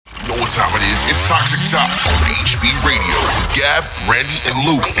time it is. It's Toxic Top on HB Radio with Gab, Randy, and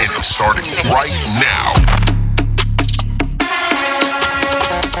Luke, and it's starting right now.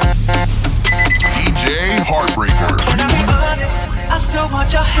 DJ Heartbreaker. Can I be honest? I still want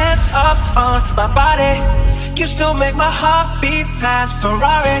your hands up on my body. You still make my heart beat fast.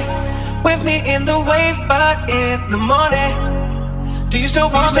 Ferrari with me in the wave, but in the morning. Do you still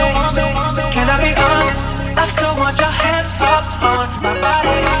want me? Can I be honest? I still want your hands up on my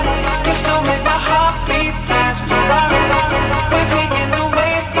body. You still make my heart beat fast. Ferrari with me in the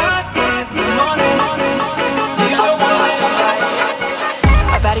wave, but in the morning. Do you still want me?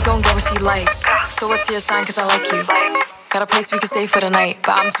 A baddie gon' get what she like. So what's your sign? 'Cause I like you. Got a place we can stay for the night,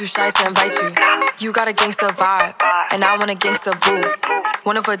 but I'm too shy to invite you. You got a gangster vibe, and I want a gangster boo.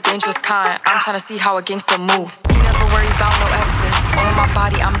 One of a dangerous kind. I'm tryna see how a gangster move. You never worry about no exes. On my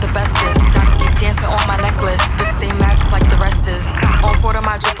body, I'm the bestest. Diamonds keep dancing on my necklace. Bitch, stay mad just like the rest is. On photo,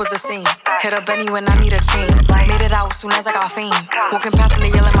 my drip was the same. Hit a Benny when I need a chain. Made it out soon as I got fame. Walking past and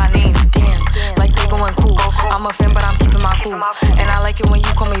they yelling my name. Damn, like they going cool. I'm a fan, but I'm keeping my cool. And I like it when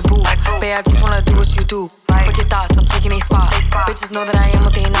you call me boo. Babe, I just wanna do what you do. Fuck your thoughts, I'm taking a spot. Bitches know that I am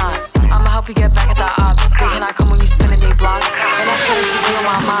what they not. I'ma help you get back at the ops. Big can I come when you spinning they block? And that's how you be on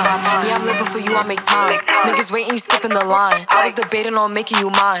my mind. Yeah, I'm living for you, I make time. Niggas waiting, you skipping the line. I was debating on making you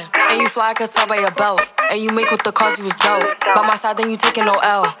mine. And you fly, I could tell by your belt. And you make with the cause you was dope. By my side, then you taking no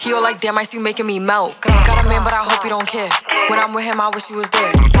L. He all like, damn, I see you making me melt. Got a man, but I hope you don't care. When I'm with him, I wish you was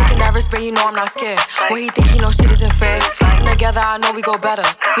there. Taking that risk, but you know I'm not scared. When he think he know shit isn't fair. Flexing together, I know we go better.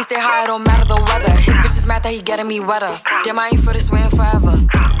 We stay high, it don't matter the weather. His bitch is mad that he getting me wetter. Damn, I ain't for this way and forever.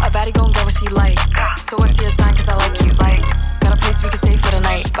 A baddie gon' get what she like. So what's your sign? 'Cause I like you. Got a place we can stay for the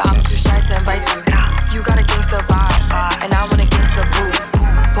night, but I'm too shy to invite you. You got a gangster vibe, and I want a gangster boo.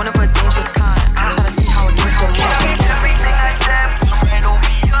 One of a dangerous kind. I'm tryna see how a gangster moves. Everything I said, right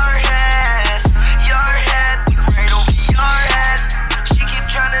over your head. Your head, right over your head. She keep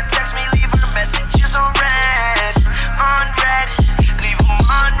trying to text me, leave her messages on red. On red, leave them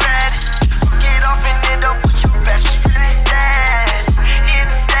on red. Fuck it off and end up with your best friend instead.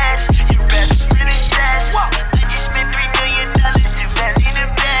 Instead, your best friend instead. I just spent $3 million, they fell in the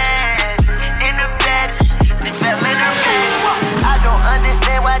bed. In the bed, they fell in the bed. I don't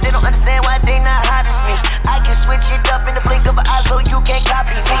understand why they don't understand why they not hot as me. I can switch it up in the blink of an eye so you can't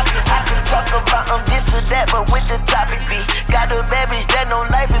copy me. I can talk about this or that, but with the topic be. Got a bad bitch that know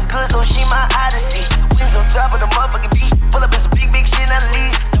life is good, so she my odyssey. Wings on top of the motherfucking beat. Pull up, it's big shit at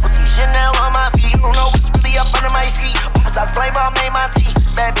least. Double C Chanel on my feet. Don't know what's really up under my seat. Besides play ball, made my tea.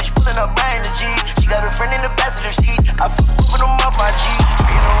 Bad bitch pulling up my energy. She got a friend in the passenger seat. I fuck moving them off my G.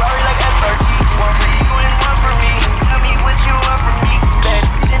 Treating a Rari like SRT. One for you and one for me. Tell me what you want from me. Bad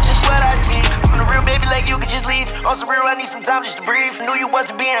intentions, what I see. I'm the real baby, like you could just leave. On some real, I need some time just to breathe. Knew you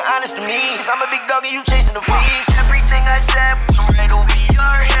wasn't being honest to me. Cause I'm a big dog and you chasing the fleas. Everything I said, right over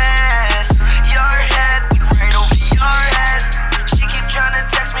your head. Your head, right over your head. She keep trying to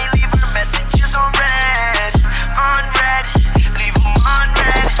text me, leave her messages on red. On red, leave them on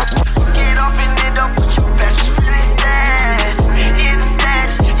red. Fuck it off and end up with your best friend instead. Instead,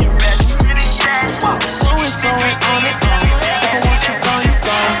 your best friend instead. So it's on it, on it, on it. If I want you gone, you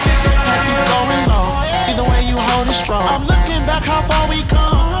gone. Sit back, you going low. Either way, you hold it strong. I'm looking back how far we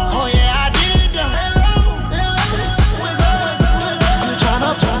come. Oh yeah, I did it done. I'm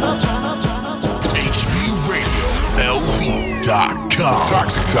tryna. HBRadio.LV.com.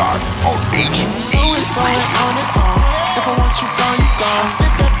 Toxic Talk on HB. So it's on it, on it, on. If I want you gone, you gone.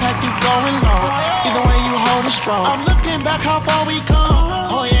 Sit back, you going low. Either way, you hold it strong. I'm looking back how far we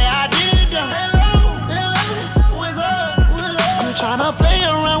come. Oh yeah, I did it done. I'm tryna play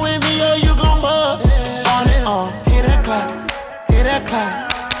around with me or you gon' fuck. On it on, hit that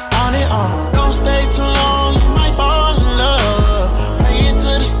clap, on it on. Don't stay too long, you might fall in love. Praying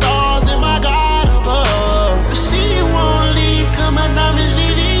to the stars and my God above. But she won't leave, come on, I'm in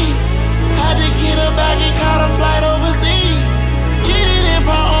Lily. Had to get her back and caught a flight overseas. Get it in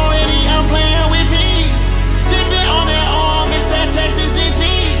priority, I'm playing with P. Sipping on that arm, it's that Texas and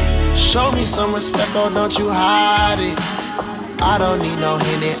tea. Show me some respect, oh don't you hide it. I don't need no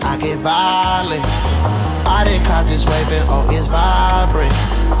Henny, I get violent. I done caught this wave and oh it's vibrant.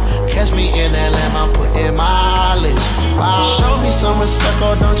 Catch me in that lamb, I'm putting mileage. Show me some respect,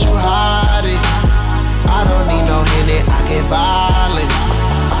 oh don't you hide it. I don't need no Henny, I get violent.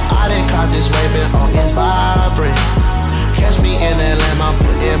 I done caught this wave and oh it's vibrant. Catch me in that lamb, I'm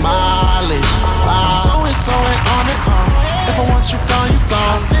putting mileage. So it's on it, on it, on. If I want you gone, you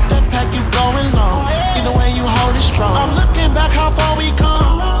gone. I sit that pack, you going long. Either way, you hold it strong. I'm looking back how far we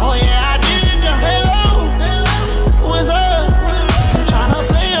come. Oh yeah, I did it done. Hello, what's up? I'm tryna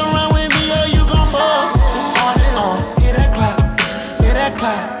play around with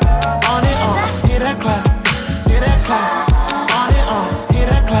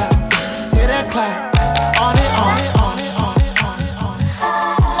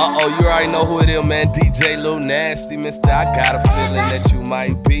Oh, you already know who it is, man. DJ Lil Nasty, mister. I got a feeling that you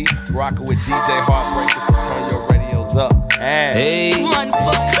might be rocking with DJ Heartbreaker, so turn your radios up. Hey,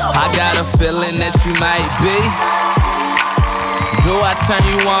 I got a feeling that you might be. Do I turn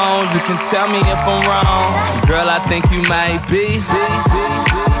you on? You can tell me if I'm wrong. Girl, I think you might be.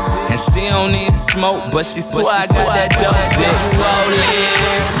 And she don't need smoke, but she swear I got that dope dick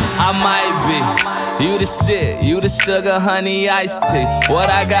rolling. I might be. You the shit, you the sugar, honey, iced tea.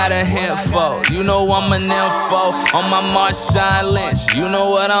 What I got a hint for? You know I'm an info. On my Marshawn Lynch, you know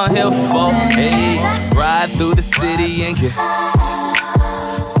what I'm here for. Hey, ride through the city and get.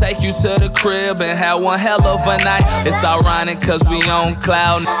 Take you to the crib and have one hell of a night. It's ironic cause we on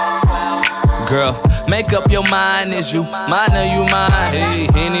cloud. Girl, make up your mind, is you mine or you mine? Hey,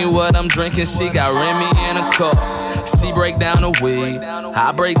 Henny, what I'm drinking, she got Remy in a cup. She break down the weed,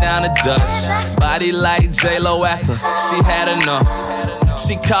 I break down the Dutch. Body like J-Lo after she had enough.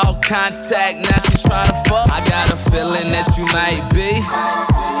 She called contact, now she tryna fuck. I got a feeling that you might be.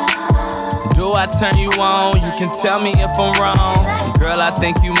 Do I turn you on? You can tell me if I'm wrong. Girl, I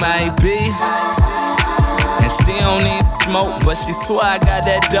think you might be. And she don't need smoke, but she swear I got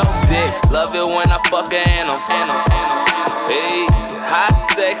that dope dick. Love it when I fuck her and I'm. Hey, high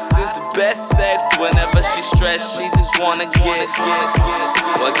sex is the best sex. Whenever she stressed, she just wanna get.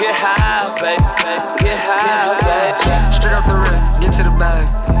 Well, get high, baby. Get high, baby. Straight off the rip, get to the bag.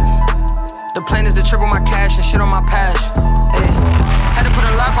 The plan is to triple my cash and shit on my patch. Hey, had to put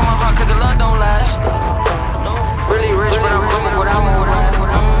a lock on my heart 'cause the love don't last. Really rich, but I'm broke what I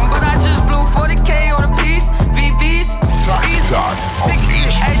want. But I just blew 40K on a piece. VVs, every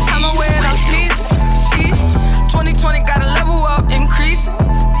time I wear it, I'm sneezing. 2020 gotta level up, increase.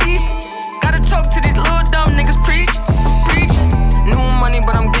 Gotta talk to these little dumb niggas, preaching. New money,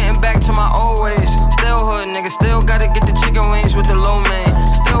 but I'm getting back to my old ways. Still hood, nigga, still gotta get the chicken wings with the low man.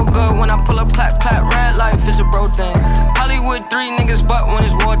 Still good when I pull up, clap, red life, it's a bro thing. Hollywood 3 niggas, but when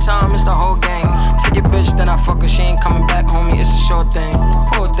it's wartime, it's the whole gang. Take your bitch, then I fuck her, she ain't coming back, homie, it's a short thing,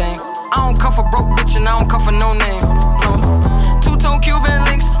 whole thing. I don't cuff a broke bitch and I don't cuff a no name, no. Two-tone Cuban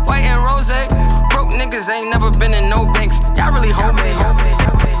links, white and rose. Broke niggas ain't never been in no banks, y'all really homemade.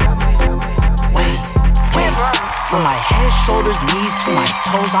 Wait, from my head, shoulders, knees to my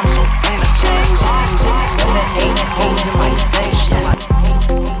toes, I'm so extra. 6, 7, 8 hoes in my section.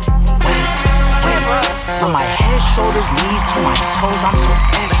 From my head, shoulders, knees to my toes, I'm so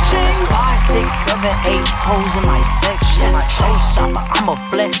extra. 5, 6, 7, 8 hoes in my section. Showstopper, I'ma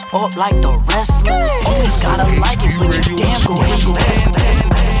flex up like the wrestler. You gotta like it, but you damn gon' respect.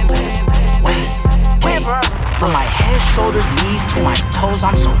 Wait. From my head, shoulders, knees to my toes,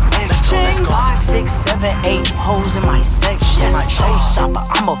 I'm so extra. 5, 6, 7, 8 hoes in my section. Showstopper,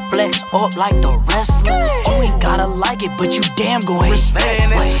 I'ma flex up like the wrestler. You ain't gotta like it, but you damn gon' respect.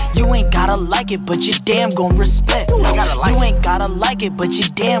 You ain't gotta like it, but you damn gon' respect. You ain't gotta like it, but you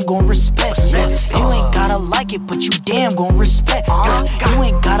damn gon' respect. You ain't gotta like it, but you damn gon' respect. You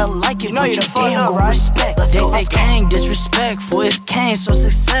ain't gotta like it, but you damn gon' respect. They say Kang disrespectful, it's Kang so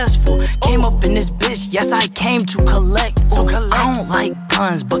successful. Came up in this bitch, yes I came to collect. I don't like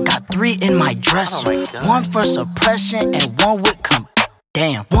guns, but got 3 in my dresser. One for suppression and one with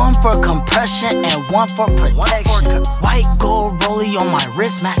one for compression and one for protection. White gold rollie on my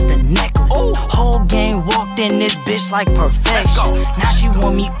wrist, match the necklace. Whole gang walked in this bitch like perfection. Now she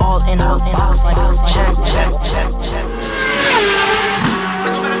want me all in her box like a check.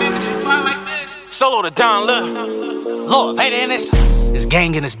 Solo to Don Lord, Vader in this. This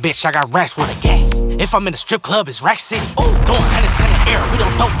gang in this bitch, I got racks with a gang. If I'm in the strip club, it's Rack City. Throwing hundreds in the air, we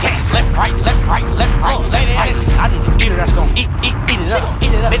don't throw gangs. Left, right. Lady in this. I need a eater that's gon' eat it up.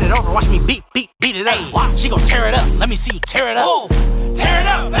 Bend it over, watch me beat it up. She gon' tear it up, let me see you tear it up. Tear it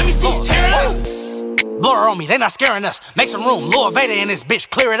up, let me see you tear it up. Blow her on me, they not scaring us. Make some room, Lord Vader in this bitch,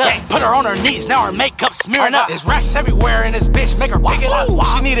 clear it up. Put her on her knees, now her makeup smearing up. There's racks everywhere in this bitch, make her pick it up.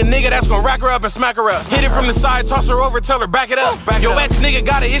 She need a nigga that's gon' rack her up and smack her up. Hit it from the side, toss her over, tell her back it up. Yo ex nigga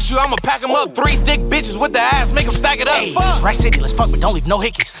got an issue, I'ma pack him up. 3 thick bitches with the ass, make him stack it up. Hey, it's Rack City, let's fuck, but don't leave no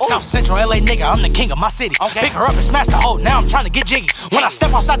hickeys. South Central LA nigga, I'm the king of my city. Pick her up and smash the hoe, now I'm trying to get jiggy. When I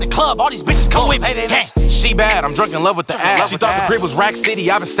step outside the club, all these bitches come with me. She bad, I'm drunk in love with the ass. She thought the crib was Rack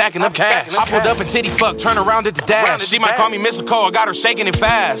City, I been stacking up cash. I pulled up and titty fuck, turn around at the dash. She might call me Mr. Cole, I got her shaking it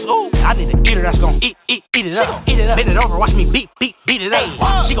fast. I need an eater that's gon' eat it up. Bend it over, watch me beat it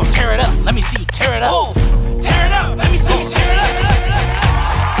up. She gon' tear it up, let me see you tear it up. Tear it up, let me see you tear it up.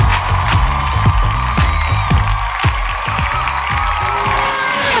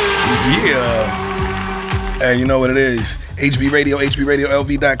 Yeah. Hey, you know what it is. HB Radio,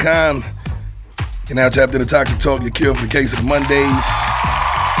 HBRadioLV.com. You're now tapped into Toxic Talk, your cure for the case of the Mondays.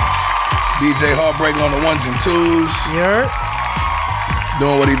 DJ Heartbreak on the ones and twos. You're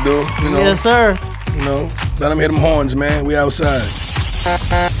doing what he do. You know. Yes, sir. You know, let him hit them horns, man. We outside.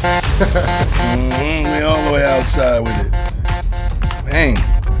 We all the way outside with it. Hey,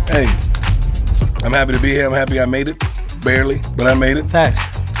 I'm happy to be here. I'm happy I made it. Barely, but I made it.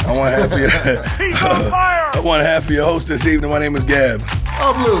 Facts. I want half of your I want half of your host this evening. My name is Gab.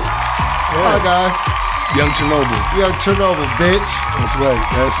 I'm Luke. Hi guys. Young Chernobyl, bitch. That's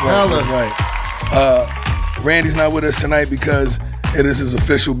right. Randy's not with us tonight because it is his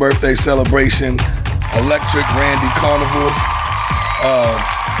official birthday celebration. Electric Randy Carnival.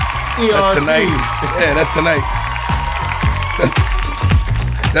 That's tonight. Yeah, that's tonight.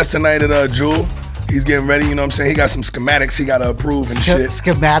 That's tonight at Jewel. He's getting ready, you know what I'm saying? He got some schematics he got to approve and shit.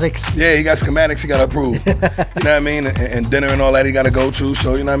 Schematics? Yeah, he got schematics he got to approve. You know what I mean? And dinner and all that he got to go to.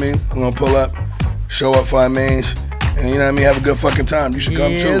 So, you know what I mean? We're going to pull up, show up for our mains, and you know what I mean? Have a good fucking time. You should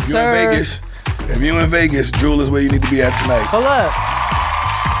come too. If you're in Vegas, Jewel is where you need to be at tonight. Pull up.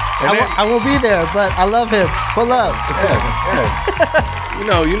 I won't be there, but I love him. Pull up.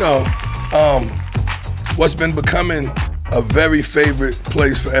 Yeah. You know, what's been becoming a very favorite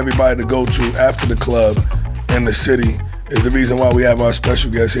place for everybody to go to after the club in the city is the reason why we have our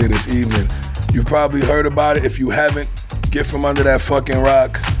special guest here this evening. You've probably heard about it. If you haven't, get from under that fucking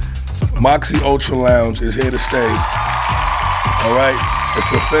rock. Moxie Ultra Lounge is here to stay. All right?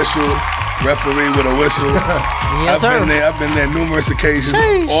 It's official. Referee with a whistle. Yes, sir. I've been there numerous occasions.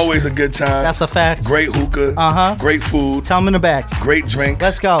 Sheesh. Always a good time. That's a fact. Great hookah. Great food. Tell him in the back. Great drinks.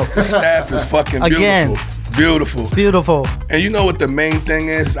 Let's go. The staff is fucking beautiful. Again. Beautiful. And you know what the main thing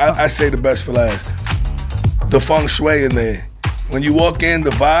is? I say the best for last. The feng shui in there. When you walk in, the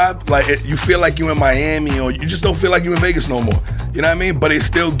vibe, you feel like you in Miami, or you just don't feel like you in Vegas no more. You know what I mean? But it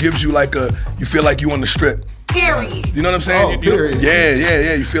still gives you you feel like you on the strip. Period. You know what I'm saying? Period.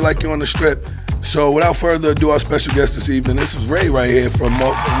 Yeah. You feel like you're on the strip. So without further ado, our special guest this evening, this is Ray right here from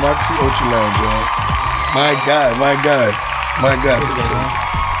Moxie Ultra Lounge, y'all. My God.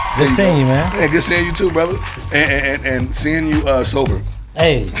 Good seeing you, man. Yeah, good seeing you too, brother. And seeing you sober.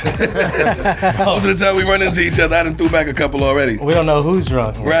 Hey. Most of the time we run into each other, I done threw back a couple already. We don't know who's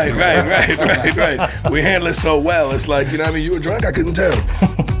drunk. Right. We handle it so well. It's like, you know what I mean? You were drunk, I couldn't tell.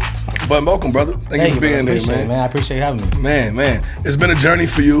 But welcome, brother. Thank you for being here, man. I appreciate you having me. Man. It's been a journey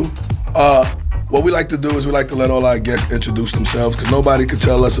for you. What we like to do is we like to let all our guests introduce themselves because nobody could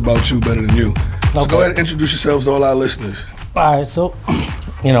tell us about you better than you. So go ahead and introduce yourselves to all our listeners. All right, so,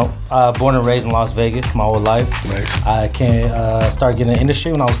 born and raised in Las Vegas my whole life. Nice. I started getting in the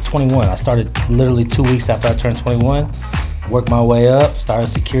industry when I was 21. I started literally 2 weeks after I turned 21. Worked my way up, started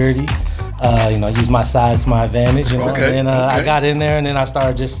security. Use my size to my advantage, Okay. And then I got in there, and then I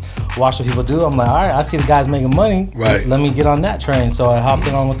started just watching what people do. I'm like, all right, I see the guys making money. Right. Let me get on that train. So I hopped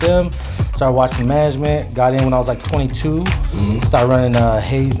in on with them, started watching management, got in when I was like 22, started running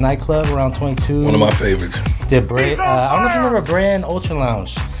Hayes nightclub around 22. One of my favorites. Did I don't know if you remember Brand Ultra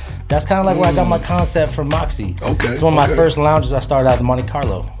Lounge. That's kind of like where I got my concept from Moxie. Okay. It's one of my first lounges. I started out in Monte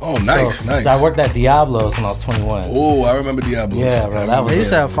Carlo. Oh, nice. So I worked at Diablo's when I was 21. Oh, I remember Diablo's. Yeah, bro. They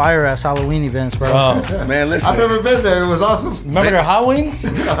used to have fire-ass Halloween events, bro. Man, listen. I've never been there. It was awesome. Remember their Halloweens?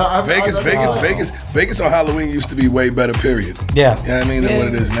 Vegas on Halloween used to be way better, period. Yeah. You know what I mean, than what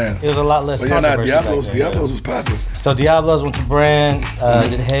it is now. It was a lot less controversy. Diablo's was popping. So Diablo's went to Brand,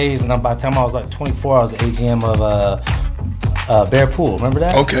 did Hayes, and by the time I was like 24, I was the AGM of Bear Pool. Remember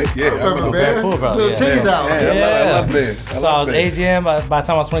that? Okay, yeah. I remember Bear Pool, bro. Little tickets out. Yeah, I love Bear. So I was AGM. By the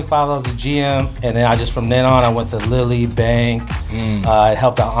time I was 25, I was the GM, and then from then on, I went to Lily Bank. I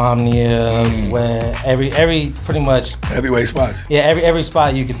helped out Omnia, where every pretty much heavyweight spots. Yeah, every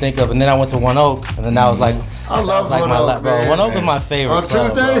spot you could think of, and then I went to One Oak, and then that was like. I love One Oak, man. One Oak is my favorite. On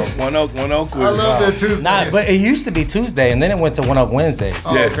Tuesdays? One Oak was. I love their Tuesdays. But it used to be Tuesday, and then it went to One Oak Wednesdays.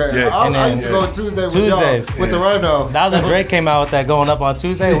 Okay. I used to go Tuesdays with the Rhino. That was when Drake came out with that going up on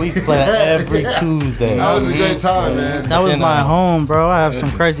Tuesday. We used to play that every Tuesday. That was a great time, man. That was my home, bro. I have some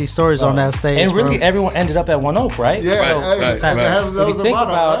crazy stories on that stage. And really, everyone ended up at One Oak, right? Yeah, that was the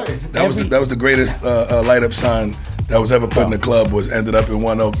motto, right? That was the greatest light up sign that was ever put in the club ended up in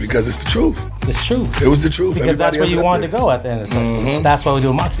One Oak because it's the truth. It's true. It was the truth. Because that's where you wanted to go at the end of the day. That's why we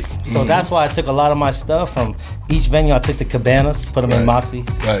do Moxie. So that's why I took a lot of my stuff from each venue. I took the cabanas, put them in Moxie.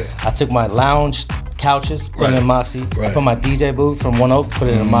 Right. I took my lounge couches, put them in Moxie. I put my DJ booth from One Oak, put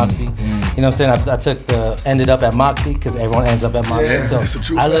it in Moxie. You know what I'm saying? I took ended up at Moxie because everyone ends up at Moxie. Yeah, so that's a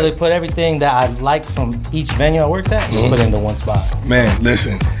true I fact. literally put everything that I liked from each venue I worked at and put it into one spot. Man,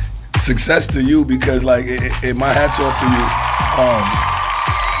 listen. Success to you because my hat's off to you.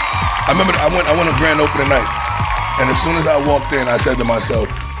 I remember I went to grand opening night, and as soon as I walked in, I said to myself,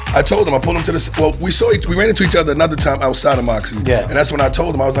 I told him, I pulled him to the, well, we ran into each other another time outside of Moxie. Yeah. And that's when I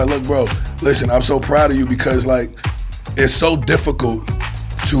told him, I was like, look, bro, listen, I'm so proud of you because, like, it's so difficult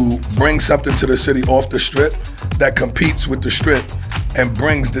to bring something to the city off the strip that competes with the strip and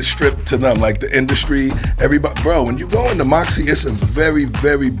brings the strip to them, like the industry, everybody. Bro, when you go into Moxie, it's a very,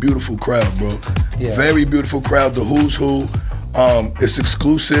 very beautiful crowd, bro. Yeah. Very beautiful crowd, the who's who. It's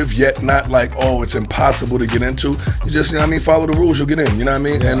exclusive, yet not like, oh, it's impossible to get into. You just, you know what I mean, follow the rules, you'll get in, you know what I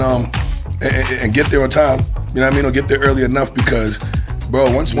mean? Yeah. And get there on time, you know what I mean? Or get there early enough because, bro,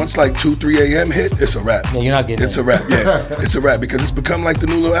 once like 2, 3 a.m. hit, it's a wrap. Yeah, you're not getting It's a wrap, yeah. It's a wrap because it's become like the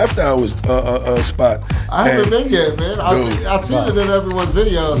new little after hours spot. I haven't been yet, man. I've seen it in everyone's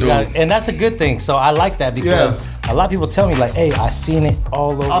videos. And that's a good thing. So I like that because a lot of people tell me like, hey, I seen it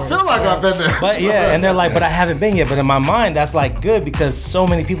all over. I feel like I've been there. But yeah, and they're like, but I haven't been yet. But in my mind, that's like good because so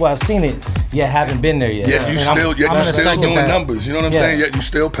many people have seen it, yet haven't been there yet. Yeah, you still doing numbers. You know what I'm saying? Yet you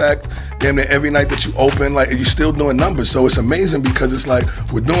still packed damn near every night that you open, like you still doing numbers. So it's amazing because it's like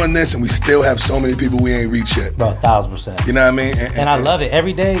we're doing this and we still have so many people we ain't reached yet. Bro, 1,000%. You know what I mean? And I love it.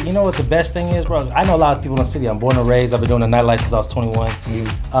 Every day, you know what the best thing is, bro? I know a lot of people in the city. I'm born and raised. I've been doing the nightlife since I was 21.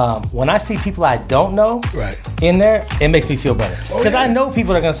 When I see people I don't know in there, it makes me feel better. Because I know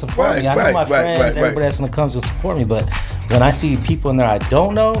people that are going to support me. I know my friends, everybody that's going to come to support me. But when I see people in there I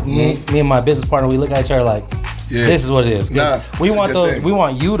don't know, me and my business partner, we look at each other like, this is what it is. We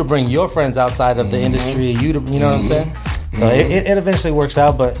want you to bring your friends outside of the industry. You know what I'm saying? So it eventually works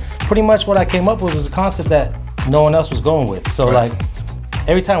out. But pretty much what I came up with was a concept that no one else was going with. So like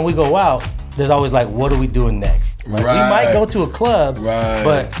every time we go out, there's always like, what are we doing next? Like, we might go to a club,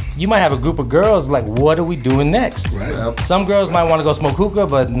 but you might have a group of girls like, what are we doing next? Some girls might want to go smoke hookah,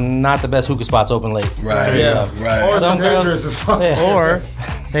 but not the best hookah spots open late. Or some dangerous as fuck. Or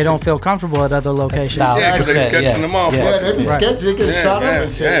they don't feel comfortable at other locations. Yeah, because they're sketching them off. Yeah, they be sketchy, get shot up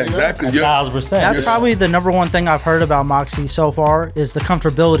and shit. Yeah, exactly. 1,000%. That's probably the number one thing I've heard about Moxie so far is the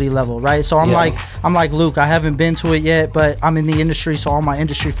comfortability level, right? So I'm like Luke, I haven't been to it yet, but I'm in the industry, so all my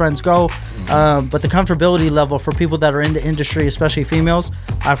industry friends go. But the comfortability level for people that are in the industry, especially females,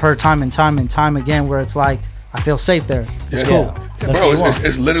 I've heard time and time again where it's like, I feel safe there. It's cool. Bro,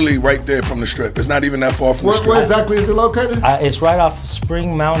 it's literally right there from the strip. It's not even that far from the strip. Where exactly is it located? It's right off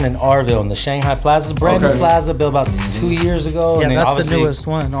Spring Mountain in Arville in the Shanghai Plaza. It's a brand new plaza built about 2 years ago. Yeah, and that's the newest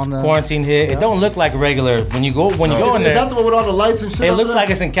one on the quarantine hit. It don't look like regular when you go in there. Is that the one with all the lights and shit? It looks like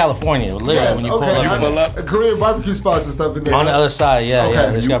it's in California. Literally, when you pull up. Korean barbecue spots and stuff in there. On the other side,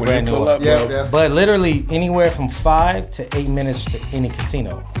 it's got brand new one. But literally anywhere from 5 to 8 minutes to any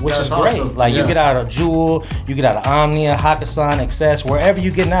casino, which is great. Awesome. Like you get out of Jewel, you get out of Omnia, Hakkasan, Excess, wherever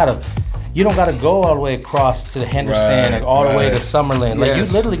you getting out of. You don't got to go all the way across to Henderson or all the way to Summerlin. Like you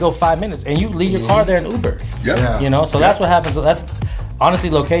literally go 5 minutes and you leave your car there in Uber. You know, so that's what happens. That's honestly,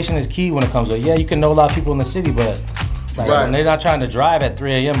 location is key when it comes to it. Yeah, you can know a lot of people in the city, but when they're not trying to drive at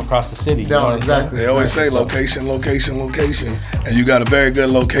 3 a.m. across the city. You know what exactly. They always say location, and you got a very good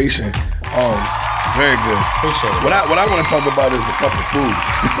location. Very good. Appreciate it. What I want to talk about is the fucking food,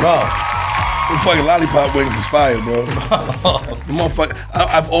 bro. Them fucking lollipop wings is fire, bro.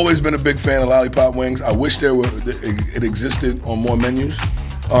 I've always been a big fan of lollipop wings. I wish it existed on more menus.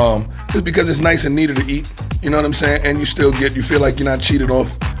 Just because it's nice and neater to eat, you know what I'm saying? And you feel like you're not cheated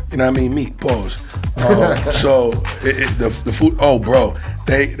off, you know what I mean? Meat, pause. So the food, bro,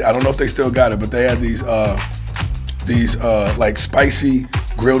 I don't know if they still got it, but they had these like spicy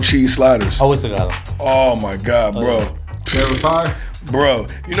grilled cheese sliders. Always still got them. Oh my God, bro. They were fire? Bro,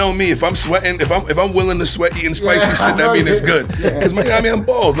 you know me, if I'm sweating, if I'm willing to sweat eating spicy shit, that means it's good. Because I'm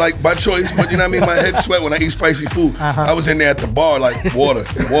bald, like by choice, but you know what I mean? My head sweat when I eat spicy food. I was in there at the bar like, water,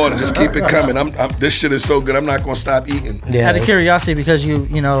 just keep it coming. This shit is so good, I'm not gonna stop eating. Out of curiosity, because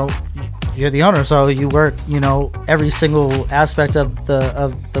you know, you're the owner, so you work, you know, every single aspect of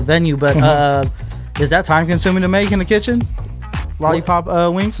the venue, but is that time consuming to make in the kitchen?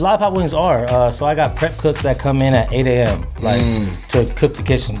 Lollipop wings? Lollipop wings are. So I got prep cooks that come in at 8 a.m. To cook the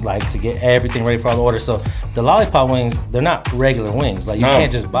kitchen, like to get everything ready for all the orders. So the lollipop wings, they're not regular wings. Like you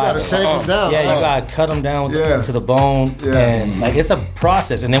can't just buy them. You gotta shave them down. Yeah, you gotta cut them down to the bone. And like it's a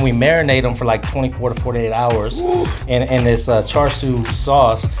process. And then we marinate them for like 24 to 48 hours in this char siu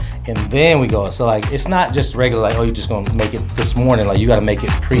sauce. And then we go. So like it's not just regular like, you're just gonna make it this morning. Like you gotta make it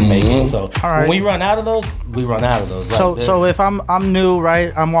pre-made. So when we run out of those, we run out of those. Like, so if I'm new,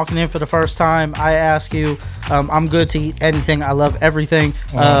 right? I'm walking in for the first time. I ask you, I'm good to eat anything. I love everything.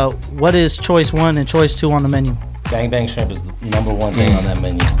 What is choice 1 and choice 2 on the menu? Bang Bang Shrimp is the number one thing on that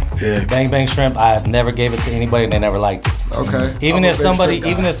menu. Yeah. Bang Bang Shrimp, I have never gave it to anybody and they never liked it. Okay. Even if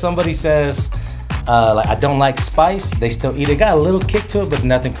somebody says, like I don't like spice, they still eat it. Got a little kick to it, but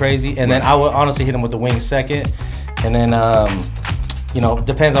nothing crazy. And then I would honestly hit them with the wings second. And then,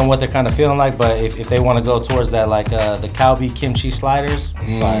 depends on what they're kind of feeling like. But if they want to go towards that, like the Calbee kimchi sliders,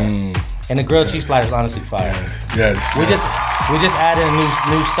 fire. And the grilled cheese sliders, honestly, fire. Yes. We just added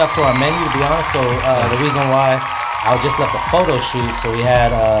new stuff to our menu, to be honest. So the reason why I just left a photo shoot, so we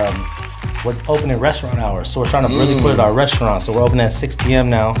had we're opening restaurant hours, so we're trying to really put it our restaurant. So we're opening at 6 p.m.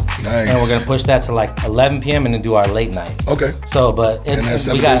 now, and we're gonna push that to like 11 p.m. and then do our late night. Okay. So, and that's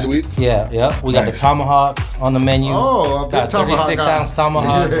 7 days a week. Yeah. We got the tomahawk on the menu. Oh, got 36-ounce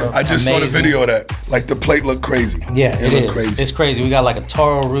tomahawk. I just saw the video of that. Like the plate looked crazy. Yeah, it is. Crazy. It's crazy. We got like a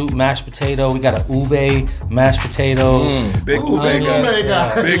taro root mashed potato. We got an ube mashed potato. Big ube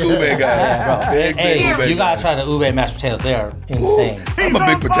guy. Big ube guy. Yeah, bro. Hey, you gotta try the ube mashed potatoes. They are insane. I'm a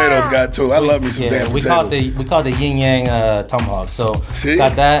big potatoes guy too. I love me some damn potatoes. We call it the yin yang tomahawk. So see,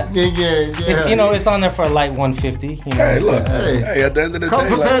 got that. Yin yang. Yeah. It's, it's on there for like $150. Hey, look. Hey, at the end of the day,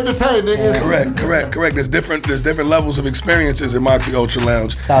 prepared to pay, niggas. Correct. There's different levels of experiences in Moxie Ultra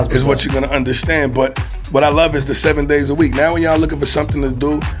Lounge. Is what you're gonna understand. But what I love is the 7 days a week. Now when y'all looking for something to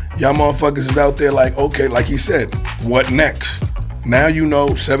do, y'all motherfuckers is out there like, okay, like he said, what next? Now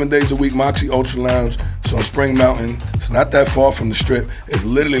 7 days a week, Moxie Ultra Lounge. It's on Spring Mountain. It's not that far from the Strip. It's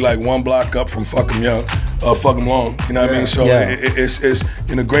literally like 1 block up from Fucking Long. You know what I mean? So it's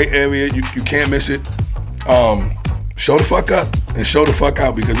in a great area. You can't miss it. Show the fuck up and show the fuck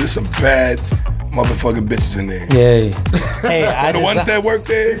out because there's some bad motherfucking bitches in there. Yeah. Hey, the ones that work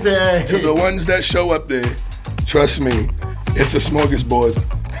there to the ones that show up there, trust me, it's a smorgasbord.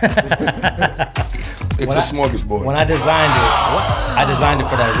 It's a smorgasbord. When I designed it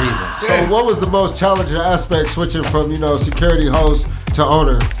for that reason. So what was the most challenging aspect switching from, security host to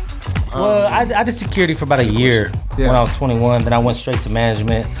owner? Well, I did security for about a year when I was 21. Then I went straight to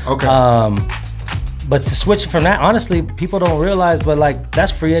management. Okay. But to switch from that, honestly, people don't realize, but like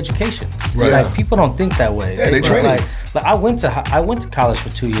that's free education. Right. Like people don't think that way. Yeah, they train like I went to college for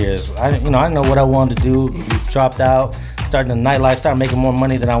 2 years. I know what I wanted to do. Dropped out. Started in the nightlife, started making more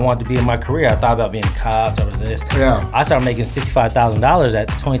money than I wanted to be in my career. I thought about being a cop, I started making $65,000 at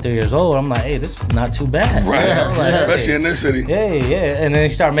 23 years old. I'm like, hey, this is not too bad. Right. Especially in this city. Yeah. And then you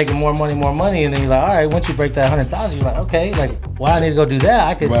start making more money, and then you're like, all right, once you break that 100,000, you're like, okay, like, why I need to go do that?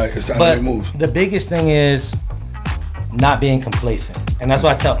 I could. Right, it's time to make moves. The biggest thing is not being complacent. And that's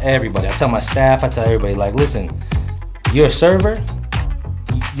what I tell everybody. I tell my staff, I tell everybody, like, listen, you're a server.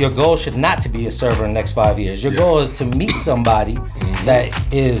 Your goal should not to be a server in the next 5 years. Your goal is to meet somebody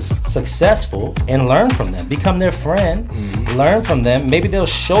that is successful and learn from them. Become their friend, learn from them. Maybe they'll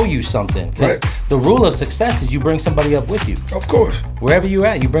show you something. Because the rule of success is you bring somebody up with you. Of course. Wherever you're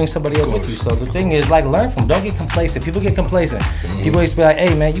at, you bring somebody up with you. So the thing is, like, learn from them. Don't get complacent. People get complacent. People used to be like,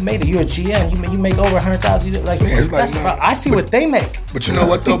 hey, man, you made it. You're a GM. You make over 100,000. Like, I see what they make. But you know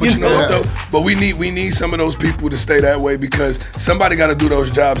what, though? But we need some of those people to stay that way because somebody got to do those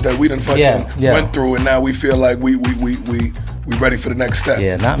jobs that we done fucking went through, and now we feel like we ready for the next step.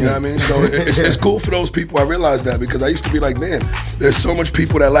 Yeah, not me. You know what I mean? So it's cool for those people. I realize that because I used to be like, damn, there's so much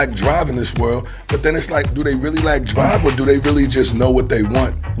people that lack drive in this world, but then it's like, do they really lack drive or do they really just know what they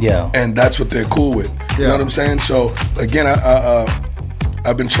want? Yeah. And that's what they're cool with. You know what I'm saying? So again,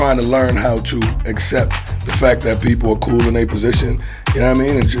 I've been trying to learn how to accept the fact that people are cool in their position. You know what I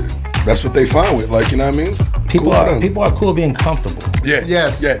mean? And that's what they find with, like, you know what I mean? People are cool being comfortable. Yeah.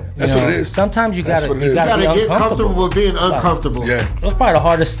 Yes. Yeah. That's what it is. Sometimes you gotta get comfortable with being uncomfortable. Yeah. It was probably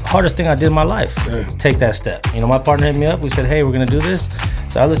the hardest thing I did in my life. Yeah. To take that step. My partner hit me up. We said, hey, we're gonna do this.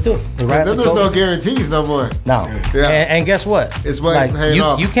 So let's do it. Then there's no guarantees no more. No. Yeah. And guess what? It's paying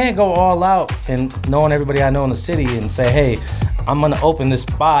off. You can't go all out and knowing everybody I know in the city and say, hey, I'm gonna open this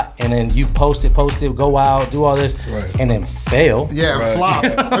spot, and then you post it, go out, do all this, and then fail. Yeah, flop.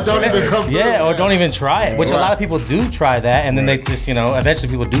 Or don't even come through. Yeah, or don't even try it. Which a lot of people do try that, and then they just, eventually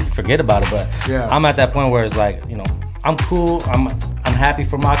people do forget about it. But I'm at that point where it's like, I'm cool. I'm happy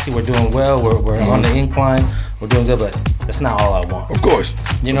for Moxie. We're doing well. We're on the incline. We're doing good, but that's not all I want. Of course.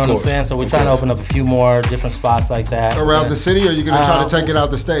 You know what I'm saying? So we're trying to open up a few more different spots like that. Around the city, or are you going to try to take it out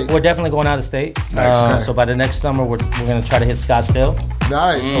the state? We're definitely going out of state. Nice. So by the next summer, we're going to try to hit Scottsdale.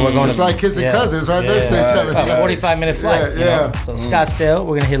 Nice. So we're going it's like kids and cousins right next to each other. About a 45-minute flight. So Scottsdale,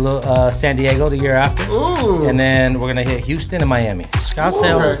 we're going to hit San Diego the year after. Ooh. And then we're going to hit Houston and Miami.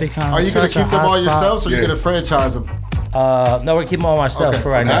 Scottsdale has become Are you going to keep them all yourselves, or are you going to franchise them? No, we're gonna keep them all ourselves for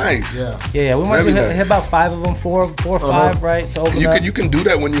right now. Nice. Yeah. We might hit about 5 of them, four or five, right? To open up. You can do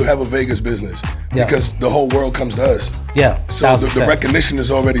that when you have a Vegas business because the whole world comes to us. Yeah. So the recognition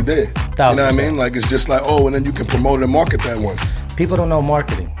is already there. 1,000%. You know what I mean? Like it's just like, and then you can promote and market that one. People don't know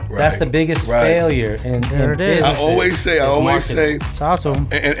marketing. Right. That's the biggest failure in business. I always say, talk to them.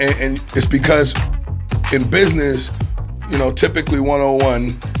 And it's because in business, you know, typically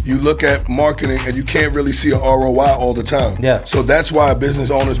 101, you look at marketing and you can't really see a ROI all the time. Yeah. So that's why business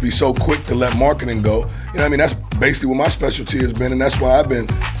owners be so quick to let marketing go. You know what I mean? That's basically what my specialty has been, and that's why I've been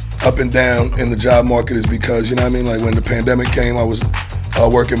up and down in the job market, is because, you know what I mean, like when the pandemic came, I was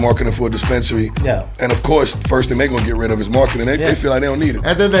working marketing for a dispensary. Yeah. And of course, first thing they're gonna get rid of is marketing. They feel like they don't need it.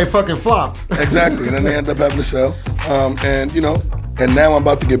 And then they fucking flopped. Exactly. And then they end up having to sell. And you know, and now I'm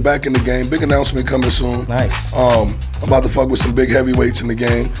about to get back in the game. Big announcement coming soon. Nice. I'm about to fuck with some big heavyweights in the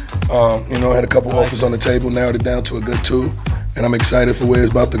game. You know, I had a couple offers on the table, narrowed it down to a good 2, and I'm excited for where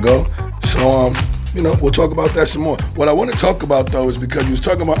it's about to go. So, you know, we'll talk about that some more. What I want to talk about though is because you was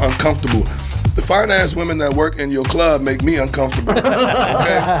talking about uncomfortable. The fine-ass women that work in your club make me uncomfortable. Okay?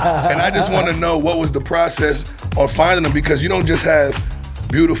 And I just want to know what was the process on finding them, because you don't just have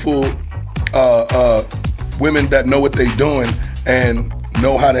beautiful women that know what they're doing and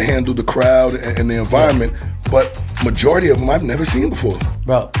know how to handle the crowd and the environment, but majority of them I've never seen before.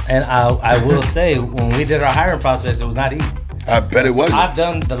 Bro, and I will say, when we did our hiring process, it was not easy. I bet it wasn't. I've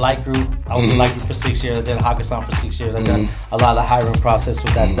done the Light Group. I was in the Light Group for 6 years. I did Hakkasan for 6 years. I've done a lot of the hiring process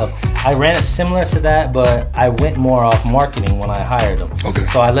with that stuff. I ran it similar to that, but I went more off marketing when I hired them. Okay.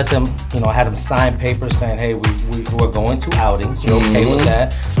 So I let them, you know, I had them sign papers saying, hey, we're going to outings. You're okay with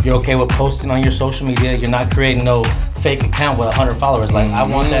that. You're okay with posting on your social media. You're not creating no fake account with 100 followers. Like, I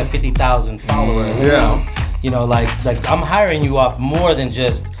want that 50,000 followers. You know, like I'm hiring you off more than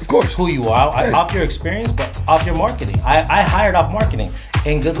just who you are, off your experience, but off your marketing. I hired off marketing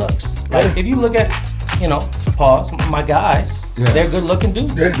and good looks. Like, if you look at, you know, my guys, they're good looking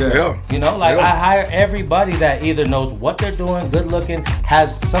dudes. You know, like I hire everybody that either knows what they're doing, good looking,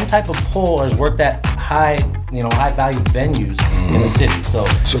 has some type of pull, or has worked at high value venues in the city. So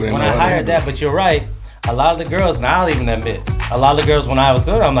when I hired that, but you're right, a lot of the girls, and I'll even admit, a lot of the girls when I was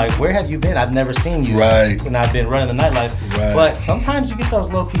doing it, I'm like, where have you been? I've never seen you. Right. When I've been running the nightlife. Right. But sometimes you get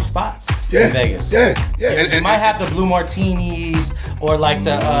those low-key spots in Vegas. You might have the Blue Martinis, or like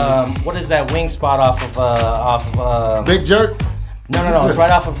the, what is that wing spot off of Big Jerk? No. It's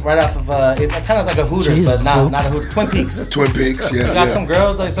right off of it's kind of like a Hooters, but not a Hooters. Twin Peaks. Twin Peaks, You got some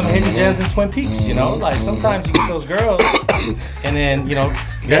girls, like some hidden gems in Twin Peaks, you know? Like, sometimes you get those girls, and then, you know,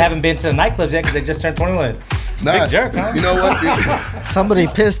 they haven't been to the nightclubs yet because they just turned 21. Big Jerk, huh? You know what? Somebody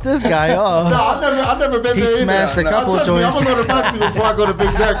pissed this guy off. No, I've never been there. He smashed a couple joints. I'm gonna go to Foxy before I go to Big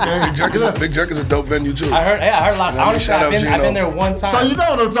Jerk, man. Big Jerk is a dope venue too. I heard a lot. Honestly, I've been there one time. So you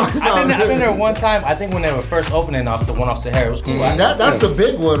know what I'm talking about. I've been there one time. I think when they were first opening off the one off Sahara, it was cool. That's the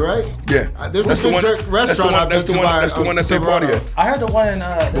big one, right? Yeah. There's a Big Jerk restaurant. That's the one that they party at. I heard the one in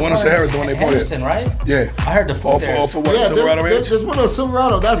the one on Sahara is the one they party at. Right? Yeah. I heard the food there. Off of what? Silverado Ranch? There's one on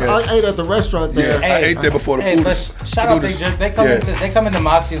Silverado. I ate at the restaurant there. Yeah, I ate there before the food is. Shout out Big Jerk. They come into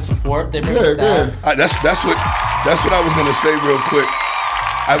Moxie and support. They bring the staff. That's what I was gonna say real quick.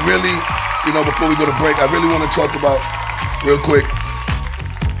 I really, you know, before we go to break, I really want to talk about real quick.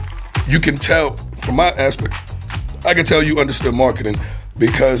 You can tell from my aspect, I can tell you understood marketing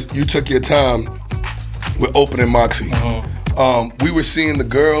because you took your time with opening Moxie. We were seeing the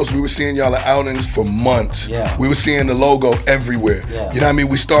girls, we were seeing y'all at outings for months. Yeah. We were seeing the logo everywhere. Yeah. You know what I mean?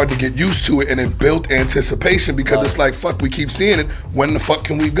 We started to get used to it, and it built anticipation because it's like, fuck, we keep seeing it. When the fuck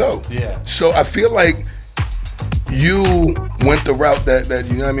can we go? Yeah. So I feel like you went the route that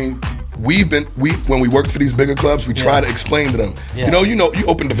you know what I mean? When we worked for these bigger clubs, we try to explain to them. Yeah. You know, you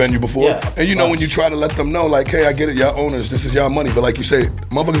opened the venue before, and you know when you try to let them know, like, hey, I get it, y'all owners, this is y'all money, but like you say,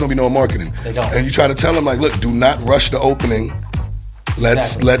 motherfuckers don't be knowing marketing. They don't. And you try to tell them, like, look, do not rush the opening.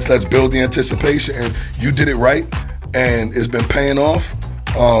 Let's build the anticipation, and you did it right, and it's been paying off.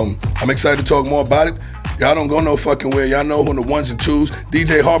 I'm excited to talk more about it. Y'all don't go no fucking where. Y'all know who the ones and twos.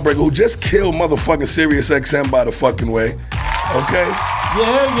 DJ Heartbreaker, who just killed motherfucking Sirius XM by the fucking way. Okay?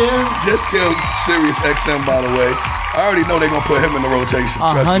 Yeah. Just killed Sirius XM by the way. I already know they're gonna put him in the rotation.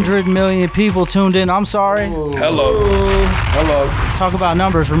 100 million people tuned in. I'm sorry. Ooh. Hello. Talk about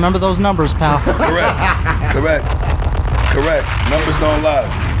numbers. Remember those numbers, pal. Correct. Numbers don't lie.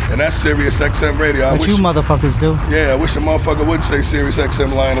 And that's Sirius XM Radio. What you motherfuckers do. Yeah, I wish a motherfucker would say Sirius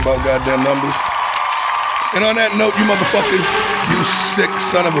XM lying about goddamn numbers. And on that note, you motherfuckers, you sick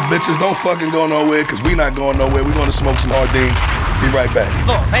son of a bitches, don't fucking go nowhere, because we not going nowhere. We going to smoke some Hardin. Be right back.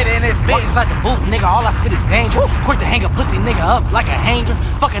 Look, Vader in this bitch inside the booth, nigga. All I spit is danger. Quick to hang a pussy nigga up like a hanger.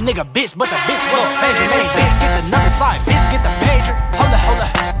 Fuck a nigga bitch, but the bitch was pager. Hey, bitch, get the number side, bitch, get the pager. Hold Hold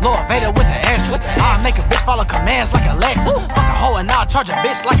up. Lord Vader with the extras. I'll make a bitch follow commands like Alexa. Fuck a hoe and I'll charge a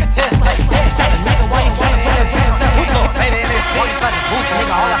bitch like a Tesla. Headshot a nigga while you tryna put his pants up. Lord Vader in this bitch inside the booth,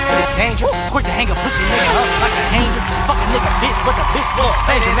 nigga. All I spit is danger. Quick to hang a pussy nigga up like a hanger. Fuck a nigga bitch, but the bitch will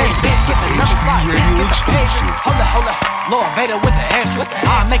stage and ain't bitch. Get the number side, bitch, get the pager. Hold up. Lord Vader with the extras.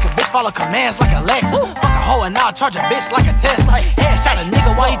 I'll make a bitch follow commands like Alexa. Fuck a hoe and I'll charge a bitch like a Tesla. Headshot a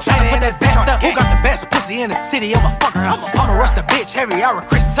nigga while you tryna put his pants up. Who got the best pussy in the city? I'm a fucker. I'ma rush the bitch every hour,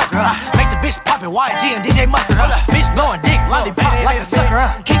 Chris Tucker. Make the bitch pop it, YG and DJ Mustard. Bitch blowing dick, lollipop like a sucker.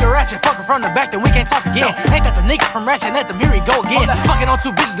 Kick a ratchet, fucker from the back, then we can't talk again. Ain't that the nigga from Ratchet at the here he go again. Fucking on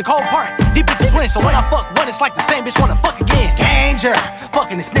two bitches, the cold part. These bitches twins, so when I fuck one, it's like the same bitch wanna fuck again. Danger,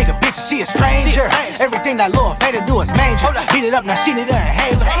 fucking this nigga bitch, she a stranger. Everything that Lord Vader do is major. Beat it up, now she need an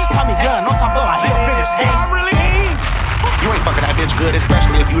inhaler. Tommy gun on top of my heel, fingers hang. I'm really in. You ain't fucking that bitch good,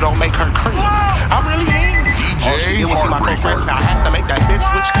 especially if you don't make her cream. I'm really in. DJ It was my close friend. Now I have to make that bitch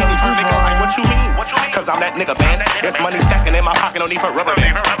switch keys. Nigga, like, what you mean? Cause I'm that nigga, man. There's money stacking in my pocket, no need for rubber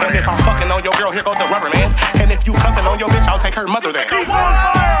bands. And if I'm fucking on your girl, here goes the rubber man. And if you cuffing on your bitch, I'll take her mother there.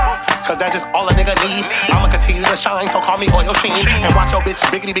 Cause that's just all a nigga need. I'ma continue to shine, so call me Oil Sheen. And watch your bitch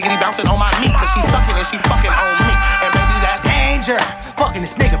biggity bouncing on my meat. Cause she sucking and she fucking on me. And baby, that's danger. Fucking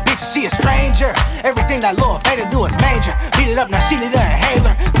this nigga bitch, she a stranger. Everything that Lord Vader do is major. Beat it up, now she need an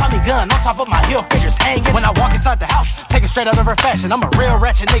inhaler. Tommy gun on top of my heel, fingers hanging. When I walk inside the house, take it straight out of her fashion. I'm a real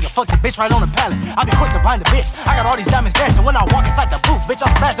ratchet nigga, fuck the bitch right on the pallet. I be quick to blind the bitch, I got all these diamonds dancing. When I walk inside the booth, bitch, I'm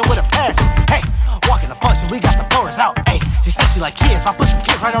smashing with a passion. Hey, walking the function, we got the blowers out. Hey, she said she like kids, I put some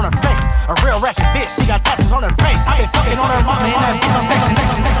kids right on her face. A real ratchet bitch, she got tattoos on her face. I been fucking on her mama in that bitch on section.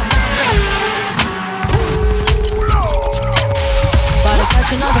 About to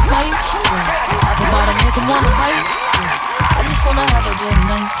catch another fight. About to make him wanna fight. I just wanna have a good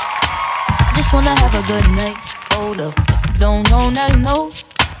night. I just wanna have a good night. Hold up, if you don't know, now you know.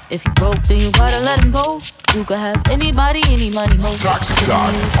 If you broke, then you gotta let him go. You could have anybody, any money, no. Toxic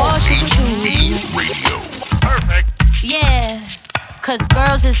Talk on HB Radio. Perfect. Yeah, cause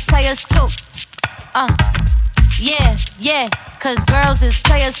girls is players too. Yeah, cause girls is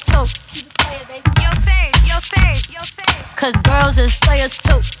players too. Yo Sage. Cause girls is players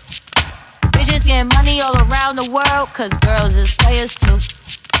too. Bitches getting money all around the world, cause girls is players too.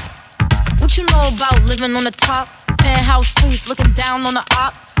 What you know about living on the top? Penthouse suites, looking down on the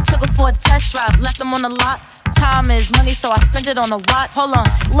ops. Took her for a test drive, left them on the lot. Time is money, so I spent it on a watch. Hold on,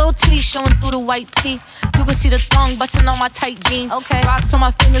 little T showing through the white tee. You can see the thong busting on my tight jeans. Okay, rocks on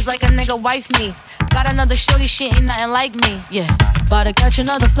my fingers like a nigga wife me. Got another shorty, she ain't nothing like me. Yeah, about to catch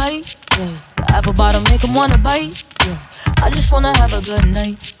another fight. Yeah, the apple bottom make him wanna bite. Yeah, I just wanna have a good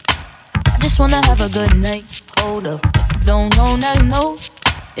night. I just wanna have a good night. Hold up, if you don't know, now you know.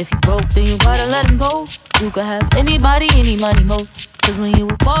 If you broke, then you gotta let him go. You could have anybody, any money, mo. Cause when you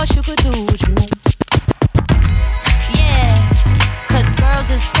a boss, you could do what you want. Yeah, cause girls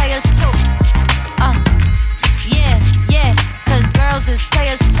is players too. Yeah, cause girls is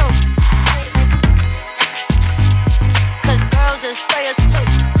players too. Cause girls is players too.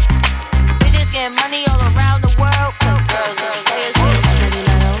 Bitches get money all around the world, cause girls is players too.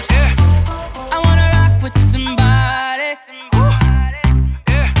 I wanna rock with somebody.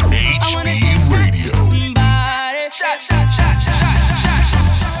 HB Radio. Somebody. Shot.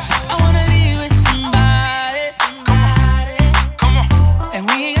 I wanna leave with somebody. Come on. And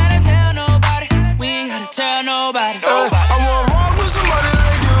we ain't gotta tell nobody. I wanna rock with somebody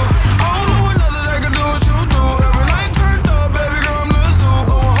like you. I don't know another that can do what you do. Every night turned up, baby girl, I'm the suit.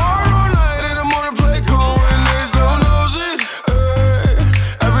 Going hard all night and I'm gonna play cool. And they so nosy.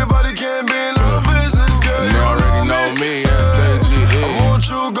 Everybody can't be in our business, girl. You already know me, S-A-G-E. I want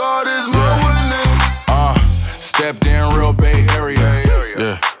you, God is my witness. Stepped in real Bay Area.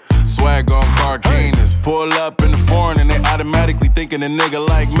 Yeah. Swag on Cardenas. Pull up in the foreign and they automatically thinking a nigga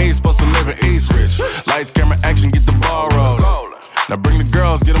like me supposed to live in Eastridge. Lights, camera, action, get the ball rolling. Now bring the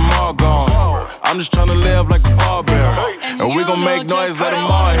girls, get them all gone. I'm just tryna live like a ball bearer. And we gon' make noise, let them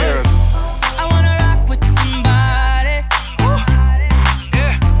all hear us. I wanna rock with somebody.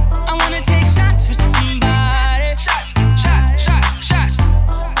 I wanna take shots with somebody. Shots.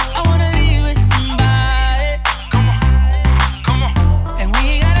 I wanna leave with somebody. Come on. And we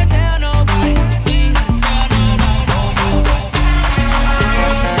ain't gotta tell nobody.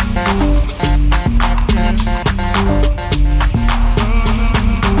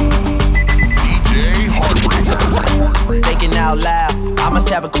 DJ Heartbreaker. Thinking out loud, I must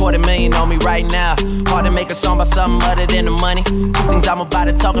have have $250,000 on me right now. Hard to make a song about something other than the money. Two things I'm about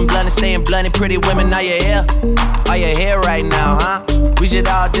to talking blunt and staying blunt. Pretty women, are you here? Are you here right now, huh? We should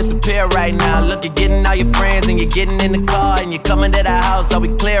all disappear right now. Look, you're getting all your friends and you're getting in the car and you're coming to the house. Are we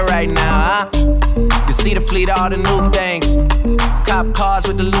clear right now, huh? You see the fleet, all the new things. Cop cars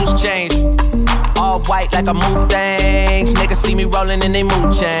with the loose change. All white like a mood things. Niggas see me rolling and they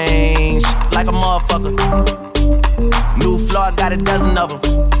mood change. Like a motherfucker. New floor, I got a dozen of them.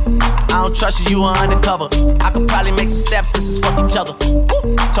 I don't trust you are undercover. I could probably make some stepsisters fuck each other.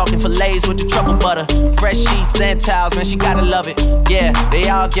 Talking fillets with the truffle butter. Fresh sheets and towels, man, she gotta love it. Yeah, they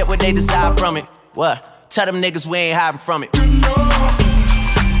all get what they desire from it. What? Tell them niggas we ain't hiding from it.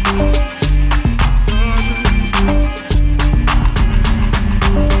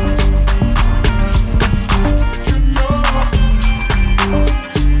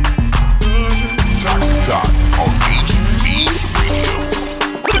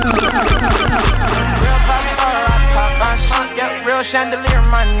 Chandelier in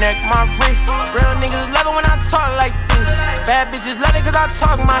my neck, my wrist. Real niggas love it when I talk like this. Bad bitches love it cause I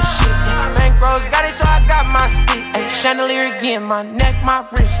talk my shit. Bankrolls got it so I got my stick. Ay, chandelier again, my neck, my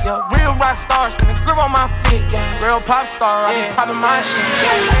wrist. Yo, real rock stars, spin the grip on my feet. Yeah, real pop star, I be popping my shit.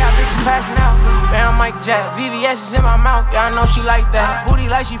 Yeah, I got bitches passing out. Man, I'm Mike Jack. VVS is in my mouth, yeah, I know she like that. Booty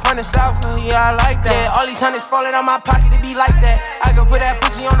like she from the south, yeah, I like that. Yeah, all these hundreds falling out my pocket, it be like that. I could put that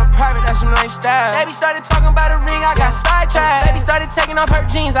pussy on the private, that's some lifestyle. Baby started talking about a ring, I got sidetracked. Baby started taking off her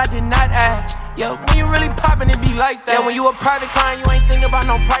jeans, I did not ask. Yeah, when you really poppin', it be like that. Yeah, when you a private client, you ain't thinking about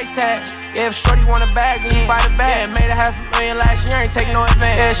no price tag. Yeah, if shorty want a bag, then you buy the bag. Yeah, made her $500,000 last year, ain't taking no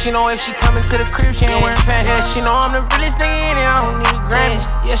advance. Yeah, she know if she coming to the crib, she ain't wearing pants. Yeah, she know I'm the realest nigga in it, I don't need a Grammy.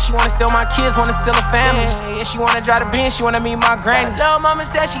 Yeah, she wanna steal my kids, wanna steal a family. Yeah, she wanna drive the Benz, she wanna meet my granny. Little mama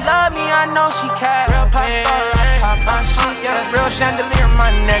said she love me, I know she can. Real pop star, I pop my shit. Yeah, real chandelier in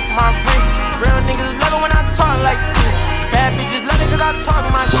my neck, my wrist. Real niggas love it when I talk like this. Bad bitches love it cause I talk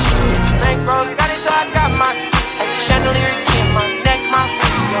my shit. Bankrolls got it so I got my stick. Chandelier again, my neck, my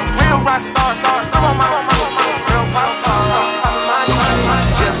wrist. Real rock star, still on my feet. Real pop star,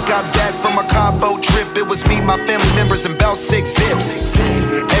 just got back from a Cabo trip. It was me, my family members, and about 6 zips.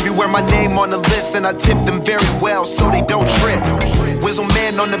 Everywhere my name on the list, and I tip them very well so they don't trip. Whizzle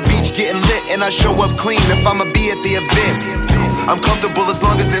man on the beach getting lit, and I show up clean if I'ma be at the event. I'm comfortable as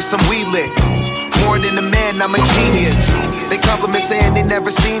long as there's some weed lit. More than a man, I'm a genius. They compliment saying they never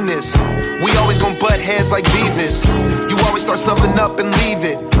seen this. We always gon' butt heads like Beavis. You always start something up and leave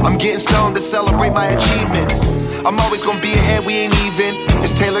it. I'm getting stoned to celebrate my achievements. I'm always gon' be ahead, we ain't even.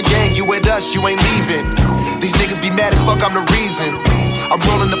 It's Taylor Gang, you with us, you ain't leaving. These niggas be mad as fuck, I'm the reason. I'm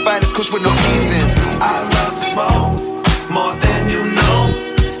rolling the finest kush with no seasons. I love to smoke more than you know.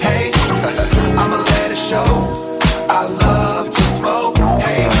 Hey, I'ma let it show. I love to smoke.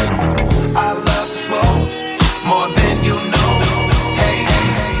 Hey, I love to smoke more than you know. Hey,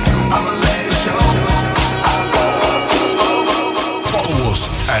 I'ma let it show. I love to smoke. Follow us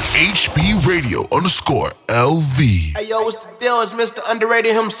at HB Radio_LV. Hey yo, what's the deal? It's Mr.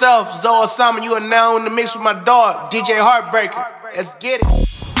 Underrated himself, Zoe Osama. You are now in the mix with my dog, DJ Heartbreaker. Let's get it.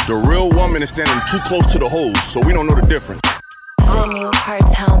 The real woman is standing too close to the hoes, so we don't know the difference. The new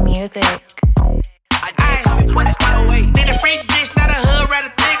cartel music. Need a freak bitch, not a hood,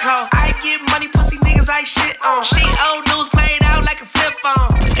 rather thick hoe. I get money, pussy niggas I shit on. She old news played out like a flip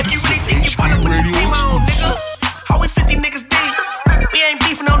phone. If you really think you wanna put your cream on, nigga. How we 50 niggas deep? We ain't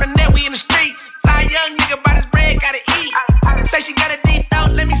beefing on the net, we in the streets. Fly young nigga, by this bread, gotta eat. Say she got a deep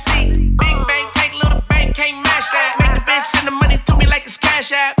thought, let me see. Big bank, take little bank, can't match that. Make the bitch send the money to me like it's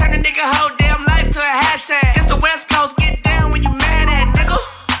cash app. Turn the nigga whole damn life to a hashtag. It's the West Coast, get down when you mad at, nigga.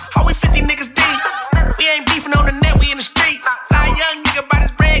 How we 50 niggas deep? We ain't beefing on the net, we in the streets. Fly young nigga, by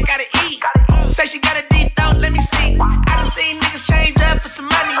this bread, gotta eat. Say she got a deep thought, let me see. I done seen niggas change up for some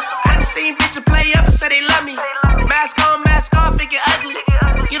money. I done seen bitches play up and say they love me. Mask on, mask off, it get ugly.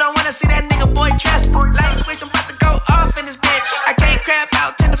 You don't wanna see that nigga, boy, trust me. Light switch, I'm about to go off in this bitch. I can't crap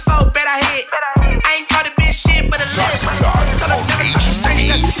out 10 to 4, bet I hit. I ain't caught a bitch shit, but a lick. Tell them never touch the streets,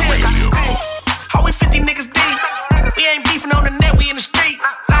 that's a 10. How we 50 niggas deep? We ain't beefing on the net, we in the streets.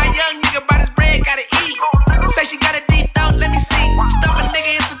 Fly young nigga, by this bread, gotta eat. Say she got a deep thought, let me see. Stuff a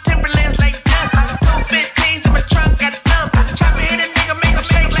nigga in some Timberlands like Justin. 215s in my trunk, got a thump. Chopper hit a nigga, make him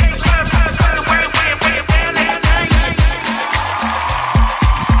shake like a drum. Put the word away, bring it down like a gun.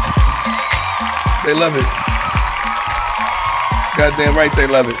 They love it. Goddamn right they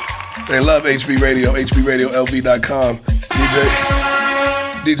love it. They love HB Radio, HBRadioLV.com.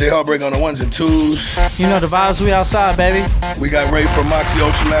 DJ Heartbreak on the ones and twos. You know the vibes, we outside, baby. We got Ray from Moxie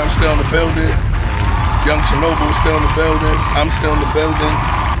Ultra Lounge still in the building. Young Chernobyl still in the building. I'm still in the building.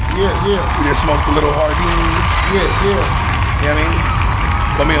 Yeah. We just smoked a little Hardin. Yeah. You know what I mean?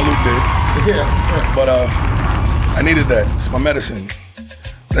 Well, me and Luke did. Yeah. But I needed that. It's my medicine.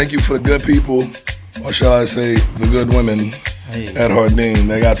 Thank you for the good people, or shall I say, the good women at Hardin.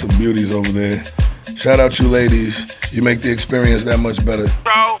 They got some beauties over there. Shout out you ladies. You make the experience that much better.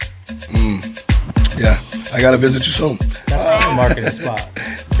 Yeah, I gotta visit you soon. That's a marketing spot.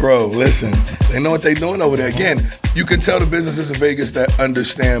 Bro, listen, they know what they doing over there. Again, you can tell the businesses in Vegas that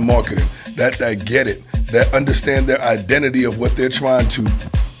understand marketing, that get it, that understand their identity of what they're trying to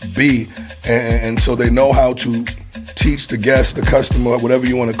be, and so they know how to teach the guest, the customer, whatever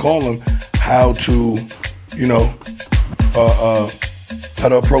you want to call them, how to, you know, how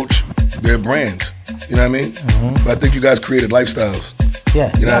to approach their brands. You know what I mean? But I think you guys created lifestyles.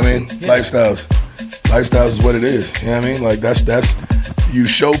 Yeah. You know what I mean? Yeah. Lifestyles. Lifestyles is what it is. You know what I mean? Like that's you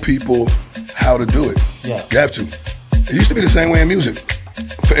show people how to do it. Yeah. You have to. It used to be the same way in music.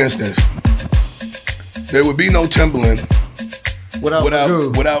 For instance, there would be no Timbaland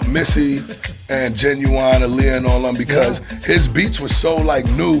without Missy and Genuine, Aaliyah, and all them, because his beats were so like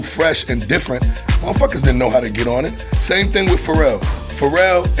new, fresh, and different. Motherfuckers didn't know how to get on it. Same thing with Pharrell.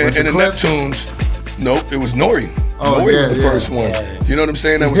 Pharrell and the Neptunes. Nope, it was Nori. Nori was the first one. Yeah. You know what I'm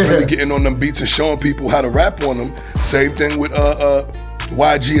saying? That was really getting on them beats and showing people how to rap on them. Same thing with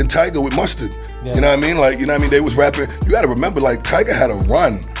YG and Tyga with Mustard. Yeah. You know what I mean? Like, you know what I mean? They was rapping. You got to remember, like, Tyga had a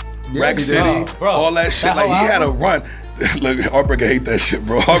run. Rack City, all that shit. Like, he had a run. Look, Heartbreaker hate that shit,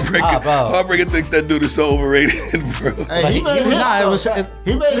 bro. Heartbreaker thinks that dude is so overrated, bro. Hey, he made hits.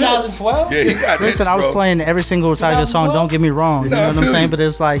 He made 2012? Yeah, he got hits, Listen, I was bro. playing every single Tyga song. Don't get me wrong. You know what I'm saying? But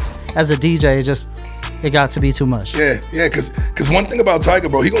it's like, as a DJ, it got to be too much. Yeah, because one thing about Tyga,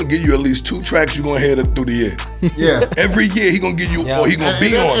 bro, he gonna give you at least 2 tracks you gonna hear through the year. Yeah. Every year he gonna give you, or he gonna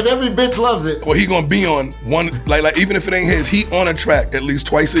be on. And every bitch loves it. Or he gonna be on one, like even if it ain't his, he on a track at least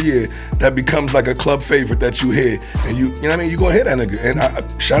twice a year that becomes like a club favorite that you hear, and you know what I mean? You gonna hear that nigga, and I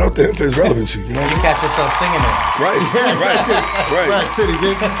shout out to him for his relevancy. You know what I You mean? catch yourself singing it. Right. Rack City,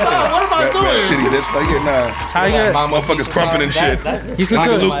 bitch. What am I doing? Rack City, that's like, yeah, Tyga, motherfuckers crumping and shit. You could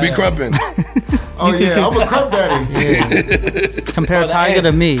Uncle go- Luke be crumping. Oh yeah, I'm a crump daddy. Compare Tyga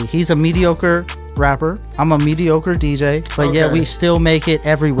to me. He's a mediocre rapper. I'm a mediocre DJ, but yeah, we still make it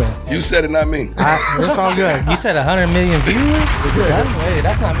everywhere. You said it, not me. It's all good. You said 100 million viewers?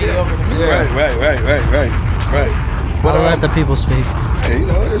 That's not mediocre to me. Right. But I'll let the people speak. Hey, you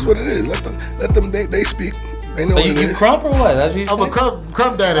know, it is what it is. Let them they speak. They know So what it you is. crump or what? That's what you I'm a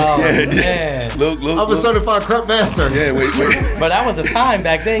crump daddy. Oh, Yeah. man. Look. I'm a certified crump master. Yeah, wait. But that was a time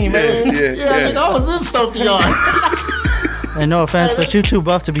back then, you remember? Yeah, nigga, I was in Stumpy Yard. And no offense, but you too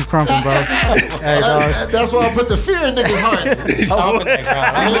buff to be crumping, bro. Hey, dog. That's why I put the fear in niggas' hearts. Stomping that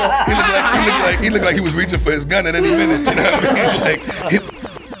ground. He looked like he was reaching for his gun at any minute. You know what I mean?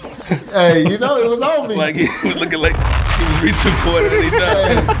 Hey, you know, it was on me. Like he was looking like he was reaching for it at any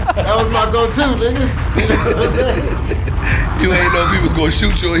time. Hey, that was my go-to, nigga. You know what I'm saying? You ain't know if he was gonna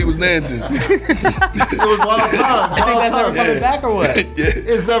shoot you or he was dancing. It was wild time. I think that's never coming back or what? Yeah.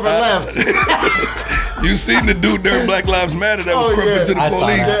 It's never left. You seen the dude during Black Lives Matter that was crumping to the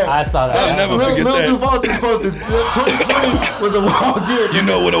police? I saw that. I'll never forget Lil that. Duval just posted 2020 was a wild year. You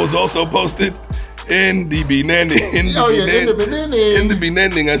know what was also posted? In the Benending. In the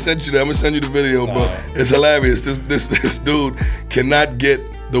Benending, I sent you that. I'm gonna send you the video, bro. It's hilarious. This dude cannot get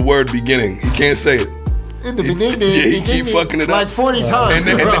the word beginning. He can't say it. In the beginning, he keep fucking it like up 40 times.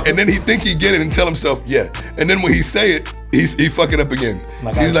 And then he think he get it and tell himself, yeah. And then when he say it, he fuck it up again.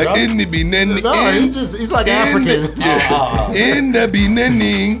 He's like, in the Benending. No, he's like African. In the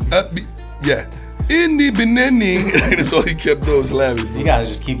Benending. Yeah. In the Benending. That's all he kept doing. It was hilarious. You gotta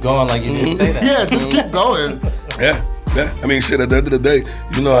just keep going like you didn't say that. Yeah, just keep going. Yeah. I mean, shit, at the end of the day,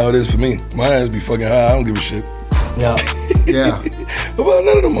 you know how it is for me. My ass be fucking high. I don't give a shit. Yeah. Well,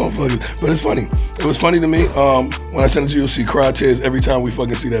 none of them motherfuckers. But it's funny. It was funny to me. When I send it to you, you'll see cry tears every time we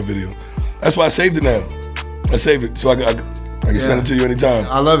fucking see that video. That's why I saved it now. I saved it so I can send it to you anytime.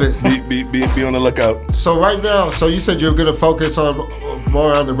 I love it. Be on the lookout. So right now, so you said you're gonna focus on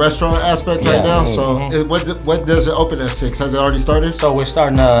more on the restaurant aspect right now. So what does it open at 6? Has it already started? So we're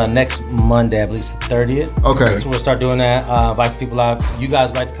starting next Monday, I believe it's the 30th. Okay. So we'll start doing that. Invite people out. You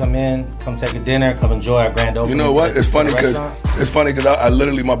guys like to come in, come take a dinner, come enjoy our grand opening. You know what? It's funny because I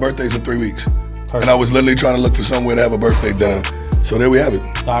literally, my birthday's in 3 weeks. And I was literally trying to look for somewhere to have a birthday dinner. So there we have it.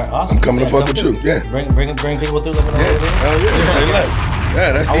 All right, awesome. I'm coming to fuck with you. Yeah. Bring people through. Let me know what it is. Hell yeah. Say less.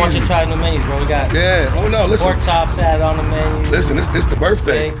 Yeah, that's I want easy. you to try new menus, bro. We got listen. pork chops added on the menu. Listen, it's the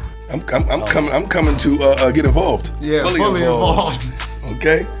birthday. I'm coming to get involved. Yeah, fully involved.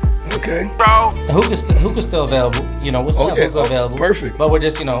 Okay. Okay. Hookah's still available. You know, we're still hookah available. Perfect. But we're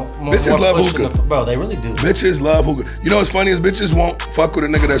just, more bitches love hookah. Bro, they really do. Bitches love hookah. You know what's funny is bitches won't fuck with a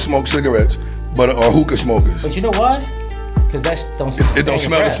nigga that smokes cigarettes, but are hookah smokers. But you know why? Because that don't it don't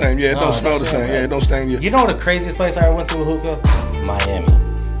smell the same. Yeah, it don't smell the same. Yeah, it don't stain you. You know the craziest place I ever went to with hookah? Miami.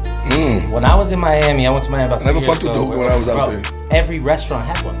 When I was in Miami, I went to Miami about 2 years ago. I never fucked with the hookah when I was out there. Every restaurant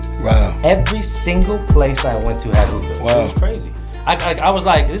had one. Wow. Every single place I went to had hookah. Wow. It was crazy. I was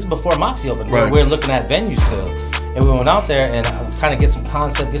like, this is before Moxie opened. Right. We were looking at venues still. And we went out there and kind of get some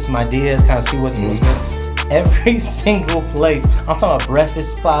concept, get some ideas, kind of see what's good. Every single place. I'm talking about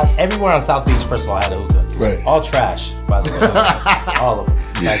breakfast spots. Everywhere on South Beach, first of all, had a hookah. Right. All trash, by the way. All of them.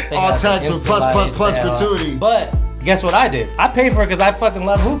 Yeah. All tax with plus gratuity. But guess what I did? I paid for it because I fucking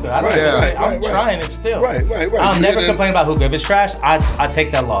love hookah. I'm trying it still. Right. I'll never complain about hookah. If it's trash, I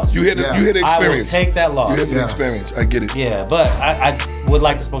take that loss. You hear the experience. I will take that loss. You hear the experience. I get it. Yeah, but I would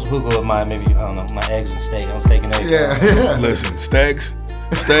like to smoke hookah with my my eggs and steak. Steak and eggs. Yeah. Listen, Stags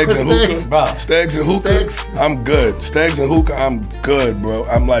and hookah. Bro. Stags and hookah. I'm good. Stags and hookah. I'm good, bro.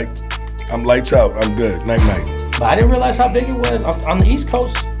 I'm lights out. I'm good. Night. But I didn't realize how big it was on the East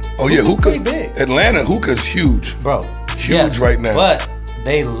Coast. Oh yeah, hookah. Pretty big. Atlanta hookah's huge, bro. Huge right now. But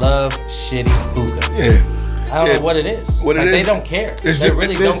they love shitty hookah. Yeah. I don't know what it is. They don't care. They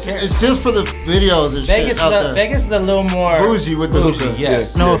really don't care. It's just for the videos and shit out there. Vegas is a little more bougie with the hookah.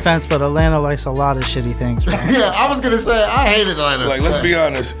 Yes. No offense, but Atlanta likes a lot of shitty things. Right? Yeah, I was gonna say I hate Atlanta. Like, let's be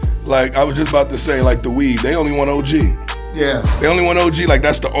honest. Like, I was just about to say, like the weed, they only want OG. Yeah. They only want OG. Like,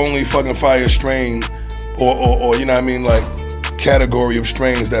 that's the only fucking fire strain, or you know what I mean, like, category of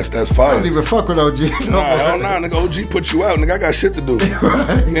strains that's fire. I don't even fuck with OG. Nah, nigga. OG put you out, nigga. I got shit to do.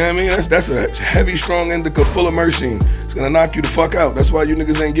 Right. You know what I mean? That's a heavy, strong indica full of myrcene. It's gonna knock you the fuck out. That's why you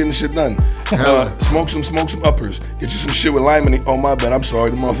niggas ain't getting shit done. Smoke some uppers. Get you some shit with lime in it. Oh my bad. I'm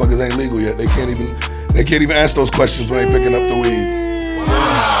sorry. The motherfuckers ain't legal yet. They can't even ask those questions when they picking up the weed.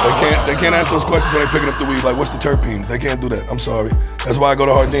 They can't ask those questions when they picking up the weed. Like, what's the terpenes? They can't do that. I'm sorry. That's why I go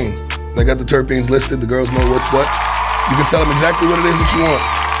to Hardin. They got the terpenes listed. The girls know what's what. You can tell them exactly what it is that you want.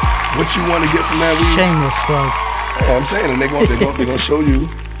 What you want to get from that weed. Shameless plug. Yeah, I'm saying, and they're gonna show you.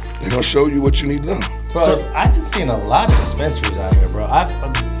 They're gonna show you what you need done. Bro, I've been seeing a lot of dispensaries out here, bro. I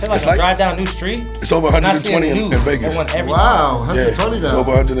feel like I drive down New Street. It's over 120 in Vegas. Wow, 120 now. It's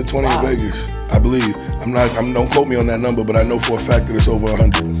over 120 in Vegas, I believe. Don't quote me on that number, but I know for a fact that it's over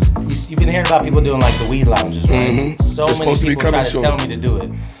 100. You've been hearing about people doing like the weed lounges, right? Mm-hmm. So it's many people try to tell me to do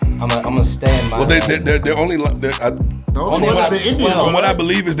it. I'm gonna stay in my. Well, they're only. From what I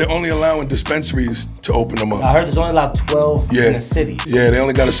believe is they're only allowing dispensaries to open them up. I heard there's only allowed 12 in the city. Yeah, they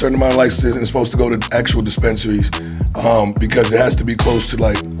only got a certain amount of licenses and it's supposed to go to actual dispensaries because it has to be close to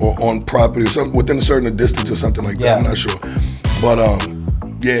or on property or something within a certain distance or something like that. Yeah. I'm not sure, but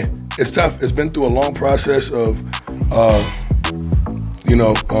yeah, it's tough. It's been through a long process of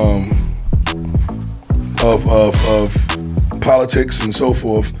politics and so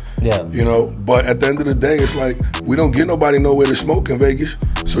forth. Yeah. You know, but at the end of the day, it's like we don't get nobody nowhere to smoke in Vegas.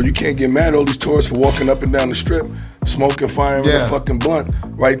 So you can't get mad at all these tourists for walking up and down the strip, smoking, firing with a fucking blunt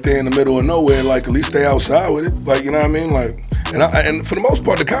right there in the middle of nowhere. Like, at least stay outside with it. Like, you know what I mean? Like, and for the most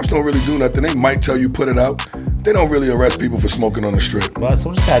part, the cops don't really do nothing. They might tell you put it out. They don't really arrest people for smoking on the strip. Well,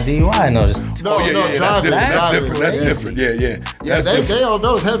 so just got DUI, no, just That's different. Yeah. They all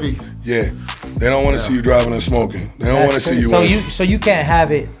know it's heavy. Yeah, they don't want to see you driving and smoking. They don't want to see you. So you can't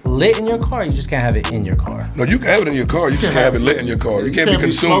have it lit in your car. You just can't have it in your car. No, you can have it in your car. You just can't have it lit in your car. You can't be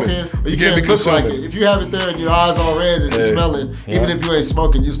consuming. You can't be consuming. Like it. If you have it there and your eyes all red and you smell it, even if you ain't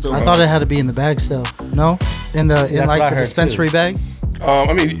smoking, you still. I thought it had to be in the bag still. No, in the dispensary bag.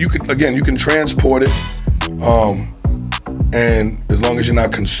 I mean, you can transport it, and as long as you're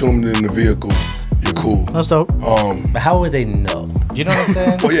not consuming it in the vehicle, you're cool. That's dope. But how would they know? Do you know what I'm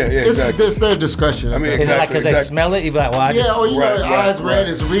saying? Oh yeah, exactly. It's their discretion. I mean, exactly. Is it like because they smell it? You be like, well, eyes red,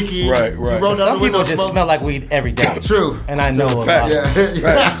 it's reeky. Right. Some people just smell like weed every day. True. And I know Facts.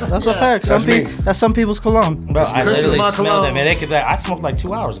 That's a fact. That's some people's cologne. Bro, I literally smell them, and they could be like, I smoked like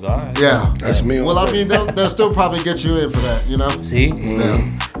 2 hours ago. Yeah, that's me. Well, I mean, they'll still probably get you in for that. You know. See.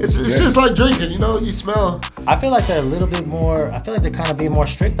 Yeah. It's just like drinking. You know, you smell. I feel like they're a little bit more. I feel like they're kind of being more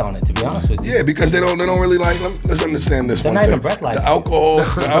strict on it. To be honest with you. Yeah, because they don't really like. Let's understand this one thing. The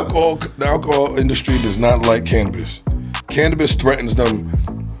alcohol industry does not like cannabis. Cannabis threatens them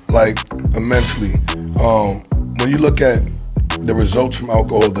like immensely. When you look at the results from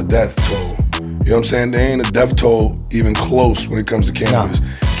alcohol, the death toll. You know what I'm saying? There ain't a death toll even close when it comes to cannabis. No.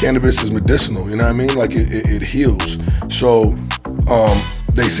 Cannabis is medicinal. You know what I mean? Like it heals. So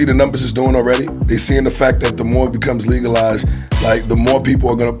They see the numbers it's doing already. They seeing the fact that the more it becomes legalized, like the more people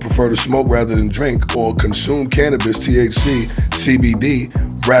are gonna prefer to smoke rather than drink or consume cannabis, THC,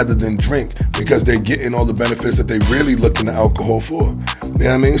 CBD, rather than drink because they're getting all the benefits that they really looking to alcohol for. You know what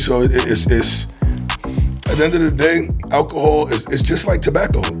I mean? So it's at the end of the day, alcohol is just like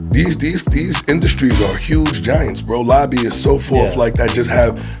tobacco. These industries are huge giants, bro. Lobbyists, so forth, like that, just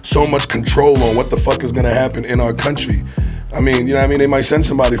have so much control on what the fuck is gonna happen in our country. I mean, you know what I mean? They might send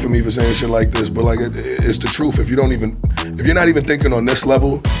somebody for me for saying shit like this, but like it's the truth. If you're not even thinking on this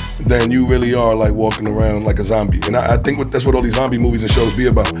level, then you really are like walking around like a zombie. And I think that's what all these zombie movies and shows be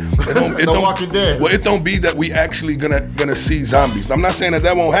about. It don't Walking Dead. Well, it don't be that we actually gonna see zombies. I'm not saying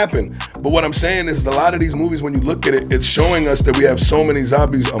that won't happen, but what I'm saying is a lot of these movies, when you look at it, it's showing us that we have so many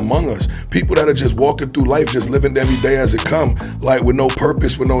zombies among us. People that are just walking through life, just living every day as it come, like with no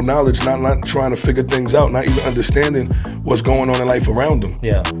purpose, with no knowledge, not trying to figure things out, not even understanding what's going on in life around them.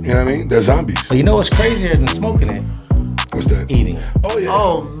 Yeah. You know what I mean? They're zombies. But you know what's crazier than smoking it? What's that? Eating. Oh, yeah.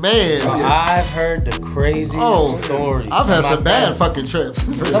 Oh, man. I've heard the craziest stories. I've had some bad friends. fucking trips.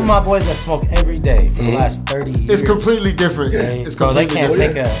 Some of my boys that smoke every day for the last 30 years. It's completely different. They can't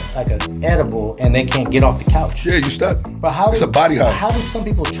take an edible and they can't get off the couch. Yeah, you stuck. But how It's a body high. How do some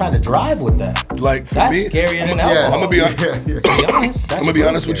people try to drive with that? Like for That's me, scarier than alcohol. I'm gonna be honest. I'm gonna be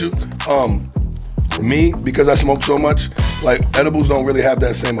honest with you. Me, because I smoke so much, like edibles don't really have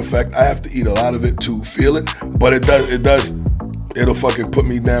that same effect. I have to eat a lot of it to feel it, but it'll fucking put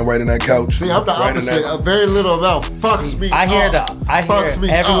me down right in that couch. See, I'm the opposite. A very little amount fucks me I hear up.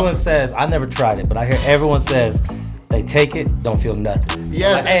 everyone says, I never tried it, but I hear everyone says they take it, don't feel nothing.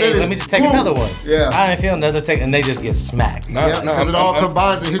 Yes, like, hey, let me just take another one. Yeah. I didn't feel another take, and they just get smacked. Because it all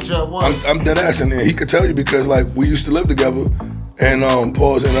combines and hit you at once. I'm dead ass, and he could tell you because like we used to live together, and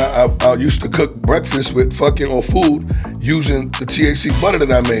pause, and I used to cook breakfast with or food using the THC butter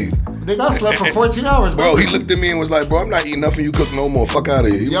that I made. Nigga, I slept for 14 hours, bro. He looked at me and was like, bro, I'm not eating nothing you cook no more. Fuck out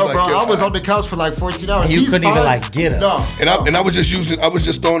of here. Yo, bro, I was on the couch for like 14 hours. You couldn't even like get up. No. And I was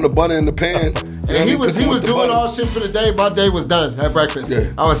just throwing the butter in the pan. And he was doing all shit for the day. My day was done at breakfast.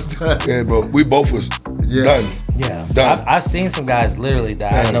 Yeah. I was done. Yeah, bro. We both was done. Yeah, Done. I've seen some guys literally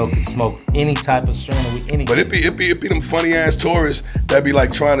that I know can smoke any type of strain of weed. But it be them funny ass tourists that be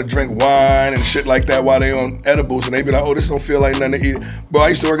like trying to drink wine and shit like that while they on edibles, and they be like, oh, this don't feel like nothing to eat. Bro, I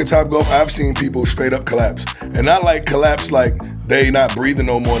used to work at Top Golf. I've seen people straight up collapse, and not like collapse like they not breathing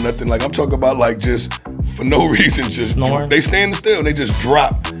no more, nothing. Like I'm talking about like just for no reason, just snoring. They stand still and they just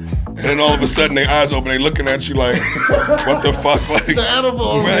drop. And then all of a sudden, their eyes open, they looking at you like, what the fuck? Like, the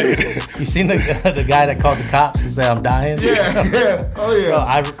animals. Right. You seen the guy that called the cops and said, I'm dying? Yeah. Oh,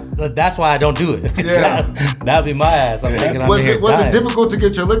 yeah. Bro, that's why I don't do it. Yeah. That'd be my ass. I'm thinking Was dying. it difficult to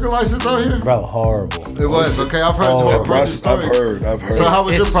get your liquor license out here? Bro, horrible. It was. Okay, I've heard horrible. stories. I've heard. So how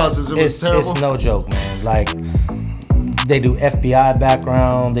was your process? It was terrible? It's no joke, man. Like, they do FBI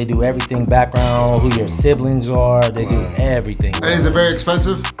background, they do everything background, who your siblings are, they do everything. And is it very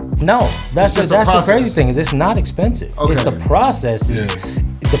expensive? No, that's It's just the crazy thing is it's not expensive. Okay. It's the process.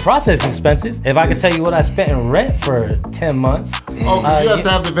 The process is expensive. If I could tell you what I spent in rent for 10 months. Oh, because you have to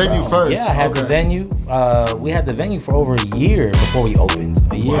have the venue first. Yeah, I had the venue. We had the venue for over a year before we opened.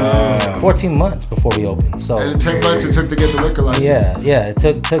 A year. Wow. 14 months before we opened. So. And 10 months it took to get the liquor license. Yeah. It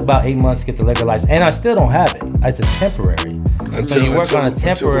took about 8 months to get the liquor license. And I still don't have it. It's a temporary. So you work on a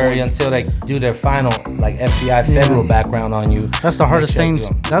temporary until they do their final like FBI federal background on you. That's the hardest thing.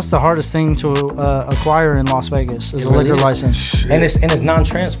 That's the hardest thing to acquire in Las Vegas is a liquor license. And it's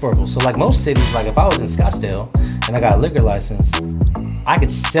non-transferable. So like most cities, like if I was in Scottsdale and I got a liquor license, I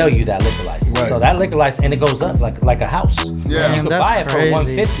could sell you that liquor license. Right. So that liquor license, and it goes up like a house. Yeah. And you could buy it for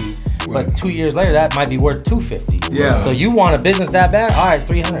 $150. But 2 years later, that might be worth $250. Yeah. So you want a business that bad? All right,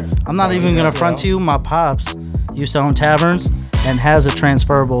 $300. I'm not even gonna front to you. My pops used to own taverns and has a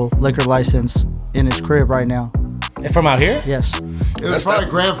transferable liquor license in his crib right now. From out here? Yes. It was probably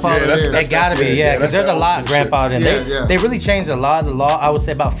grandfathered in. It gotta be, because there's a lot grandfathered in. They really changed a lot of the law, I would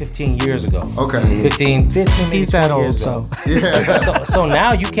say about 15 years ago. Okay. 15 maybe He's that 20 old, years so. ago. Yeah. So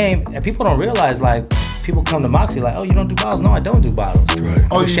now you can't, and people don't realize, like, people come to Moxie like, oh, you don't do bottles? No, I don't do bottles. Right.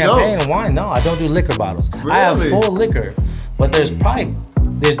 Oh, I do you champagne don't? and wine? No, I don't do liquor bottles. Really? I have full liquor, but there's probably,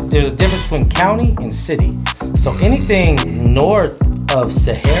 there's a difference between county and city. So anything north of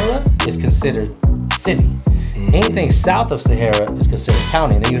Sahara is considered city. Anything south of Sahara is considered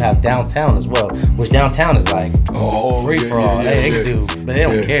county, and then you have downtown as well, which downtown is like free for all. They can do, but they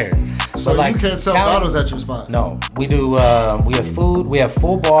don't care. So you can't sell bottles at your spot? No, we do. We have food. We have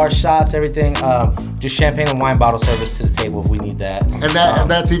full bar, shots, everything. Just champagne and wine bottle service to the table if we need that.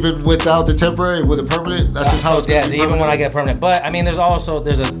 And that's even without the temporary, with a permanent. That's just how it's gonna be even when I get permanent. But I mean, there's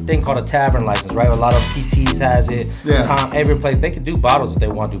a thing called a tavern license, right? A lot of PTs has it. Yeah. Every place they can do bottles if they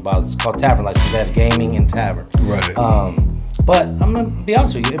want to do bottles. It's called tavern license. They have gaming and tavern. Right. But I'm gonna be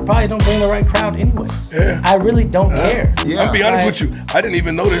honest with you, it probably don't bring the right crowd anyways. Yeah. I really don't care. Yeah. I'll be honest with you. I didn't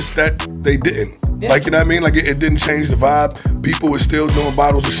even notice that they didn't. Yeah. Like, you know what I mean? Like, it didn't change the vibe. People were still doing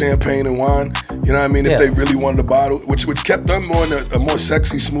bottles of champagne and wine. You know what I mean? If they really wanted a bottle, which kept them more in a more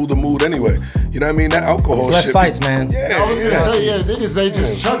sexy, smoother mood anyway. You know what I mean? That alcohol It's less shit. fights, man. Yeah. I was gonna say, niggas, they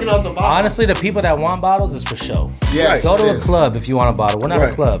just chucking out the bottle. Honestly, the people that want bottles is for show. Yes, Go to it a is. club if you want a bottle. We're not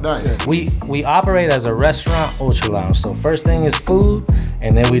a club. Nice. We operate as a restaurant ultra lounge. So first thing is food,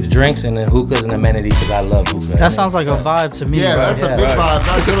 and then we do drinks, and then hookahs and amenity because I love hookah. That sounds like a vibe to me. Yeah, that's a big vibe.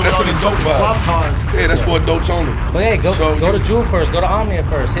 That's a dope vibe. Yeah, that's for adults only. But hey, go to Jewel first. Go to Omnia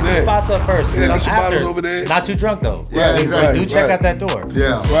first. Hit the spots up first. Yeah, get your After. bottles over there. Not too drunk though. Yeah, exactly. Do check out that door.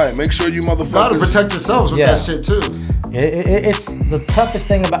 Yeah. Right. Make sure you motherfuckers gotta protect yourselves with that shit too. It's the toughest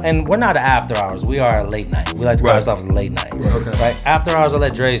thing about, and we're not after hours. We are a late night. We like to call ourselves a late night. Right. After hours, I'll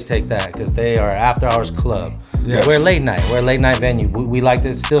let Dre's take that because they are after hours club. Yes. We're late night. We're a late night venue. We like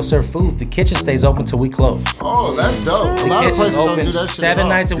to still serve food. The kitchen stays open till we close. Oh, that's dope. A lot of places don't do that shit. 7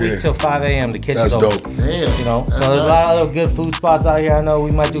 nights a week till 5 a.m. The kitchen's That's open. dope. Damn. You know, That's so there's a nice. lot of other good food spots out here. I know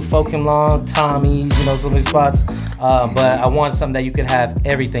we might do Folk Him Long, Tommy's, you know, some of these spots. But I want something that you can have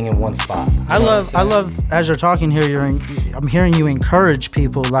everything in one spot. I love as you're talking here. I'm hearing you encourage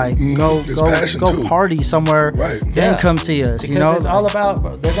people like go party somewhere, then come see us. Because you know, it's all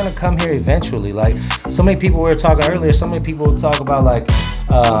about they're gonna come here eventually. Like so many people we were talking earlier. So many people talk about like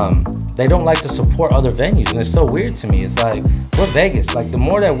they don't like to support other venues, and it's so weird to me. It's like we're Vegas. Like the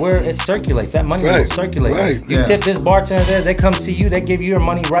more that it circulates, that money will circulate. Right. You tip this bartender there, they come see you, they give you your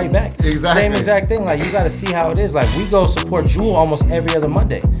money right back. Exactly. Same exact thing. Like you got to see how it is. Like we go support Jewel almost every other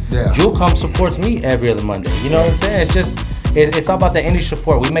Monday. Yeah. Jewel comes supports me every other Monday. You know what I'm saying? It's just. It's all about the industry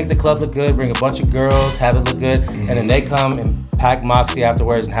support. We make the club look good, bring a bunch of girls, have it look good, and then they come and pack Moxie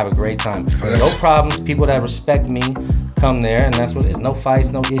afterwards and have a great time. No problems. People that respect me come there, and that's what it is. No fights,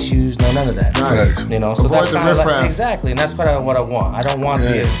 no issues, none of that. Nice. You know, so Avoid that's the kind of like, riffraff. exactly, and that's what I want. I don't want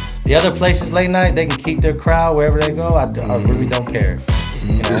the other places late night. They can keep their crowd wherever they go. I really don't care.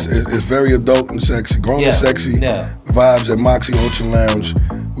 You know? It's very adult and sexy, grown and sexy vibes at Moxie Ultra Lounge.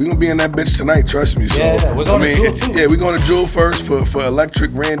 We gonna be in that bitch tonight, trust me. So we're going to Jewel too. Yeah, we're going to Jewel first for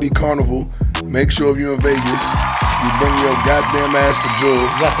Electric Randy Carnival. Make sure if you're in Vegas, you bring your goddamn ass to Jewel. You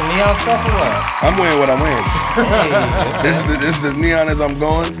got some neon stuff or what? I'm wearing what I'm wearing. This is as neon as I'm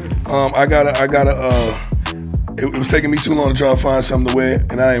going. It was taking me too long to try to find something to wear,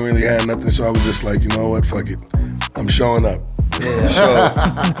 and I ain't really had nothing, so I was just like, you know what, fuck it, I'm showing up. Yeah. So,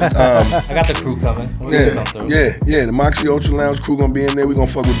 I got the crew coming. We're gonna come through. Yeah. The Moxie Ultra Lounge crew gonna be in there. We gonna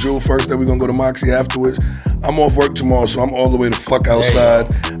fuck with Jewel first, then we gonna go to Moxie afterwards. I'm off work tomorrow, so I'm all the way the fuck outside.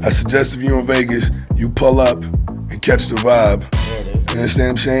 I suggest if you're in Vegas, you pull up and catch the vibe. There it is. You understand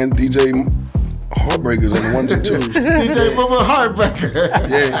what I'm saying? DJ Heartbreakers on the ones and twos. DJ Boomer Heartbreaker.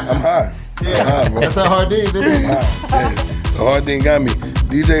 Yeah, I'm high. Yeah, I'm high, bro. that's that hard D, nigga. The hard thing got me.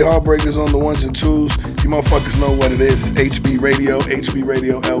 DJ Heartbreakers on the ones and twos. You motherfuckers know what it is. It's HB Radio,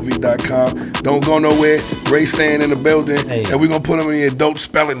 HBRadioLV.com. Don't go nowhere. Ray staying in the building. Hey. And we're going to put him in the adult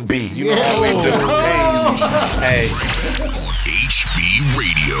spelling bee. You know how we do. Hey. HB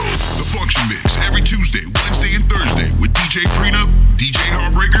Radio. The Function Mix every Tuesday, Wednesday, and Thursday with DJ Prenup, DJ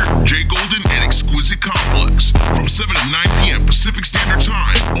Heartbreaker, Jay Golden, and Exquisite Complex from 7 to 9 p.m. Pacific Standard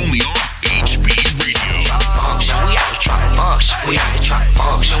Time, only on HB Radio. Function, we out here trying to function. We out here trying to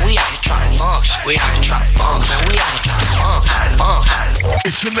function. We out here trying to function. We out here trying to function. We out here trying to function.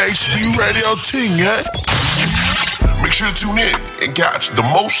 It's an HB Radio thing, yeah? Make sure to tune in and catch the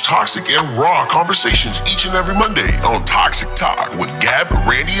most toxic and raw conversations each and every Monday on Toxic Talk with Gab,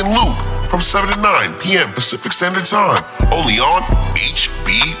 Randy, and Luke from 7 to 9 p.m. Pacific Standard Time, only on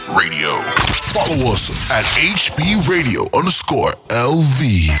HB Radio. Follow us at HB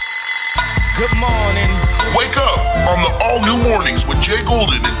Radio_LV. Good morning. Wake up on the all-new mornings with Jay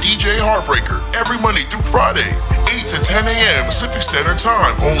Golden and DJ Heartbreaker every Monday through Friday, 8 to 10 a.m. Pacific Standard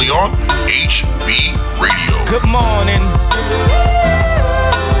Time, only on HB Radio. Good morning.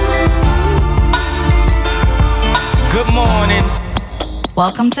 Good morning.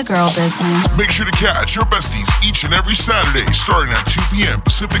 Welcome to Girl Business. Make sure to catch your besties each and every Saturday starting at 2 p.m.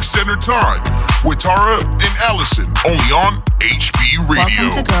 Pacific Standard Time with Tara and Allison, only on HB Radio.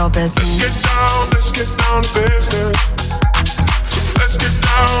 Welcome to Girl Business. Let's get down to business. Let's get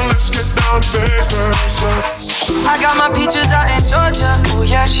down to business. I got my peaches out in Georgia. Oh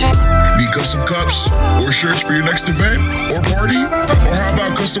yeah, shit. Need custom cups or shirts for your next event or party? Or how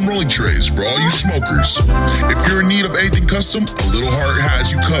about custom rolling trays for all you smokers? If you're in need of anything custom, A Little Heart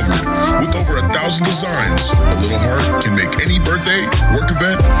has you covered. With over 1,000 designs, A Little Heart can make any birthday, work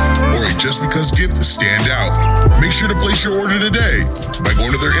event, or a just because gift stand out. Make sure to place your order today by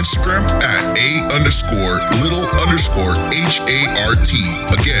going to their Instagram at @A_little_HART.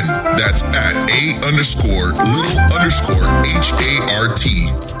 Again, that's at @A_little_HART.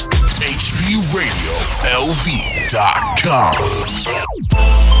 HBRadioLV.com.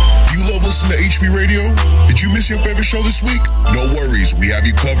 You love listening to HB Radio? Did you miss your favorite show this week? No worries, we have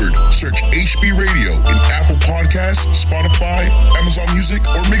you covered. Search HB Radio in Apple Podcasts, Spotify, Amazon Music,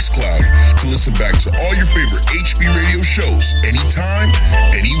 or Mixcloud to listen back to all your favorite HB Radio shows anytime,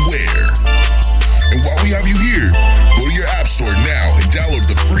 anywhere. And while we have you here, go to your app store now and download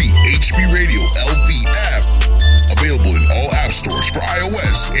the free HB Radio LV app. Available in all app stores for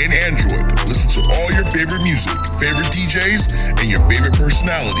iOS and Android. Listen to all your favorite music, favorite DJs, and your favorite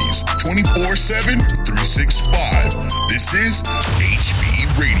personalities 24/7, 365. This is HB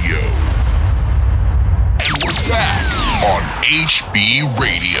Radio. And we're back on HB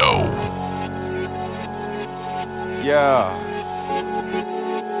Radio. Yeah.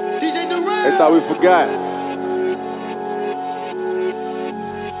 DJ Durant. They thought we forgot.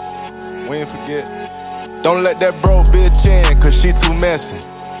 We ain't forget. Don't let that broke bitch in, cause she too messy.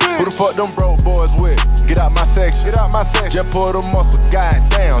 Who the fuck them broke boys with? Get out my section. Get out my section. Just pull the muscle. God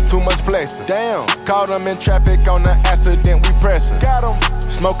damn, too much flexing. Damn. Caught them in traffic on the accident, we pressing. Got them.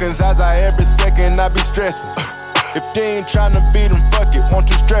 Smoking Zaza every second, I be stressing. If you ain't tryna beat them, fuck it, won't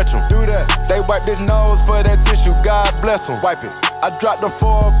you stretch them? Do that. They wipe their nose for that tissue, God bless them. Wipe it. I dropped the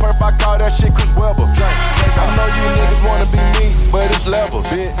 4 perp, I call that shit Chris Webber. Drink. I know you niggas wanna be me, but it's levels,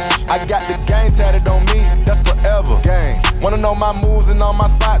 bitch. I got the game tatted on me, that's forever. Gang. Wanna know my moves and all my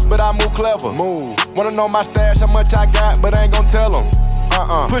spots, but I move clever. Move. Wanna know my stash, how much I got, but I ain't gon' tell them.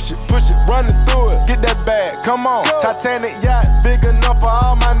 Push it, running through it. Get that bag, come on. Go. Titanic yacht, big enough for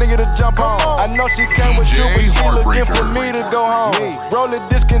all my niggas to jump on. I know she came with you, but she looking for me to go home. Roll it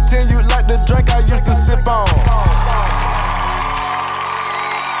discontinued like the drink I used to sip on.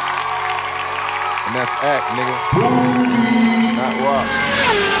 And that's act, nigga. Not rock.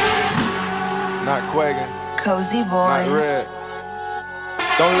 Not Quaggin. Cozy Boys. Not red.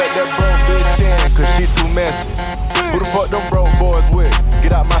 Don't let that broke bitch in, cause she too messy. Who the fuck them broke boys with?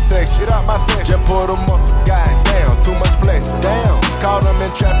 Get out my section. Get out my section. Just pull the muscle. God damn, too much flexing. Damn. Caught them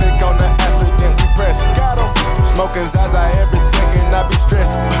in traffic on the accident, we pressing. Got them. Smoking Zaza every second, I be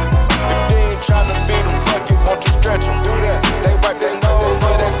stressing. If they ain't tryna beat them, fuck it, won't you stretch them? Do that. They wipe their nose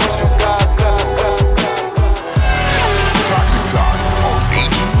for that tissue. God bless them, bless them. Toxic Talk on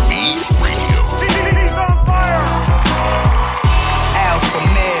HB Radio. TV's on fire. Alpha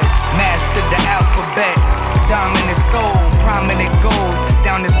male, mastered the alphabet. Dominant soul, prominent goals.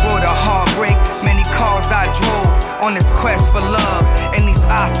 Down this road of heartbreak, many cars I drove. On this quest for love and these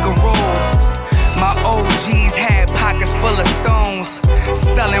Oscar roles. My OGs had pockets full of stones.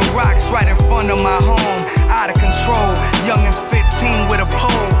 Selling rocks right in front of my home. Out of control, young and 15 with a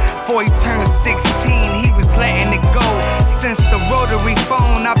pole. Before he turned 16, he was letting it go. Since the rotary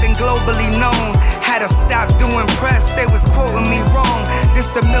phone, I've been globally known. Had to stop doing press, they was quoting me wrong.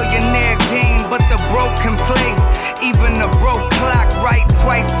 This a millionaire game, but the broke can play. Even the broke clock right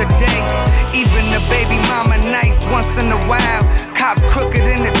twice a day. Even the baby mama nice once in a while. Cops crooked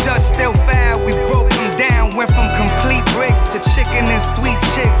and the judge still foul. We broke them down, went from complete bricks to chicken and sweet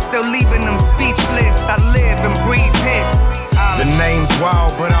chicks. Still leaving them speechless. I live and breathe hits. The name's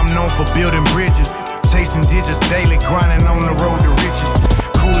wild, but I'm known for building bridges. Chasing digits daily, grinding on the road to riches.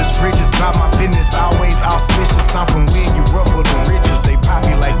 Coolest fridges, by my business, always auspicious. I'm from where you ruffle the ridges. They pop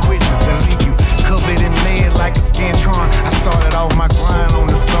you like quizzes and leave you covered in lead like a Scantron. I started off my grind on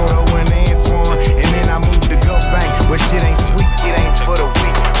the Soto and Antoine, and then I moved to Gulf Bank, where shit ain't sweet, it ain't for the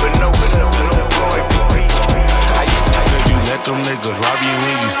weak, but no enough to no Floyd to beach. I used to you let them niggas rob you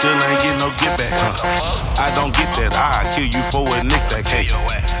when you still ain't get no get back, huh? I don't get that, I kill you for a nick sack, hey.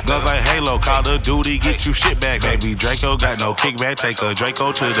 Guns like Halo, Call of Duty, get you shit back, baby. Draco got no kickback, take a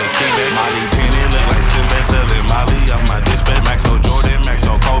Draco to the kickback. Molly 10, it look like Sinbad selling Molly off my dispatch. Maxo Jordan,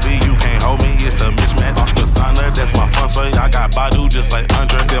 Maxo Kobe, you can't hold me, it's a mismatch. Off Kasana, that's my fun, so I got Badu just like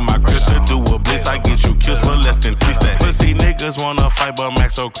Andre. Send my Krista, do a blitz, I get you kills for less than 3 stacks. Pussy niggas wanna fight, but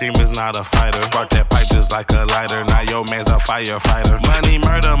Maxo Cream is not a fighter. Spark that pipe just like a lighter, now your man's a firefighter. Money,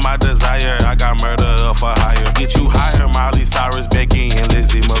 murder, my desire, I got murder up for hire. Get you higher, Miley Cyrus, Becky, and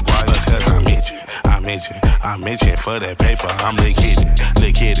Lizzie McGuire. Cause I'm itching, I'm I mention for that paper. I'm lick hitting.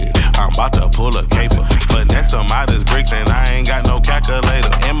 I'm about to pull a caper. Finesse some modest bricks and I ain't got no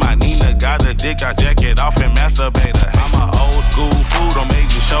calculator. And my Nina got a dick, I jack it off and masturbate her. I'm a old school fool, don't make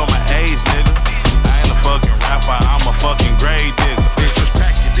you show my age, nigga. I ain't a fucking rapper, I'm a fucking grave digger. Bitch was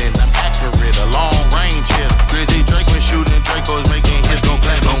cracking, then I'm accurate, a long range hitter. Drizzy Drake was shooting Dracos, making hits, don't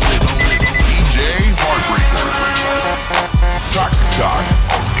play, don't win. DJ Heartbreaker. Toxic Talk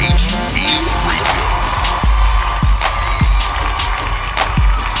on HB Radio.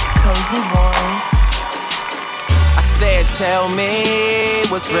 Cozy Boys. I said, tell me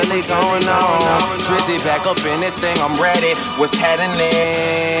what's really going on. Drizzy back up in this thing, I'm ready. What's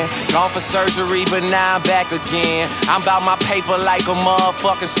happening? Gone for surgery, but now I'm back again. I'm about my paper like a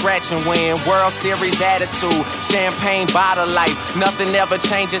motherfucking scratch and win. World Series attitude, champagne bottle life. Nothing ever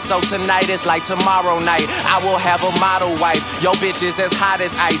changes, so tonight is like tomorrow night. I will have a model wife. Yo, bitch is as hot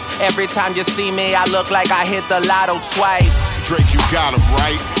as ice. Every time you see me, I look like I hit the lotto twice. Drake, you got him,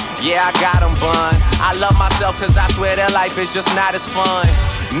 right? Yeah, I got him, bun. I love myself cause I swear that life is just not as fun.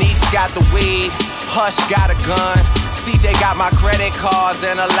 Neeks got the weed, Hush got a gun. CJ got my credit cards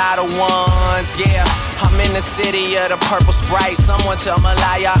and a lot of ones. Yeah, I'm in the city of the purple Sprite. Someone tell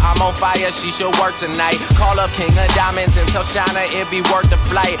Malaya I'm on fire, she should work tonight. Call up King of Diamonds and tell China it be worth the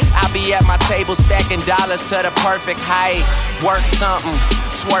flight. I be at my table stacking dollars to the perfect height. Work something,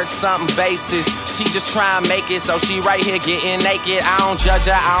 twerk something basis. She just try and make it, so she right here getting naked. I don't judge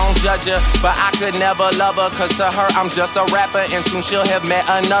her, but I could never love her. Cause to her I'm just a rapper and soon she'll have met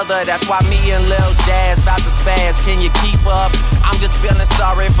another. That's why me and Lil Jazz bout to spaz. Can you keep up? I'm just feeling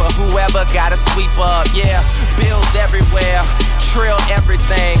sorry for whoever gotta sweep up. Yeah, bills everywhere, trill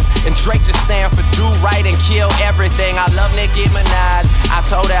everything. And Drake just stand for do right and kill everything. I love Nicki Minaj, I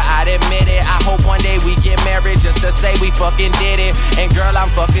told her I'd admit it. I hope one day we get married just to say we fucking did it. And girl, I'm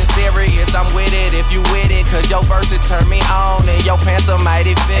fucking serious, I'm with it if you with it. Cause your verses turn me on and your pants are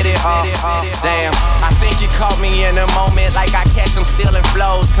mighty fitted. Damn, I think you caught me in a moment like I catch them stealing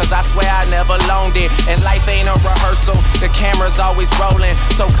flows. Cause I swear I never loaned it. And life ain't a rehearsal, the camera's always rolling.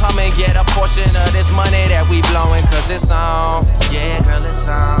 So come and get a portion of this money that we blowing. Cause it's on, yeah girl it's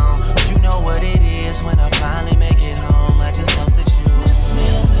on. You know what it is when I finally make it home. I just hope that you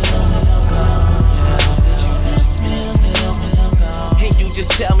smell me when I'm gone. Yeah, I hope that you smell me when I'm gone. And you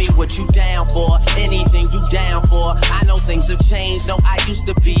just tell me what you down for, anything you down for. I know things have changed, no I used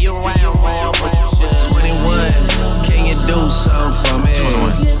to be around more, but you should. 21, can you do something for me?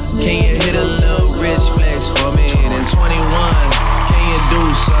 21. Can you hit a little rich flex for me? Then 21, can you do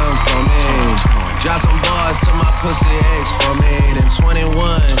something for me? Drop some bars to my pussy ex for me. Then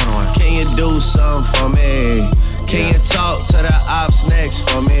 21, can you do something for me? Can you talk to the ops next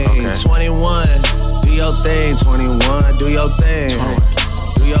for me? 21, do your thing. 21, do your thing.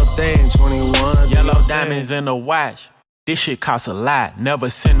 Do your thing. 21, yellow diamonds in the watch. This shit costs a lot. Never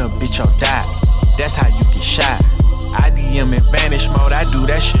send a bitch or die. That's how you get shot. I DM in vanish mode, I do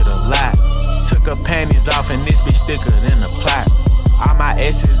that shit a lot. Took her panties off and this bitch thicker than a plot. All my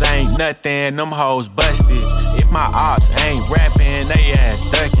S's ain't nothing, them hoes busted. If my ops ain't rapping, they ass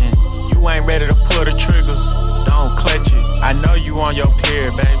ducking. You ain't ready to pull the trigger, don't clutch it. I know you on your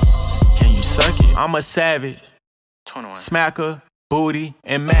period, baby. Can you suck it? I'm a savage. 21. Smacker, booty,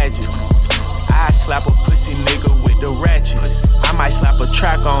 and magic. I slap a pussy nigga with the ratchet. I might slap a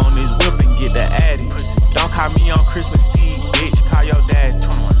track on this whip and get the addy. Don't call me on Christmas Eve, bitch, call your daddy.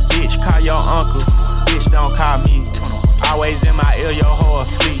 Bitch, call your uncle, bitch, don't call me. Always in my ear, your whole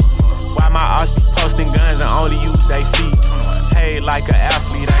fleet. Why my ops be posting guns and only use they feet? Paid like an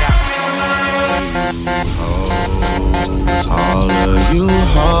athlete, I got all of you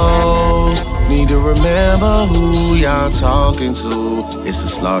hoes need to remember who y'all talking to. It's the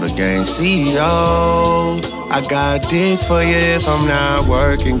Slaughter Gang CEO. I got dick for you if I'm not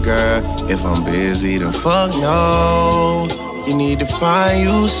working, girl. If I'm busy, then fuck no. You need to find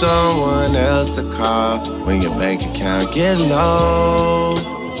you someone else to call when your bank account get low.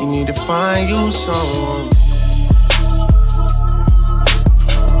 You need to find you someone.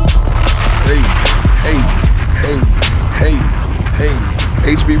 Hey.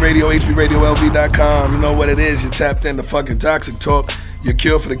 HB Radio, HBRadioLV.com. You know what it is. You're tapped into fucking Toxic Talk. Your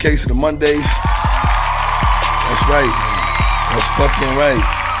cure for the case of the Mondays. That's right. That's fucking right.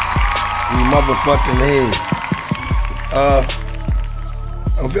 We motherfucking head.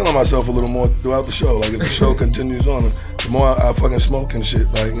 I'm feeling myself a little more throughout the show. Like, as the show continues on, the more I fucking smoke and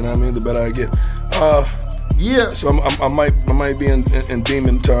shit, like, you know what I mean, the better I get. Yeah. So I might be in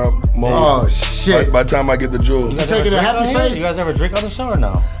demon time mode. Oh shit! By the time I get the jewel. You taking a happy face? You guys ever drink on the show or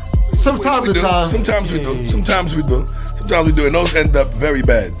no? Sometimes we do. Sometimes we do. Sometimes we do, and those end up very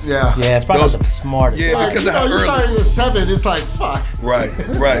bad. Yeah. Yeah, it's probably not the smartest. Yeah, because of how you early. starting at 7, it's like, fuck. Right.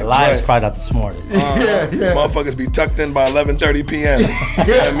 Live is probably not the smartest. Yeah. Motherfuckers be tucked in by 11:30 p.m. You know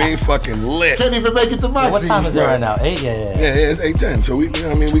what I mean? Fucking lit. Can't even make it to Moxie. What time is it right now? 8? Yeah. Yeah, it's 8:10. So we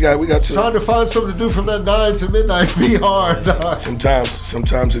got to. Trying to find something to do from that 9 to midnight be hard, dog.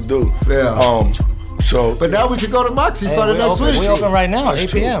 Sometimes it do. Yeah. But now we can go to Moxie starting next week. We open right now,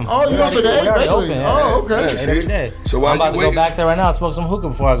 8 p.m. Oh, you open at 8 regularly? Oh, okay. Yeah, Every day. So I'm about to go back there right now and smoke some hookah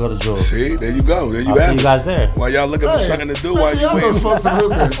before I go to Jewel. See, there you go. There you I'll have see you guys there. While y'all looking for something to do while you wait. Smoke some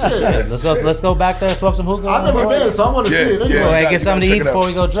hookah. Shit. Let's go back there and smoke some hookah. I've never been, so I want to see it anyway. Go ahead, get something to eat before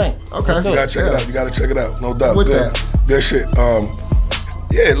we go drink. Okay. You gotta check it out. You gotta check it out. No doubt. With Good shit.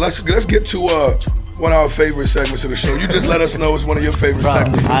 Yeah, let's get to one of our favorite segments of the show. You just let us know it's one of your favorite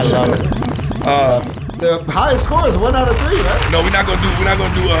segments. I love it. The highest score is 1 out of 3, right? No, we're not gonna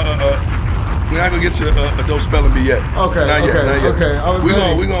get to a dope spelling bee yet. Okay, not yet. Okay. We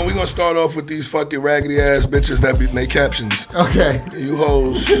gonna start off with these fucking raggedy ass bitches that be in their captions. Okay. You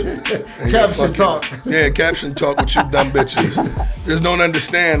hoes. Caption talk. Yeah, caption talk with you dumb bitches. Just don't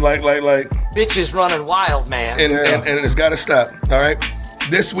understand, like. Bitches running wild, man. And it's gotta stop. All right.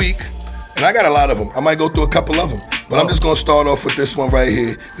 This week. And I got a lot of them. I might go through a couple of them. But I'm just going to start off with this one right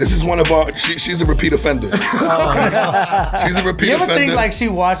here. This is one of our... She's a repeat offender. She's a repeat offender. You ever think like she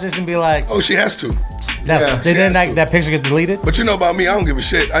watches and be like... Oh, she has to. That picture gets deleted? But you know about me, I don't give a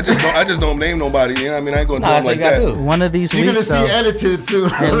shit. I just don't name nobody. You know what I mean? I ain't going to do them like that. One of these weeks, you're going to see edited too.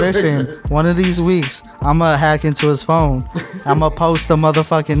 Hey, listen. One of these weeks, I'm going to hack into his phone. I'm going to post a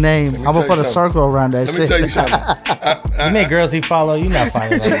motherfucking name. I'm going to put a circle around that shit. Let me tell you something. You make girls he follow, you not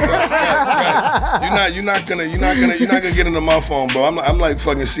finding that. You're not gonna get into my phone, bro. I'm like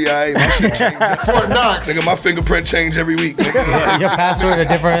fucking CIA. My shit change. Fort Knox. Nigga, my fingerprint change every week. Nigga. Your password a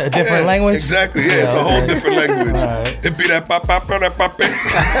different language? Exactly. Yeah, it's a whole different language. Right. It be that pop. Hey,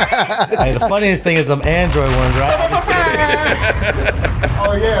 the funniest thing is them Android ones, right?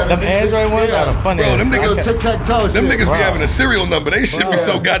 Oh yeah. Them Android ones are the funniest. Bro, them niggas, tic-tac-toe them shit. niggas be having a serial number. They shit be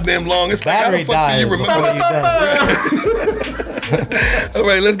so goddamn long. It's Battery like, how the fuck do you remember that? All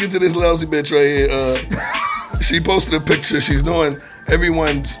right, let's get to this lousy bitch right here. She posted a picture. She's doing every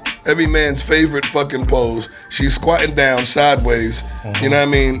man's favorite fucking pose. She's squatting down sideways. You know what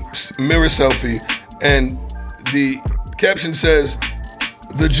I mean? Mirror selfie. And the caption says,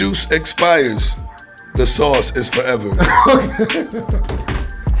 "The juice expires. The sauce is forever."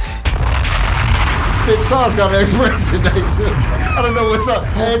 Bitch, sauce got an expiration date too. I don't know what's up.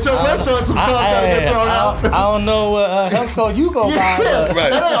 Hey, at your restaurant, some sauce gotta get thrown out. I don't know what health code you go by. Yeah,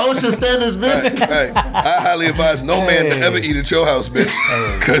 Right. that ain't ocean standards, bitch. Right. I highly advise no man to ever eat at your house, bitch.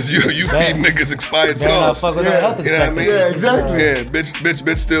 Cause you feed niggas expired sauce. Fuck with health You know what I mean? Yeah, exactly. Yeah,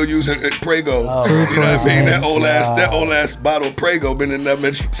 bitch still using Prego. You know what I mean? That old ass bottle of Prego been in that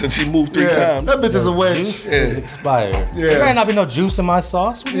bitch since she moved 3 times. That bitch is a wench. Juice is expired. Yeah. There might not be no juice in my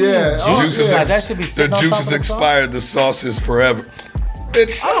sauce. What do you Yeah. mean? Oh, Juice is like that should be The sitting on juice top is of the sauce? expired. The sauce is forever.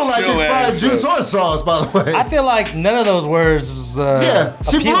 Bitch, I don't like your expired ass juice up. or sauce, by the way. I feel like none of those words. Yeah,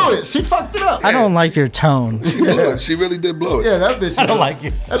 she appealing. blew it. She fucked it up. I don't like your tone. She blew it. She really did blow it. Yeah, that bitch. I don't like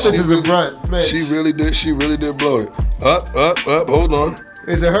it. That bitch is a grunt, man. She really did blow it. Up. Hold on.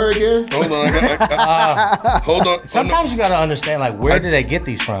 Is it her again? Hold on. Hold on. Sometimes you gotta understand, like, where do they get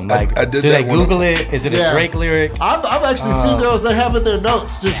these from? Like, I did do they that one. Google it? Is it a Drake lyric? I've actually seen girls that have in their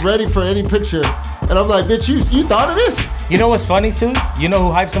notes just ready for any picture, and I'm like, bitch, you thought of this? You know what's funny too? You know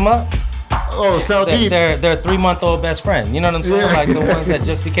who hypes them up? Oh, Sal Deep. Their 3-month-old best friend. You know what I'm saying? Yeah. Like the ones that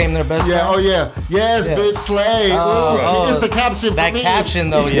just became their best friend. Yeah. Oh yeah. Yes, bitch, slay. Ooh, it's the caption. That for me.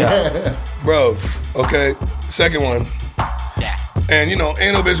 caption though, yeah. Bro, okay. Second one. Yeah. And you know,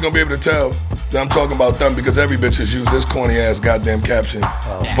 ain't no bitch gonna be able to tell that I'm talking about them because every bitch has used this corny ass goddamn caption.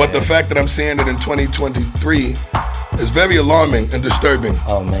 But the fact that I'm seeing it in 2023 is very alarming and disturbing.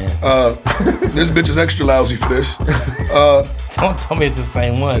 Oh man. This bitch is extra lousy for this. Don't tell me it's the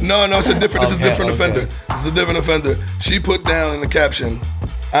same one. No, it's a different. This is a different Okay. offender. This is a different offender. She put down in the caption,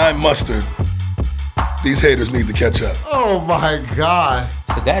 "I'm mustard. These haters need to catch up." Oh my god.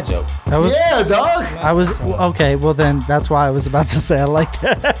 It's a dad joke. That was, Yeah, dog. I was okay. Well, then that's why I was about to say I like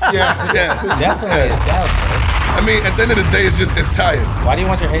that. Yeah. Definitely a dad joke. I mean, at the end of the day, it's tired. Why do you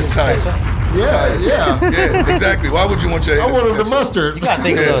want your haters to catch up? Yeah. Exactly. Why would you want your I haters wanted to the catch up? mustard. You gotta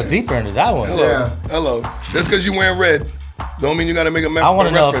think a little deeper into that one. Hello. Just because you wearing red, don't mean you gotta make a I want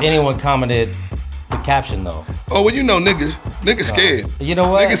to know if reference. anyone commented the caption though. Oh, well, you know niggas scared. You know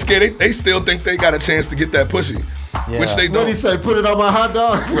what? Niggas scared. They still think they got a chance to get that pussy. which they What don't. do you say? Put it on my hot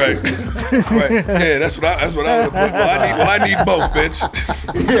dog. Right. Yeah, that's what I would put. Well, I need both, bitch.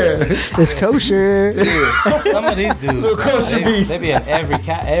 Yeah. It's kosher. Some of these dudes, Little bro, kosher beef. they be in every.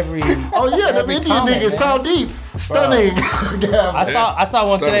 Oh yeah, them every Indian comment, niggas man. so deep, stunning. I saw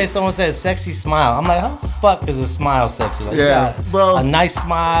one today. Someone said sexy smile. I'm like, how the fuck is a smile sexy? Like, Yeah, you got bro. A nice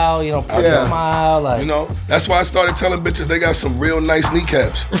smile, you know, pretty smile. Like, You know, that's why I started telling bitches they got some real nice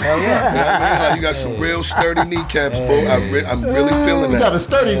kneecaps. hell You know yeah. what I mean? Like, you got some real sturdy kneecaps, bro. I'm really feeling You that. got a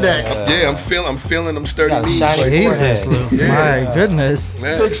sturdy neck. Yeah, I'm feeling them sturdy Got a knees. shiny Like, Jesus, forehead. Luke. My goodness.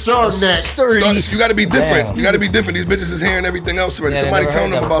 man. Big strong neck. You got to be different. Damn. You got to be different. These bitches is hearing everything else already. Yeah, they Somebody never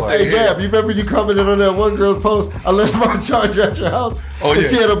telling heard them that about before. their Hey, hair. Gab, you remember you commented on that one girl's post? I left my charger at your house. Oh, and yeah.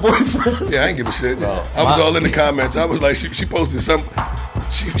 she had a boyfriend. Yeah, I ain't give a shit. I was all in the comments. I was like, she posted some.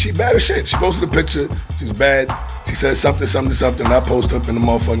 She bad as shit. She posted a picture. She was bad. She said something. And I post up in the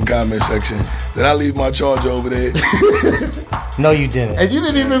motherfucking comment section. Then I leave my charger over there. No, you didn't. And you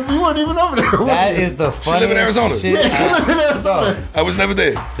weren't even over there. That is the She live in funniest Arizona. shit. Yeah, she live in Arizona. I was never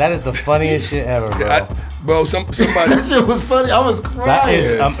there. That is the funniest shit ever, bro. Bro, somebody. That shit was funny. I was That crying.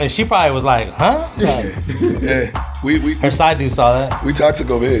 is, and she probably was like, huh? Like, Yeah, we her side dude saw that. we toxic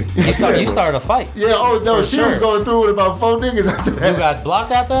over here. You started a fight. Yeah, oh no, For she was sure. going through with about 4 niggas after that. You got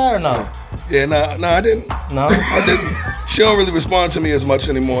blocked after that or no? Yeah, nah, I didn't. No. I didn't. She don't really respond to me as much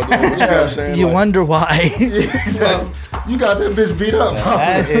anymore. Though, you know what I'm saying? You Like, wonder why. Exactly. You got that bitch beat up.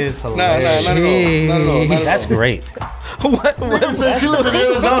 That is Nah, hilarious. not at all. Not at all. Not at That's all. great. Nigga said she lived in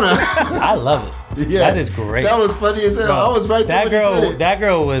Arizona. I love it. Yeah, That is great. That was funny as hell. Bro, I was right there. that when he girl. did it. That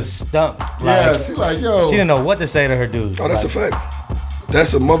girl was stumped. Like, Yeah, she like, yo. She didn't know what to say to her dude. Oh, that's a Like, fact.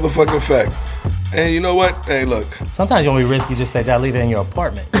 That's a motherfucking fact. And you know what? Hey, look. Sometimes you want to be risky, just say, "Dad, leave it in your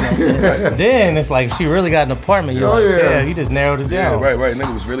apartment." You know what I'm saying? Then it's like she really got an apartment. You're Oh, like, yeah. "Damn, you just narrowed it Yeah, down." right.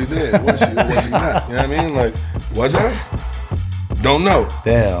 Nigga was really dead. Was he not? You know what I mean? Like, was I? Don't know.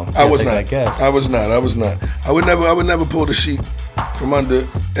 Damn. I was Take not. that guess. I was not. I would never pull the sheet from under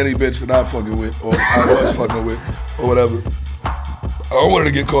any bitch that I'm fucking with or I was fucking with or whatever. I don't want her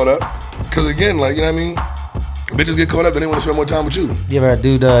to get caught up. Cause again, like, you know what I mean? Bitches get caught up and they want to spend more time with you. You ever had a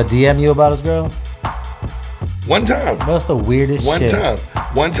dude DM you about his girl? One time. That's the weirdest One shit.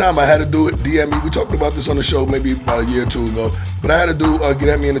 One time I had to do it, DM me. We talked about this on the show maybe about a year or two ago. But I had to do get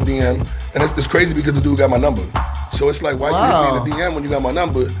at me in the DM. And it's crazy because the dude got my number. So it's like, why you hit me in the DM when you got my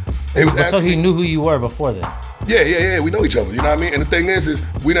number? And he was But so asking he me, knew who you were before then. yeah, we know each other. You know what I mean? And the thing is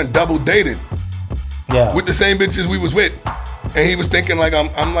we done double dated Yeah. with the same bitches we was with. And he was thinking like,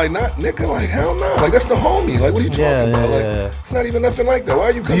 I'm like, not nigga, like hell no. Like that's the homie. Like what are you talking Yeah, about? yeah, Like yeah. it's not even nothing like that. Why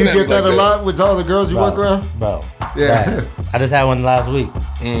are you Do coming you at me get that like a lot with all the girls you work around? Bro. Yeah. Bad. I just had one last week.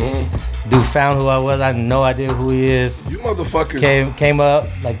 Dude found who I was. I had no idea who he is. You motherfuckers. Came up,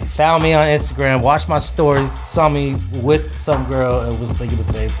 like found me on Instagram, watched my stories, saw me with some girl, and was thinking the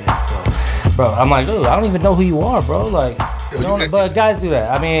same thing. So, bro, I'm like, dude, I don't even know who you are, bro. Like, but guys do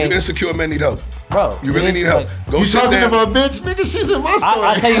that. I mean, You insecure men need help. Bro, You really it's need help. like- Go You sit talking down. about bitch? Nigga, she's in my story.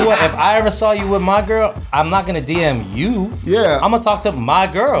 I tell you what, if I ever saw you with my girl, I'm not gonna DM you. Yeah. I'm gonna talk to my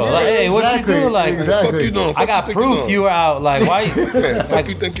girl. Yeah, like, hey, what exactly, you do? Like, exactly. Fuck you doing? I Fuck got you think you proof doing? you were out. Like, why? Yeah, fuck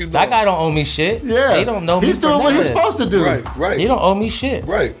you think you doing? That guy don't owe me shit. Yeah. He don't know me. He's for doing what he's nothing. supposed to do. Right. He don't owe me shit.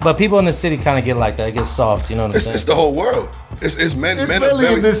 Right. But people in the city kind of get like that. It gets soft. You know what I'm saying? It's the whole world. It's men. It's men really are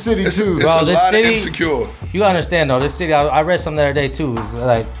very, in this city, it's, too. It's Bro, a this lot city- of insecure. You gotta understand though. This city, I read something the other day too. Is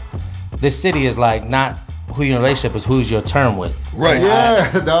like, this city is like not who you're in a relationship, is who's your term with. Right.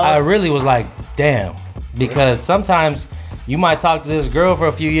 Yeah, I dog. really was like, damn, because sometimes you might talk to this girl for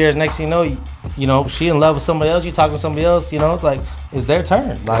a few years. Next thing you know, she in love with somebody else. You talking to somebody else. You know, it's like it's their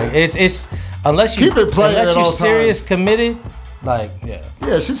turn. Like it's unless you Keep it playing unless at you all serious, times. committed. Like yeah.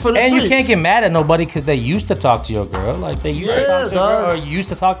 Yeah, she's for the And streets. you can't get mad at nobody because they used to talk to your girl. Like they used to Yeah, talk to your dog. girl, or you used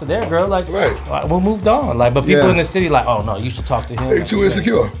to talk to their girl. Like, Right. we moved on. Like, but people Yeah. in the city, like, oh no, you should talk to him. They Like, too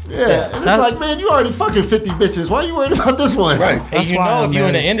insecure. Yeah, and it's like, man, you already fucking 50 bitches. Why you worried about this one? Right. And you why know, I'm if you're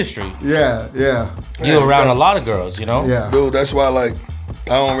in the married. industry, Yeah. you around a lot of girls. You know. Yeah. Dude, that's why like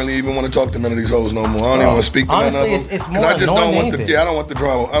I don't really even want to talk to none of these hoes no more. I don't even want to speak to none of honestly, them. it's 'Cause more I just annoying don't than want the anything. I don't want the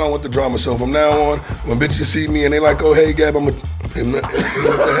drama. I don't want the drama. So from now on, when bitches see me and they like, oh hey Gab, I'm a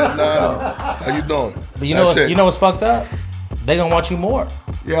how you doing? But you know, That's what's, it. you know what's fucked up? They gonna want you more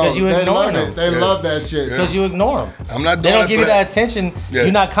Yo, because you they ignore love them. it. They love that shit. Because you ignore them. I'm not They doing don't it give for you that. that attention. Yeah.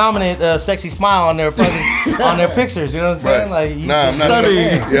 You're not commenting a sexy smile on their fucking on their pictures. You know what I'm saying? Right. Like, you Nah, I'm just- not.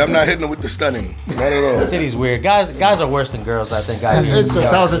 Stunning. Yeah, I'm not hitting them with the stunning. Not at all. The city's weird. Guys are worse than girls. I think. Out here. It's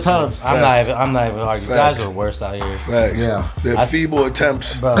 1,000 times. I'm not even arguing. Facts. Guys are worse out here, Facts. Yeah. Their feeble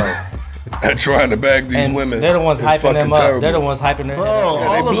attempts bro. at trying to bag these And women. they're the ones is hyping fucking them up. terrible. They're the ones hyping their. Bro, Yeah,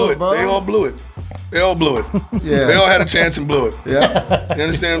 all they of blew them, it. bro. They all blew it. They all blew it. Yeah. They all had a chance and blew it. Yeah. You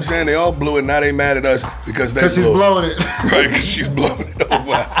understand what I'm saying? They all blew it. Now they mad at us because they blew she's it. blowing it. Right, because she's blowing it. Oh,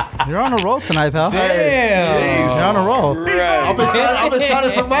 wow. You're on a roll tonight, pal. Damn. You're on a roll. Right. I'm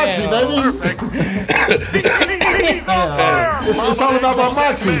excited for Moxie, baby. It's all about my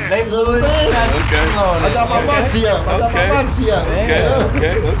Moxie. Okay. I got my Moxie up. I got my Moxie up.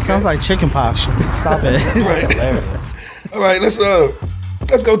 Okay. Sounds like chicken pox. Stop it. Right. All right, let's go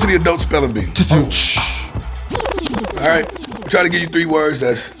to the adult spelling bee. All right, I'm trying to give you 3 words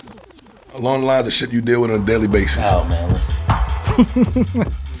that's along the lines of shit you deal with on a daily basis. Oh man, listen.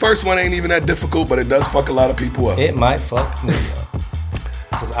 First one ain't even that difficult, but it does fuck a lot of people up. It might fuck me up.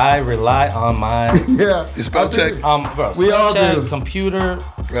 Because I rely on my Yeah. Your spell check. Bro, We spell all check, do. computer.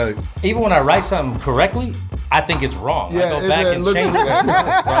 Right. Even when I write something correctly, I think it's wrong. Yeah, I go back and looks- change it.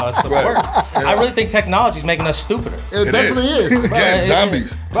 Bro, it's the Right. worst. I really think technology is making us stupider. It definitely is. Again,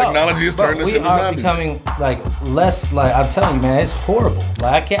 zombies. Bro, Technology is turning us we into are zombies. becoming like less like I'm telling you, man, it's horrible.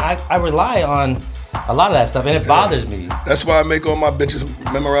 Like I rely on a lot of that stuff, and it bothers me. That's why I make all my bitches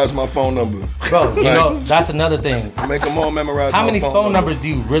memorize my phone number. Bro, you know, that's another thing. I make them all memorize How my many phone numbers do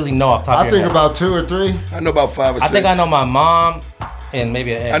you really know off the top I of your think head? about 2 or 3. I know about 5 or 6. I think I know my mom and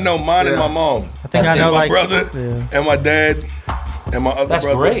maybe an ex. I know mine and my mom. I think I know my like brother and my dad and my other That's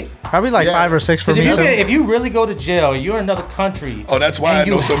brother. great. probably like 5 or 6 for Because me too. if you really go to jail, you're in another country. Oh, that's why I and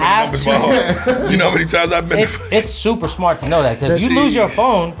know you so many have numbers by heart. You know how many times I've been. It's super smart to know that because you lose your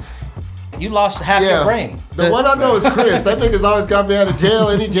phone, you lost half your brain. The one I know is Chris. That nigga's always got me out of jail.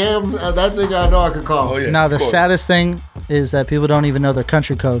 Any jam, that nigga I know I could call. Oh, yeah. Now the saddest thing is that people don't even know their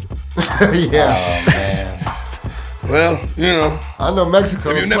country code. Yeah. Oh man. Well, you know. I know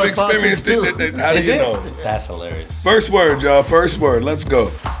Mexico. If you've never experienced it, how do Is you it? know? That's hilarious. First word, y'all. First word. Let's go.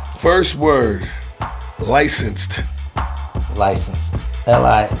 First word. Licensed. Licensed.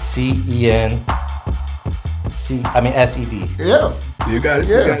 SED. Yeah. You got it.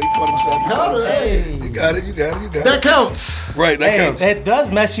 Yeah. You got it. You caught himself. Got it. Hey. You got it. You got it. You got it. That counts. Right. That Hey, counts. it does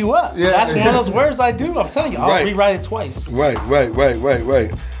mess you up. Yeah. That's one of those words I do. I'm telling you, I'll Right. rewrite it twice. Right.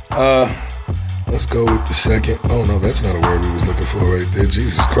 Let's go with the second. Oh no, that's not a word we was looking for right there.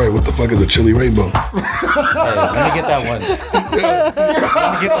 Jesus Christ, what the fuck is a chili rainbow? Hey, let me get that one. Let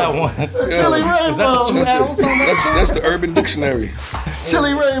me get that one. Chili Is that the rainbow. two L's on that? That's the Urban Dictionary.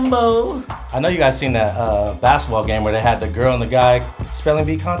 Chili rainbow. I know you guys seen that basketball game where they had the girl and the guy spelling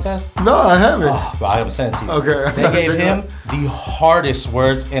bee contest. No, I haven't. Oh, bro, I haven't sent it to you. Okay. They gave him the hardest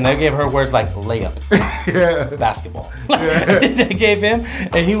words, and they gave her words like layup, Yeah. basketball. They gave him,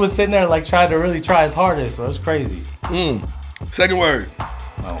 and he was sitting there like trying to really try his hardest. So it was crazy. Second word.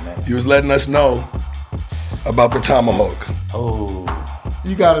 Oh man. You was letting us know about the tomahawk. Oh,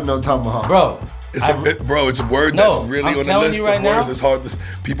 You gotta know tomahawk. bro. It's a word No, that's really I'm on the telling list you right of words now- that's hard to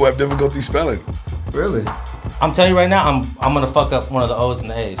people have difficulty spelling. Really? I'm telling you right now, I'm gonna fuck up one of the O's and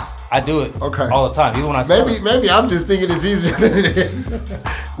the A's. I do it all the time, even when I spell it. Maybe I'm just thinking it's easier than it is.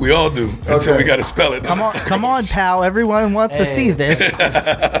 We all do until Okay. we gotta spell it. Come on, pal. Everyone wants to see this.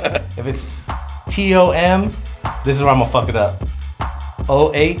 If it's TOM, this is where I'm gonna fuck it up.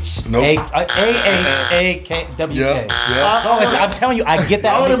 OH-A-H-A-K-W-K. Yeah. No, I'm telling you, I get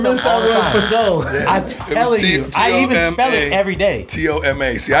that. I would have mixed missed up that all the one time. for sure. I'm telling you, I even spell it every day.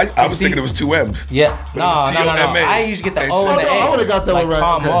 T-O-M-A. See, I was thinking it was 2 M's. Yeah. But it was No. T-O-M-A. I usually get the O Oh, and the no, A. I would have got that like one right.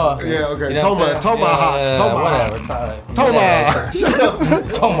 Tom Moore. Okay. Yeah, okay. You know what I'm saying? Tomahawk. Yeah, Tomahawk. whatever. Tomahawk. Shut up.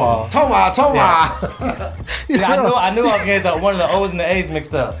 Tomahawk. See, I knew I was getting one of the O's and the A's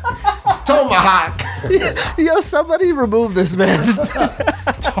mixed up. Tomahawk. Yo, somebody remove this man.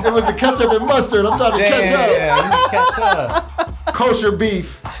 It was the ketchup and mustard. I'm trying to catch up. Yeah, you need to catch up. Kosher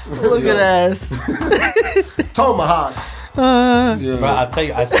beef. Look at ass. Tomahawk. Bro, I'll tell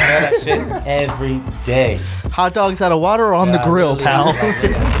you, I smell that shit every day. Hot dogs out of water or on the Yeah, grill, really, pal?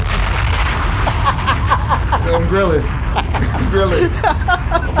 I'm grilling. Grilling.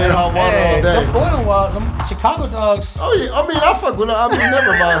 I'm in hot water all day. Them boil water, them Chicago dogs. Oh yeah, I mean I fuck with. I mean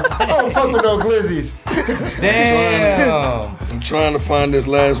never mind. I don't fuck with no glizzies. Damn. I'm trying to find this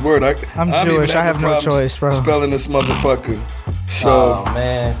last word. I'm Jewish. even I have having no problems choice, bro. Spelling this motherfucker. So, Oh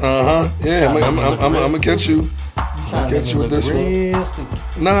man. yeah, I'm gonna catch you. I'll catch you with this one. Real stupid.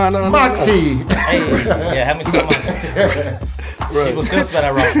 Nah. Moxie. Hey, yeah, have me spell Moxie. Right. People still spell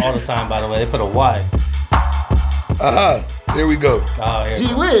that wrong all the time, by the way. They put a Y. Here we go. Oh, here.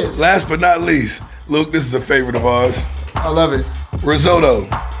 Gee whiz. Last but not least, Luke, this is a favorite of ours. I love it. Risotto.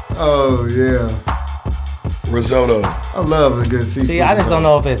 Oh yeah. Risotto. I love a good seafood. See, I just don't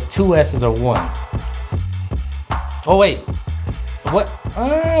know if it's 2 S's or 1. Oh wait, what?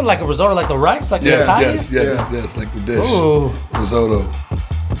 Like a risotto, like the rice, like the Italian? Yes, like the dish. Ooh. Risotto.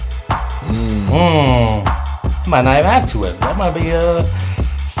 Might not even have two S's. That might be a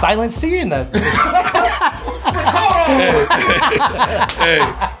silent C in that.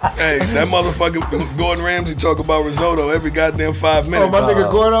 Hey, that motherfucker Gordon Ramsay talk about risotto every goddamn 5 minutes. Oh, my nigga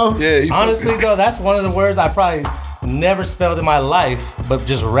Gordo? Yeah. Honestly, though, that's one of the words I probably never spelled in my life, but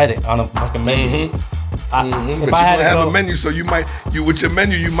just read it on a fucking menu. But you don't have a menu, so you with your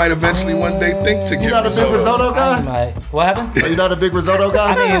menu, you might eventually one day think to get You not a big risotto guy? What happened? Are you not a big risotto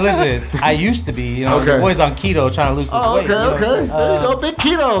guy? I mean, listen, I used to be. You know, the boy's on keto trying to lose his weight. Okay. There you go, big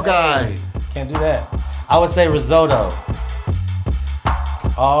keto guy. Can't do that. I would say risotto.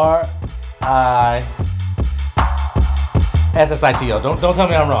 R-I-S-S-I-T-O. Don't tell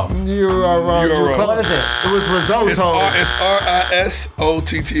me I'm wrong. You are wrong. You are wrong. What is it? It was risotto. It's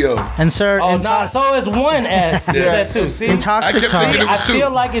R-I-S-O-T-T-O. And sir, so it's one S. Yeah. Is that two? See, I kept thinking it was two. I feel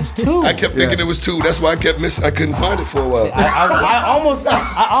like it's two. I kept thinking it was two. That's why I kept missing. I couldn't find it for a while. I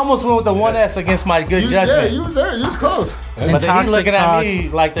almost went with the one S against my good judgment. Yeah, you was there. You was close. But then he's looking at me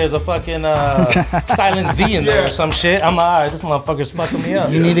like there's a fucking silent Z in there or some shit. I'm like, all right, this motherfucker's fucking me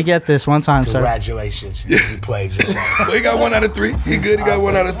up. You need to get this one time, sir. Congratulations. You played yourself. Well, he got 1 out of 3. He good. He got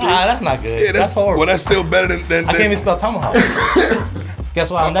 1 out of 3. Nah, that's not good. Yeah, that's horrible. Well, that's still better than I can't even spell tomahawk.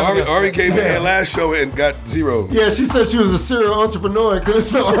 Guess what? I'm never Ari came in here last show and got 0. Yeah, she said she was a serial entrepreneur and couldn't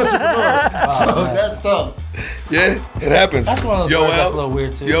spell entrepreneur. So that's tough. Yeah, it happens. That's one of those words that's a little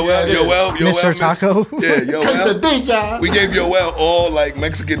weird too. Yoel, Mr. Taco. Yeah, Yoel. We gave Yoel all like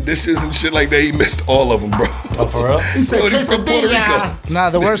Mexican dishes and shit like that. He missed all of them, bro. Oh, for real? He said quesadilla. Nah,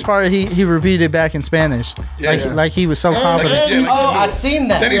 the worst part, he repeated it back in Spanish. Like he was so confident. I seen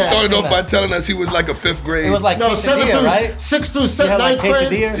that. Then he started off by telling us he was like a 5th grade. It was like quesadilla, right? 6th through 9th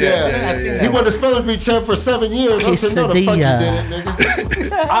grade. Yeah. I seen that. He went to spelling bee champ for 7 years. I said, no, the fuck you did it,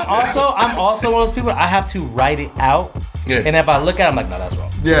 nigga. I'm also one of those people. I have to write it out, and if I look at it, I'm like, no, that's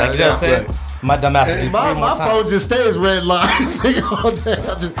wrong. Yeah, like, you know what I'm saying? Right. My dumb ass. My phone just stays red lines all day.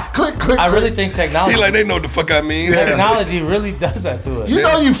 I just click. I really think technology. He like they know what the fuck I mean. Technology really does that to us. You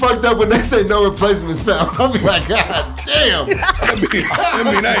know you fucked up when they say no replacements found. I'll be like, God damn. I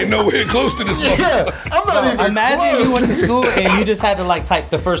mean, I ain't nowhere close to this. Yeah, I'm not even. Imagine close. you went to school and you just had to like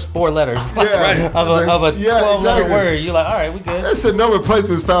type the first 4 letters of a exactly. 12-letter word. You're like, all right, we good. They said no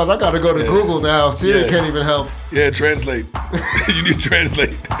replacements found. I got to go to Google now. Siri can't even help. Yeah, translate. You need to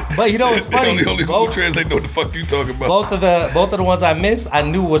translate. But you know what's funny? Only Google Translate know what the fuck you talking about. Both of the ones I missed, I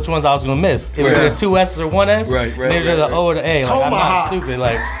knew which ones I was gonna miss. It was either 2 S's or 1 S. Right. There's the O or the A. Like, I'm not stupid.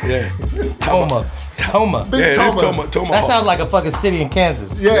 Like Toma. Yeah, it is Toma. That sounds like a fucking city in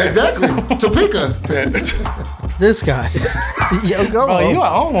Kansas. Yeah, exactly. Topeka. This guy. Yo, go Bro, home. you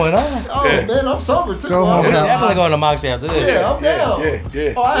are on one, huh? Oh, man, I'm sober, too. Go home. We're definitely going to Moxie after this. Yeah, I'm down.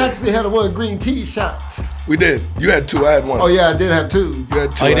 Yeah. Oh, I actually had one green tea shot. We did. You had 2. I had 1. Oh, yeah, I did have 2. You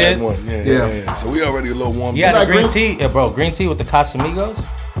had 2. Oh, you I did? had 1. Yeah. So we already a little warmed Yeah, up. the green tea. Yeah, bro, green tea with the Casamigos.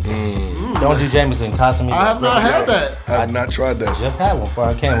 Don't do Jameson, Casamigos. I have not had that. I have not tried that. Just had one before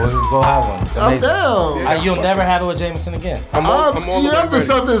I came. We'll go have one. It's I'm amazing. down. You'll never have it with Jameson again. I'm all You're up to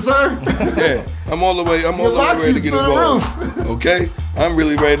something, sir. Yeah, I'm all the way ready to get involved. Okay? I'm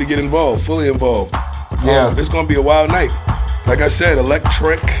really ready to get involved, fully involved. Yeah. It's going to be a wild night. Like I said,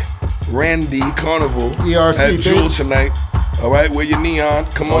 Electric Randy Carnival ERC, at Jewel bitch. tonight. All right, wear your neon.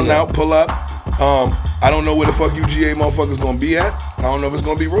 Come on out, pull up. I don't know where the fuck UGA motherfuckers gonna be at. I don't know if it's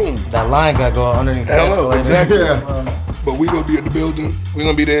gonna be room. That line got to go underneath the Hello, escalator. exactly. But we gonna be at the building. We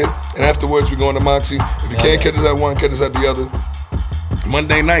gonna be there, and afterwards we going to Moxie. If you can't catch us at one, catch us at the other.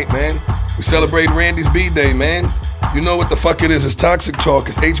 Monday night, man. We celebrate Randy's B-Day, man. You know what the fuck it is. It's Toxic Talk.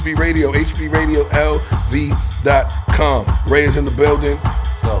 It's HB Radio. HBRadioLV.com. Ray is in the building.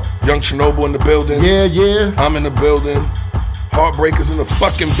 Let's go. Young Chernobyl in the building. Yeah. I'm in the building. Heartbreakers in the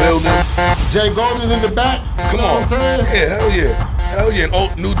fucking building. Jay Golden in the back. Come You know on. what I'm saying? Yeah, hell yeah. And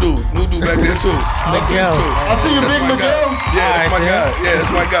new dude back there too. Let's go. I see you, Big Miguel. Yeah, that's my guy. Yeah,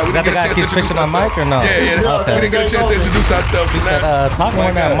 that's my guy. We Is that the guy that keeps fixing my mic or no? Yeah. Okay. We didn't get a chance to introduce ourselves. He said, talk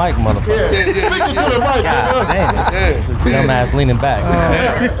on that mic, motherfucker. Speaking to the mic, God nigga. damn it. This is dumbass leaning back.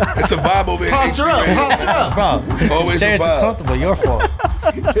 It's a vibe over here. Posture up. Bro, Always a stairs too vibe. comfortable. Your fault.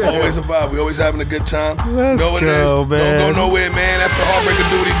 Always a vibe. We always having a good time. Let's know what it is. go, man. Don't go nowhere, man. After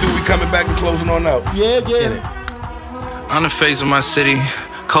Heartbreaker do, we coming back and closing on out. Yeah. On the face of my city,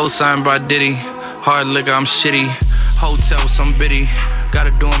 co-signed by Diddy. Hard liquor, I'm shitty. Hotel, some biddy.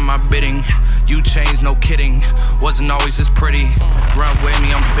 Gotta doing my bidding. You changed, no kidding. Wasn't always this pretty. Runway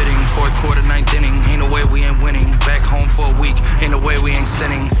me, I'm fitting. 4th quarter, 9th inning. Ain't no way we ain't winning. Back home for a week. Ain't no way we ain't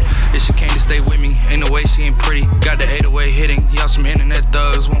sinning. If she came to stay with me, ain't no way she ain't pretty. Got the 808 hitting. Y'all some internet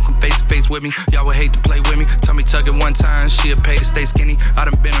thugs. Won't come face to face with me. Y'all would hate to play with me. Tell me tug it one time. She'll pay to stay skinny. I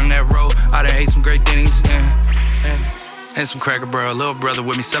done been on that road. I done ate and some Cracker Barrel. Little brother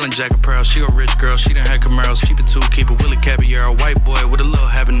with me selling Jack Apparel. She a rich girl, she done had Camaros. Keep it two, keep it Willie Caballero. White boy with a little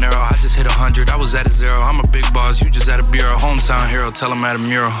habanero. I just hit 100, I was at a 0. I'm a big boss, you just at a bureau. Hometown hero, tell him at a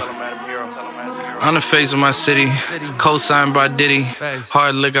mural. On the face of my city, co-signed by Diddy.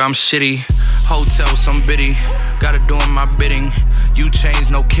 Hard liquor, I'm shitty. Hotel, some biddy. Gotta doing my bidding. You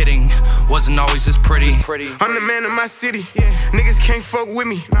changed, no kidding. Wasn't always this pretty. I'm the man of my city. Niggas can't fuck with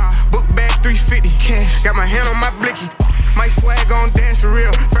me. Book bag 350. Got my hand on my blicky. My swag on dance for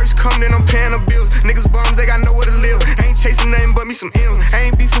real. First come, then I'm paying the bills. Niggas bums, they got nowhere to live. I ain't chasing nothing but me some M's. I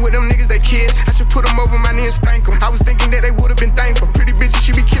ain't beefing with them niggas, they kids. I should put them over my knee and spank them. I was thinking that they would've been thankful. Pretty bitches,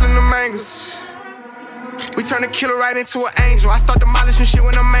 she be killing them angles. We turn a killer right into an angel. I start demolishing shit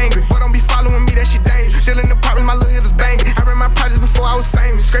when I'm angry. Boy, don't be following me, that shit dangerous. Still in the apartment, my little hitters banging. I ran my projects before I was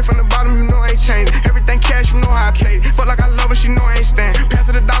famous. Straight from the bottom, you know I ain't changed. Everything cash, you know how I play. Fuck like I love her, she know I ain't stand. Pass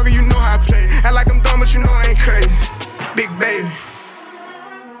her the dog, and you know how I play. Act like I'm dumb, but you know I ain't crazy. Big baby.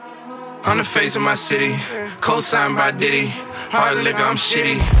 On the face of my city, co-signed by Diddy. Hard liquor, I'm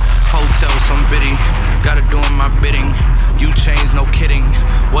shitty. Hotel, some biddy. Gotta doing my bidding. You changed, no kidding.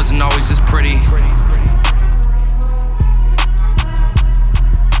 Wasn't always this pretty.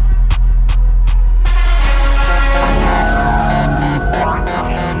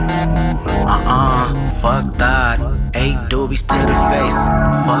 Fuck that. 8 doobies to the face.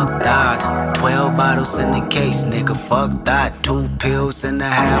 Fuck that. 12 bottles in the case, nigga. Fuck that. 2 pills and a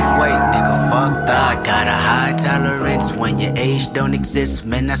half weight, nigga. Fuck that. Got a high tolerance when your age don't exist.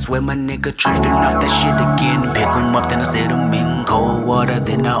 Man, I swear my nigga tripping off that shit again. Pick 'em up, then I set 'em in cold water.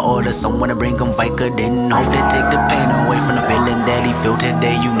 Then I order someone to bring 'em Vicodin. Then hope they take the pain away from the feeling that he feel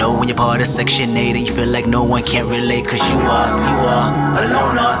today. You know when you're part of Section 8 and you feel like no one can relate. Cause you are a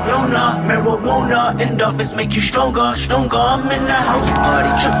loner, marijuana. Endorphins make you stronger. I'm in the house party,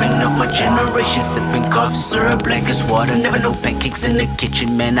 tripping off my generation, sipping cough syrup black as water. Never no pancakes in the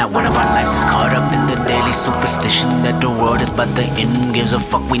kitchen, man. Not one of our lives is caught up in the daily superstition that the world is about the end. Gives a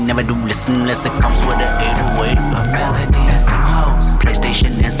fuck, we never do listen unless it comes with an 808, a melody and some house,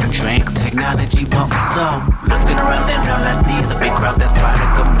 PlayStation and some drink. Technology bought my soul. Looking around and all I see is a big crowd that's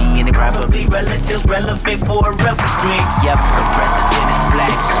product of me, and they probably relatives relevant for a rebel drink. Yep, the president is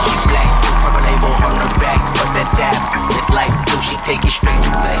black, she black. Purple label on her back, but that dab, it's like blue, she take it straight to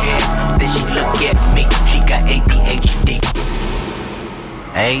the head. Then she look at me, she got ADHD.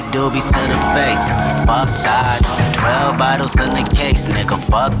 8 doobies to the face, fuck that. 12 bottles in the case, nigga,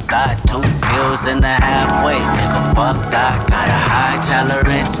 fuck that. 2 pills and a half weight, nigga, fuck that. Got a high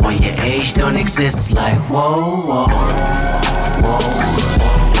tolerance when your age don't exist. Like whoa, whoa, whoa,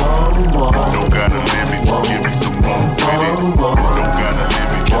 whoa, whoa. Don't gotta limit, just give me some more with it. Don't gotta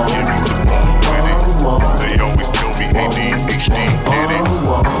limit, just give me some more with it. They always tell me ADHD did it.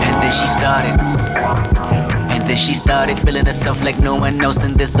 And then she started feeling the stuff like no one else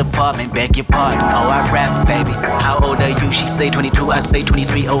in this apartment. Beg your pardon, oh I rap, baby. How old are you? She say 22, I say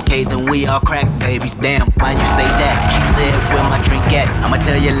 23. Okay, then we all crack babies. Damn, why you say that? She said, where my drink at? I'ma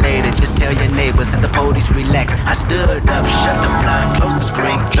tell you later, just tell your neighbors and the police relax. I stood up, shut the blind, closed the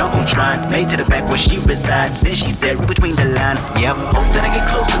screen, Jumbotron, made to the back where she reside. Then she said, read between the lines. Yep, hope that I get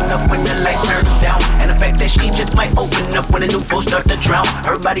close enough when the lights turn down. And the fact that she just might open up when the new folks start to drown.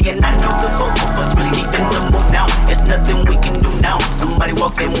 Her body and I know the both of us really deep in the mood now. It's nothing we can do now. Somebody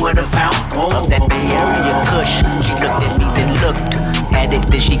walked in with a pound of that Bay Area Kush. She looked at me, then looked. Had it,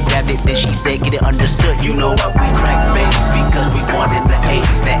 then she grabbed it, then she said, get it understood. You know why we crack babies? Because we born in the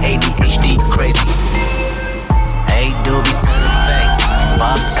 80s, that ADHD crazy. 8 doobies to the face,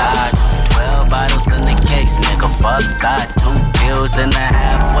 fuck that. 12 bottles in the case, nigga, fuck that. 2 pills and a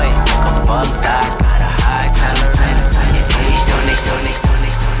half weight, nigga, fuck that. Got a high tolerance when your age don't exist.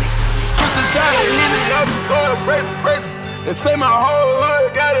 Put the shot and hit it up, going crazy. They say my whole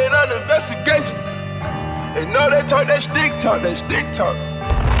hood got it under investigation. They know they talk that stick talk. They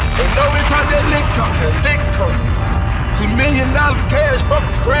know we talk that lick talk. $10 million cash, fuck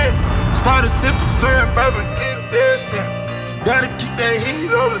a friend. Started sipping syrup, baby, get their sense. Gotta keep that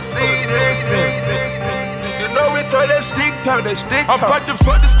heat on the scene, You know we talk that stick talk. I'm about to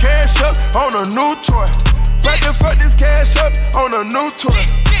fuck this cash up on a new toy. About to fuck this cash up on a new toy.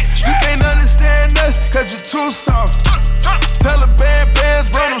 You can't understand us, cause you're too soft. Taliban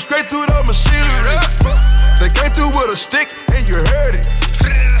bands run them straight through the machinery. They came through with a stick and you heard it.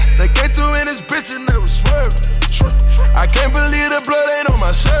 They came through in this bitch and they was swerving. I can't believe the blood ain't on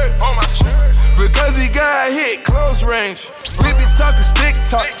my shirt. Because he got hit close range. We be talking stick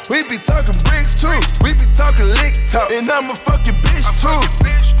talk, we be talking bricks too. We be talking lick talk, and I'm a fucking bitch too.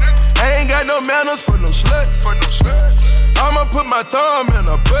 I ain't got no manners for no sluts. I'ma put my thumb in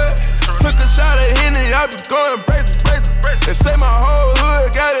her butt. Took a shot at Henny, I be going crazy. They say my whole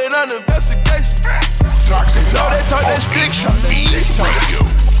hood got it under investigation. Toxic know they talk that stick talk.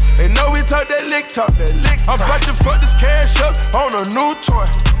 They know we talk that lick talk. I'm about to fuck this cash up on a new toy.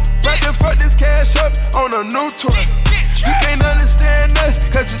 About to fuck this cash up on a new toy. You can't understand us,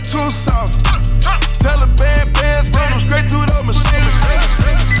 cause you're too soft. Taliban bands, run them straight through the machine.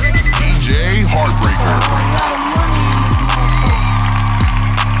 DJ Heartbreaker.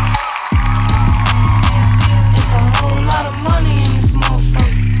 It's a whole lot of money in this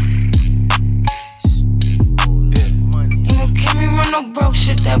motherfucker. Ain't gon' kill me run no broke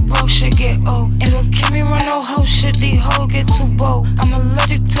shit, that broke shit get old. Ain't gon' kill me run no hoe shit, these hoes get too bold. I'm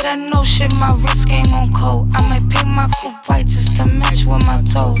allergic to that no shit, my wrist game on cold. I might paint my coupe white just to match with my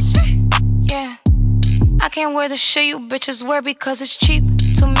toes. Yeah, I can't wear the shit you bitches wear because it's cheap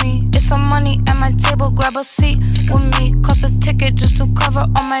to me. It's some money at my table, grab a seat with me. Cost a ticket just to cover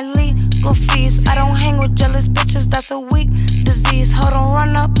all my legal fees. I don't hang with jealous bitches, that's a weak disease. Hold on,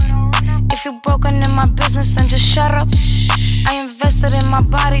 run up. If you broken in my business, then just shut up. I invested in my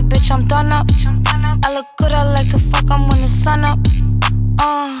body, bitch, I'm done up. I look good, I like to fuck 'em when the sun up.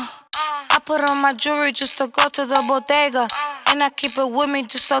 I put on my jewelry just to go to the bodega. And I keep it with me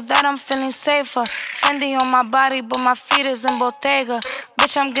just so that I'm feeling safer. Fendi on my body, but my feet is in Bottega.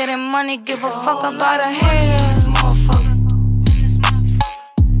 Bitch, I'm getting money, give a fuck about a hater. This motherfucker.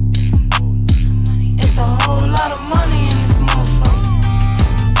 It's a whole lot of money in this motherfucker.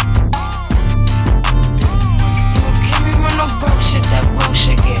 You gon' kill me run no broke shit, that broke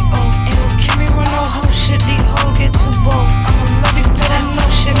shit get old. You gon' kill me run no hoe shit, these hoes get too bold. I'm allergic to that no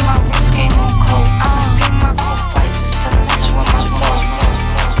shit, my wrist game on cold. I might pick my coupe white just to match with my toes.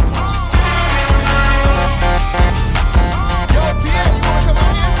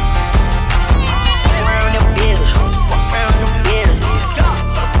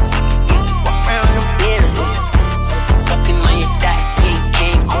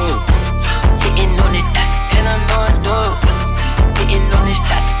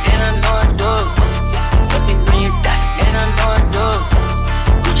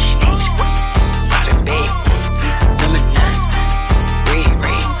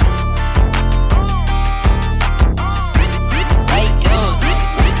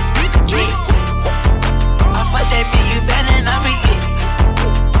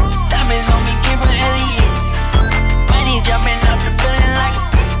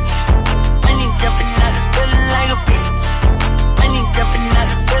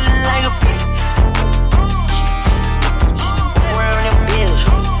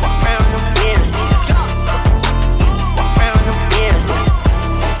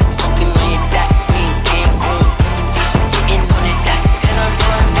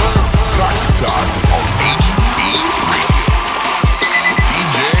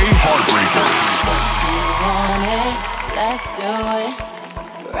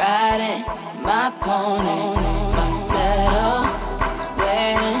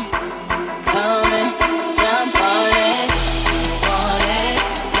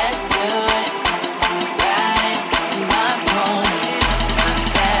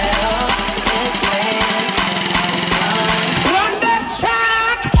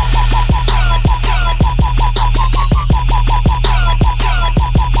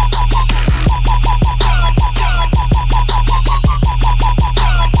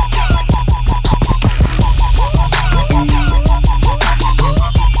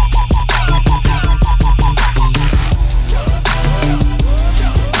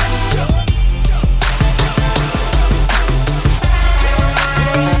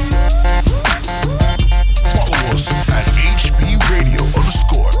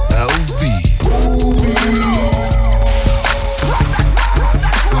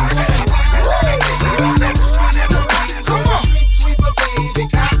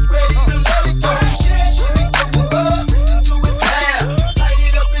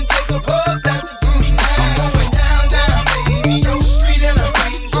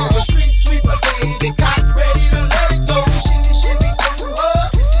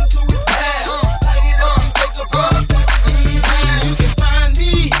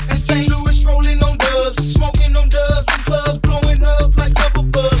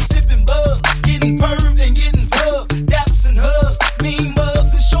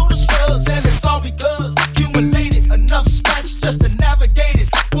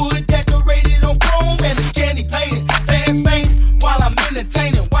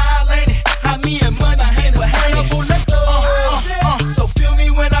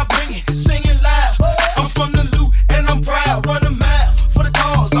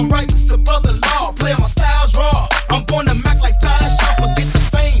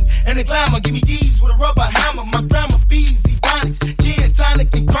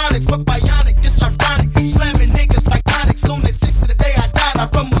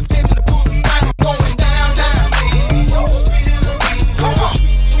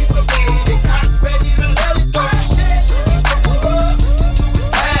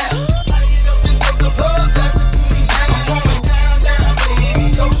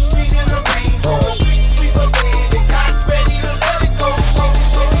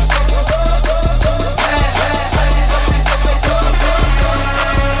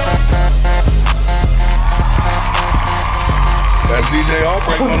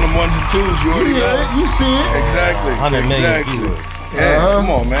 ones and twos. You already know. You see it. Exactly. 100 million exactly. viewers. Yeah, come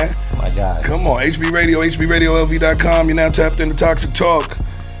on, man. Oh my God. Come on, HB Radio, HBRadioLV.com. You're now tapped into Toxic Talk.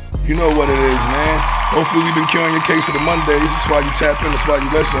 You know what it is, man. Hopefully we've been curing your case of the Mondays. That's why you tap in. That's why you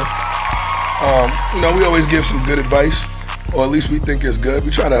listen. You know, we always give some good advice, or at least we think it's good.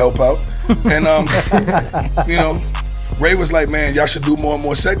 We try to help out. And, you know, Ray was like, man, y'all should do more and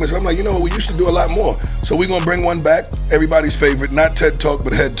more segments. I'm like, you know what? We used to do a lot more. So we're going to bring one back. Everybody's favorite. Not TED Talk,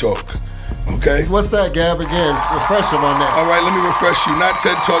 but Head Talk. Okay? What's that, Gab, again? Refresh him on that. All right, let me refresh you. Not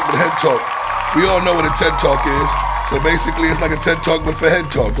TED Talk, but Head Talk. We all know what a TED Talk is. So basically, it's like a TED Talk, but for head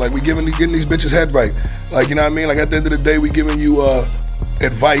talk. Like, we getting these bitches head right. Like, you know what I mean? Like, at the end of the day, we giving you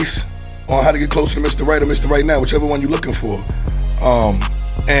advice on how to get closer to Mr. Right or Mr. Right Now, whichever one you're looking for.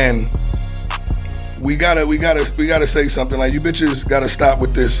 And we gotta say something. Like, you bitches gotta stop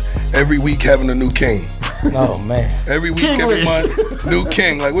with this every week having a new king. Oh, man. Every week, every month, new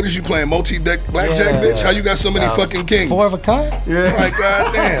king. Like, what is you playing? Multi-deck blackjack, bitch? How you got so many fucking kings? 4 of a kind? Yeah. Like,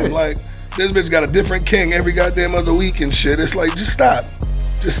 goddamn. Like, this bitch got a different king every goddamn other week and shit. It's like, just stop.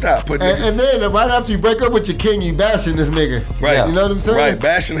 Just stop. And then right after you break up with your king, you bashing this nigga. Right. You know what I'm saying? Right.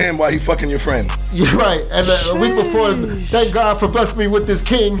 Bashing him while he fucking your friend. You're right. And a week before, thank God for blessing me with this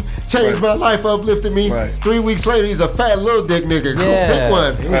king. Changed my life, uplifted me. Right. 3 weeks later, he's a fat little dick nigga. Yeah. Pick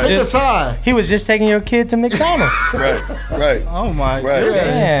one. Right. Pick a side. He was just taking your kid to McDonald's. Right. Oh my Right. goodness.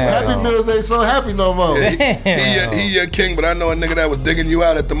 Damn. Happy Meals ain't so happy no more. Damn. He your king, but I know a nigga that was digging you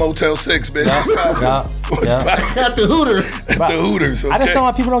out at the Motel 6, bitch. What's poppin'? At the Hooters. At the Hooters, okay? I just don't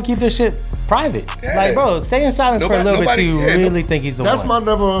want people don't keep their shit private. Yeah. Like, bro, stay in silence for a little bit. You really think he's the That's one.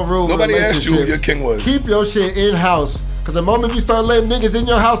 my number one rule. Nobody with asked you who your relationships. king was. Keep your shit in-house. Because the moment you start letting niggas in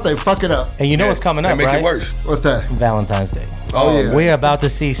your house, they fuck it up. And you know what's coming up, make right? it worse. What's that? Valentine's Day. Oh, yeah. We're about to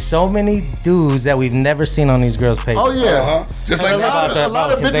see so many dudes that we've never seen on these girls' pages. Oh, yeah. Just And like a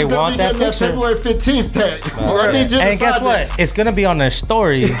lot of because they bitches gonna want be that getting that picture. February 15th tag. I need you to And guess decide what? that. It's gonna be on their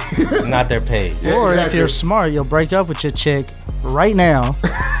story, not their page. Yeah, Or if exactly. you're smart, you'll break up with your chick right now.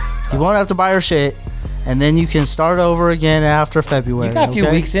 You won't have to buy her shit, and then you can start over again after February. You got a few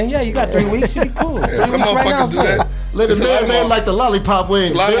okay? weeks in. Yeah, you got 3 weeks. You be cool. 3 Some weeks right now motherfuckers is do good. that. Let There's it a lot of man like the lollipop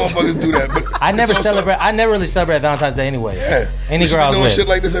wings. A lot of bitch. motherfuckers do that. But I never it's also- celebrate. I never really celebrate Valentine's Day anyway. Yeah. Any We should girl I be was doing with. shit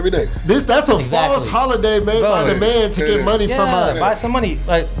like this every day. That's a Exactly. false holiday made by the man to get money from us. Buy some money.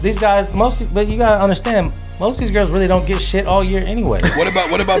 Like these guys, but you gotta understand, most of these girls really don't get shit all year anyway. What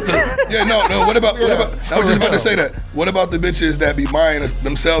about the? Yeah, no. What about? I was just about to say that. What about the bitches that be buying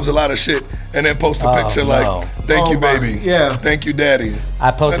themselves a lot of shit and then post a picture like, "Thank you, baby. Yeah. Thank you, daddy."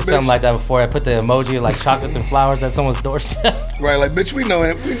 I posted That something bitch- like that before. I put the emoji of like chocolates and flowers at someone's doorstep. Right, like, bitch, we know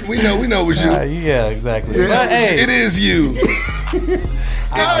him. We know it was you. Yeah, exactly. Yeah, But hey, it is you.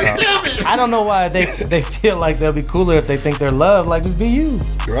 I don't know why they feel like they'll be cooler if they think they're loved. Like, just be you.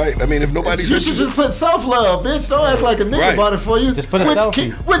 Right. I mean, if nobody You should just put self-love, bitch. Don't act like a nigga Right. bought it for you. Just put a which selfie.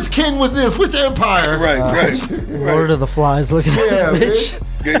 King, which king was this? Which empire? Right. Lord of the Flies looking at Yeah, the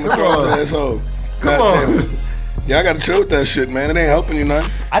bitch. Game of Thrones asshole. Come Goddamn. on. Yeah, I gotta chill with that shit, man. It ain't helping you none.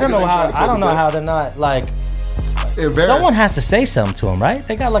 I don't know Niggas ain't how. trying to I fuck don't know with how they're not like. Embarrassed. Someone has to say something to them, right?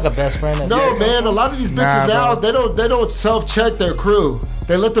 They got like a best friend. That No, says man. A lot of these bitches now, they don't self-check their crew.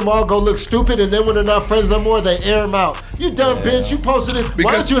 They let them all go look stupid, and then when they're not friends no more, they air them out. You dumb bitch. You posted it.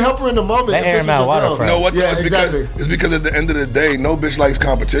 Why don't you help her in the moment? They if air this them out was your while girl? they're You know what? Yeah, It's exactly. because at the end of the day, no bitch likes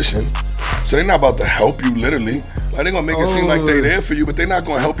competition. So they're not about to help you literally. Like they're gonna make it seem like they're there for you, but they're not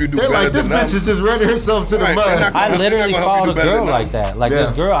gonna help you do They better like this than them. bitch is just running herself to the Right, mud. they're not I literally they're not gonna help followed you a do better girl than like them. that. Like Yeah. this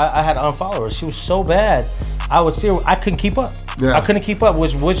girl, I had to unfollow her. She was so bad. I would see her. I couldn't keep up. Yeah. I couldn't keep up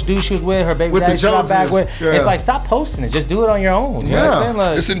with which dude she was with, her baby With the daddy she got back Joneses. with. Yeah. It's like, stop posting it. Just do it on your own. You know what I'm saying?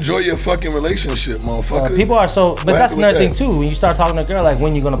 Like, Just enjoy your fucking relationship, motherfucker. people are so, but What that's happened another with thing that? too. When you start talking to a girl, like,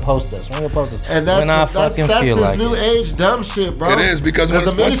 when you gonna post this? When you gonna post this? And that's when I fucking feel this like new it. age dumb shit, bro. It is, because the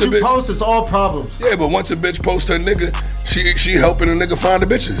minute once a you bitch- post, it's all problems. Yeah, but once a bitch posts her nigga, she helping a nigga find the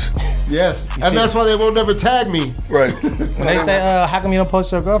bitches. Yes, see- and that's why they won't never tag me. Right. When they say, how come you don't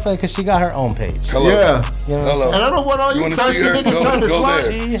post your girlfriend? Because she got her own page. Hello. Yeah. You know what I'm Hello. saying? And I don't want all you wanna see thirsty her? niggas Go- trying to go slide,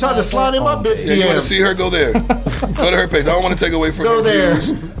 there. trying to slide in my bitch Yeah, you want to DMs. see her? Go there. Go to her page. I don't want to take away from Go her there.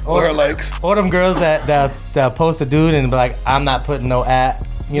 views or her likes. Or them girls that post a dude and be like, I'm not putting no at.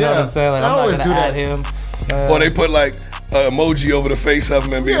 You know what Yeah, I'm saying? Like, they I'm not always gonna do add that. him. Or they put like an emoji over the face of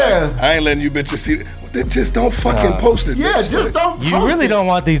him and be Yeah. like, I ain't letting you bitches see it. They just don't fucking post it. Yeah, bitch. just don't. You post really it. don't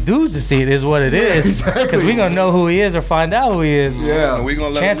want these dudes to see it, is what it is. exactly. Because we're gonna know who he is or find out who he is. Yeah. And we gonna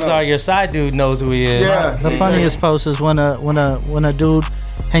let Chances them know. are your side dude knows who he is. Yeah. The funniest post is when a dude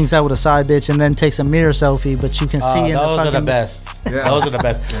hangs out with a side bitch and then takes a mirror selfie, but you can see in the Those fucking. are the best. Yeah. Those are the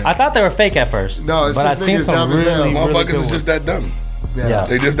best. I thought they were fake at first. No, it's but I just seen niggas some dumb as hell. really, really Motherfuckers good is ones. just that dumb. Yeah.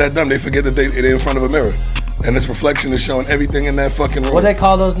 They just that dumb. They forget that they're in front of a mirror. And this reflection is showing everything in that fucking room. What they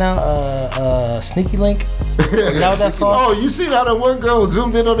call those now? Sneaky link? Is that what that's called? Oh, you seen how that one girl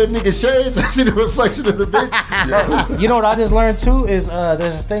zoomed in on that nigga shades? I see the reflection of the bitch. You know what I just learned too is there's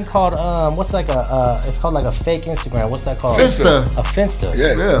this thing called it's called like a fake Instagram. What's that called? Finsta. A Finsta.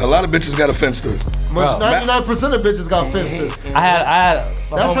 Yeah. A lot of bitches got a Finsta. 99% of bitches got Finstas. I had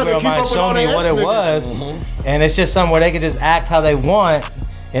a That's how they homegirl of keep mine up with show all me their what it ex-niggas. was, and it's just something where they can just act how they want.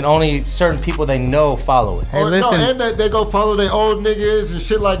 And only certain people they know follow it. Hey, listen. No, and they go follow their old niggas and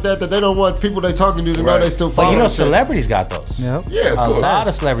shit like that they don't want people they talking to know they still follow. But you know, shit. celebrities got those. Yep. Yeah, of course. A lot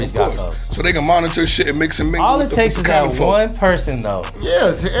of celebrities got those. So they can monitor shit and mix and mingle. All it takes is that one person, though. Yeah,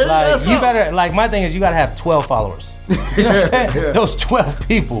 like you better. Like my thing is, you gotta have 12 followers. You know what I'm saying? Those 12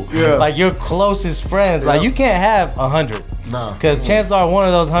 people, like your closest friends. Like you can't have 100. No. Because chances are one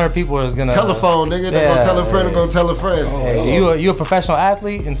of those 100 people is gonna telephone, nigga. They're gonna tell a friend. Gonna tell a friend. Hey, you a professional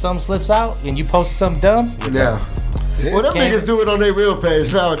athlete and something slips out and you post something dumb. Yeah. Well, them niggas do it on their real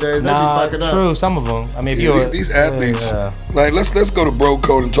page nowadays. They be fucking up. True, some of them. I mean, if these athletes, like let's go to Bro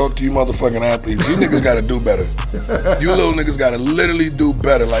Code and talk to you motherfucking athletes. You niggas got to do better. You little niggas got to literally do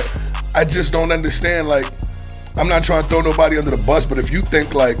better. Like, I just don't understand. Like, I'm not trying to throw nobody under the bus, but if you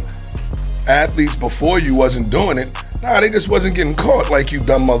think like athletes before you wasn't doing it, nah, they just wasn't getting caught like you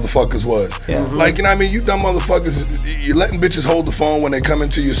dumb motherfuckers was. Yeah. Like, you know what I mean? You dumb motherfuckers, you letting bitches hold the phone when they come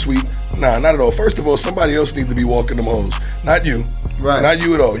into your suite. Nah, not at all. First of all, somebody else need to be walking them hoes. Not you. Right. Not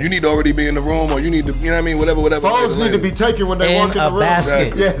you at all. You need to already be in the room, or you need to, you know what I mean? Whatever. Phones need to be taken when they walk in the room.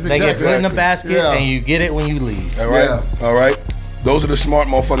 Basket. Exactly. Yes, They get put in a basket and you get it when you leave. All right. All right. Those are the smart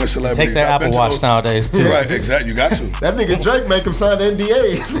motherfucking celebrities. Take their Apple Watch nowadays too. Right, exactly. You got to. That nigga Drake make them sign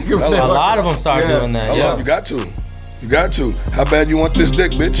NDA. A lot of them start doing that. Yeah, you got to. You got to. How bad you want this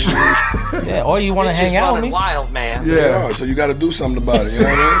dick, bitch? Yeah, or you want to hang out with me? Wild, man. Yeah. So you got to do something about it. You know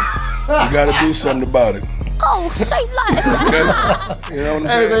what I mean? You got to do something about it. Oh, say less. Okay? You know what I'm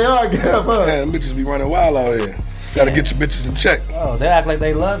saying? Hey, they are Gab, huh? Man, them bitches be running wild out here. Got to get your bitches in check. Oh, they act like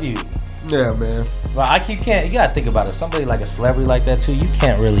they love you. Yeah, man. Well, you gotta think about it. Somebody like a celebrity like that too, you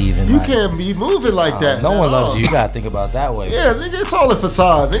can't really even. You can't be moving like that. No one loves you. You gotta think about it that way. Yeah, nigga, it's all a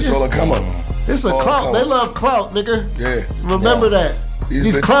facade. Nigga. It's all a come up. It's a clout. They love clout, nigga. Yeah. Remember that.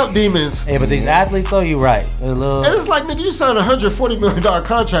 These clout demons. Yeah, but these athletes though, you're right. And it's like, nigga, you signed a $140 million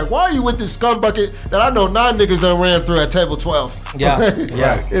contract. Why are you with this scumbucket that I know 9 niggas done ran through at table 12? Yeah,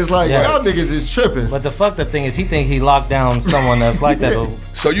 yeah. It's like, y'all niggas is tripping. But the fucked up thing is he think he locked down someone that's like that.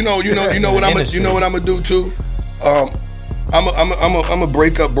 So you know what I'm gonna do too. I'm a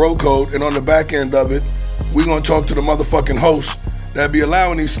break up Bro Code, and on the back end of it, we gonna talk to the motherfucking host that be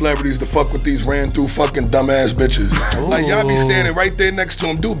allowing these celebrities to fuck with these ran through fucking dumbass bitches. Ooh. Like, y'all be standing right there next to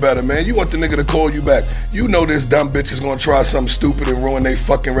them. Do better, man. You want the nigga to call you back. You know this dumb bitch is gonna try something stupid and ruin their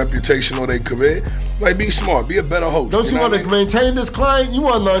fucking reputation or their career. Like, be smart. Be a better host. Don't you want to maintain this client? You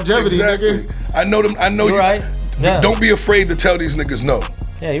want longevity, nigga. I know them. I know you. Right. Yeah. Don't be afraid to tell these niggas no.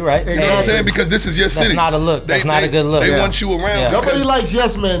 Yeah, you're right. You know what I'm saying? Because this is your city. That's not a look. That's not a good look. They want you around. Yeah. Nobody likes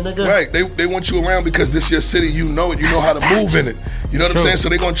yes men, nigga. Right. They want you around because this is your city. You know it. You know how to move in it. You know what I'm saying? So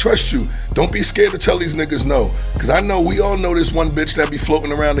they gonna trust you. Don't be scared to tell these niggas no. Because I know we all know this one bitch that be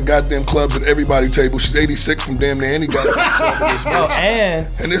floating around the goddamn clubs at everybody table. She's 86 from damn near any goddamn club in this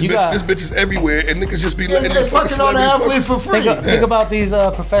bitch. And this bitch is everywhere, and niggas just be letting these fucking all the athletes for free. Think about these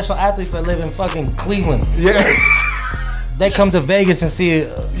professional athletes that live in fucking Cleveland. Yeah. They come to Vegas and see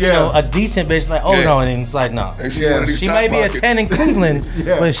a decent bitch like, no, and it's like, no. She may be a 10 in Cleveland,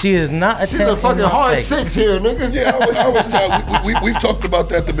 but she is not a 10 She's a fucking hard 6 here, nigga. Yeah, I always tell we've talked about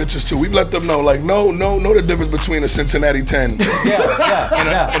that to bitches too. We've let them know, like, know the difference between a Cincinnati 10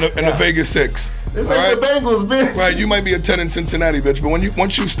 and a Vegas 6. It's like the Bengals, bitch. Right, you might be a 10 in Cincinnati, bitch, but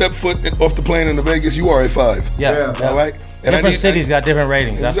once you step foot off the plane into Vegas, you are a 5. Yeah. All right? And different cities got different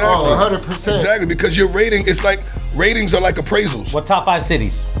ratings. Exactly. That's 100%. Exactly, because your rating is like, ratings are like appraisals. What top 5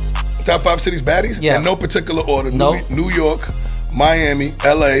 cities? Top 5 cities baddies? Yeah. In no particular order. No. New York, Miami,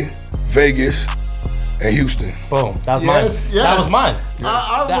 LA, Vegas, and Houston. Boom. That was mine. Yes. That was mine.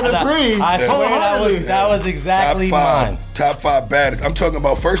 I would agree. I swear that was exactly mine. Top 5 baddest. I'm talking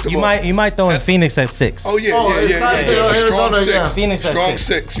about, first of all. You might throw in Phoenix at 6. Oh yeah. A strong 6. Phoenix at strong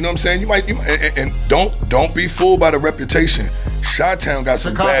 6. You know what I'm saying? You might and don't be fooled by the reputation. Chi-Town got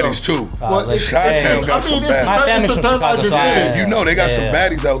some baddies too. Chi-Town got some baddies. It's the third largest city. You know they got some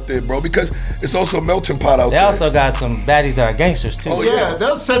baddies out there, bro, because it's also a melting pot out there. They also got some baddies that are gangsters too. Oh yeah,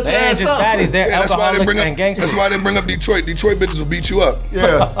 they'll set your ass up. Baddies, they're alcoholics and gangsters. That's why they bring up Detroit. Detroit bitches will beat you up.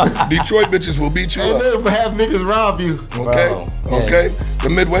 Yeah. Detroit bitches will beat you up. And they'll have niggas rob you. Okay. Okay, the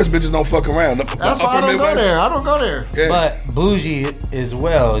Midwest bitches don't fuck around. That's why I don't go there. I don't go there. Yeah. But bougie as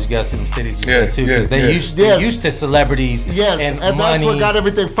well, as you got some cities you Yeah, said too, yeah, because they're used to celebrities. Yes, and that's money. what got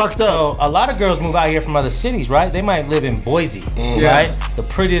everything fucked up. So a lot of girls move out here from other cities, right? They might live in Boise, right? The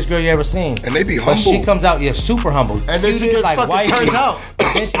prettiest girl you ever seen, and they be But humble. she comes out, super humble, and then she Cute gets like fucking wifey. turned out.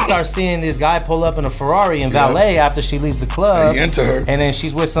 Then she starts seeing this guy pull up in a Ferrari and valet after she leaves the club. And he into her. And then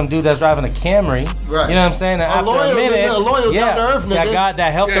she's with some dude that's driving a Camry. Right. You know what I'm saying? And after loyal a minute, nigga, a loyal yeah, down-to-earth that nigga. guy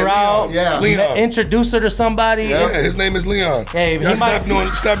that helped her out, Leon. introduced her to somebody. Yeah, his name is Leon. Hey, Y'all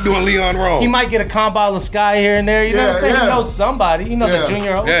stop doing Leon wrong. He might get a combo of the sky here and there. You know what I'm saying? yeah. He knows somebody. He knows a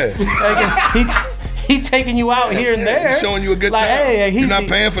junior host. Yeah. He taking you out here and there. He's showing you a good like, time. Hey, You're not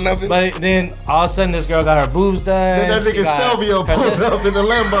paying for nothing. But then all of a sudden this girl got her boobs done. Then that nigga Stelvio pulls up in the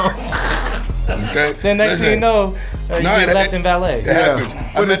Lambo. Okay. Then next thing you know, you get left in valet. It happens.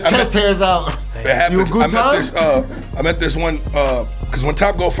 With his chest hairs out. It happens. You a good time? I met this one because when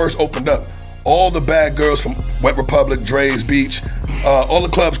Top Golf first opened up, all the bad girls from Wet Republic, Dre's Beach, all the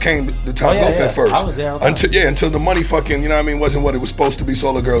clubs came to Top Golf at first. I was there all the time. Until the money fucking, you know what I mean, wasn't what it was supposed to be, so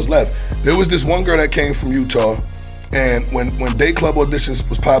all the girls left. There was this one girl that came from Utah, and when day club auditions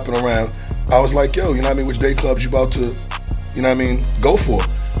was popping around, I was like, yo, you know what I mean, which day clubs you about to, you know what I mean, go for?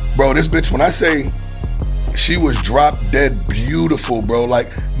 Bro, this bitch, when I say she was drop dead beautiful, bro. Like,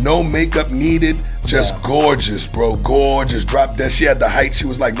 no makeup needed, just gorgeous, bro. Gorgeous, drop dead. She had the height. She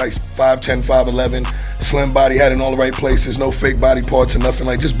was like nice 5'10", 5'11", slim body, had it in all the right places, no fake body parts or nothing.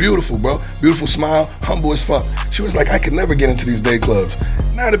 Like, just beautiful, bro. Beautiful smile, humble as fuck. She was like, I could never get into these day clubs.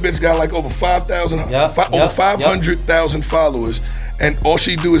 Now the bitch got like over 500,000 followers. And all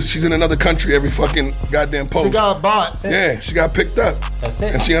she do is she's in another country every fucking goddamn post. She got bought. Yeah, she got picked up. That's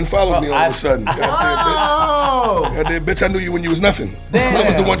it. And she unfollowed me all of a sudden. Oh. Goddamn bitch, I knew you when you was nothing. Damn. I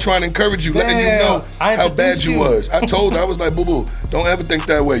was the one trying to encourage you, letting you know how bad you was. I told her, I was like, boo-boo, don't ever think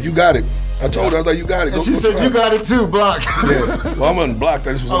that way. You got it. I told her, I was like, you got it. And she said, you got it too, block. Yeah. Well, I wasn't blocked.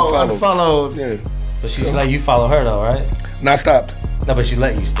 I just was unfollowed. Yeah. But she's let you follow her though, right? Not stopped. No, but she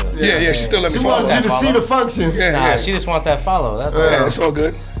let you still. Yeah, she still let me She follow. wanted you to see the function. Nah, she just want that follow. That's all. Yeah, it's all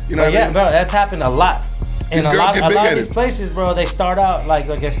good. You know what I mean? bro, that's happened a lot. These And a girls lot, get a lot of big-headed. these places, bro, they start out like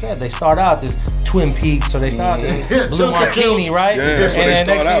I said, they start out this Twin Peaks, or they start out this Blue Martini, right? Yeah, that's where and they then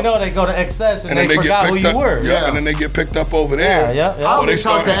start next thing you out. know, they go to excess and then they forgot who picked you up. were. Yeah, and then they get picked up over there. Yeah. I Or they only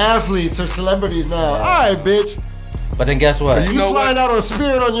talk to start. athletes or celebrities now. All right, bitch. But then guess what? You flying out on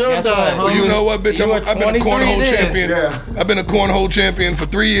Spirit on your Guess dime, what? Well, you homie. know what, bitch? I've been a 23 cornhole then. champion. Yeah. I've been a cornhole champion for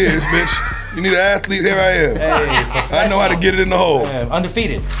 3 years, bitch. You need an athlete, here I am. Hey, I know how to get it in the hole.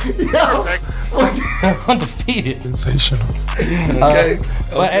 Undefeated. Undefeated. Sensational. Okay.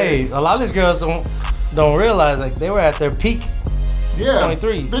 But hey, a lot of these girls don't realize like they were at their peak. Yeah.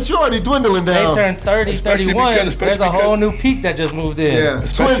 23. Bitch, you already dwindling They down. turned 30, Especially 31. because- There's a whole new peak that just moved in. Yeah.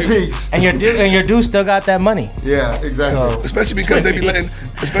 Especially- Twin Peaks. And your dude still got that money. Yeah, exactly. So, Especially because they be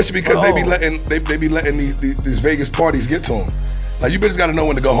letting, they be letting these Vegas parties get to them. Like, you bitches got to know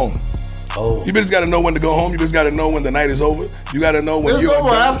when to go home. Oh. You bitches got to know when to go home. You bitches got to know when the night is over. You got to know when There's you're no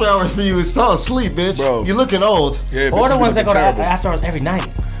more done. after hours for you. It's all sleep, bitch. Bro. You're looking old. Yeah, or the bitches be ones that go looking to terrible. after hours every night.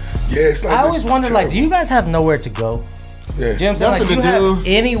 Yeah, it's like I always it's wonder, like, do terrible. you guys have nowhere to go? Yeah. You know what I'm saying? Like, Nothing do to you do. have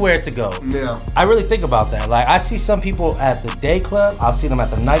anywhere to go? Yeah. I really think about that. Like, I see some people at the day club. I'll see them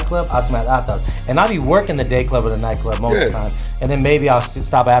at the nightclub. I'll see them at the after hours. And I'll be working the day club or the nightclub most of the time. And then maybe I'll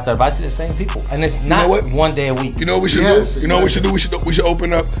stop after. But I see the same people. And it's not what? one day a week. You know what we should Yes, do? You know what we should do? We should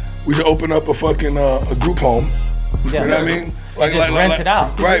open up a fucking a group home. Yeah. You know what I mean? just rent it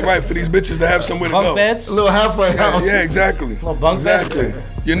out. Right, for these bitches to have somewhere to Bunk go. beds. A little halfway house. Yeah, exactly. Little bunk beds. Exactly.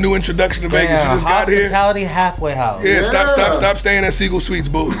 Your new introduction to Vegas. You Damn, just got here. hospitality halfway house. Yeah, stop staying at Siegel Suites,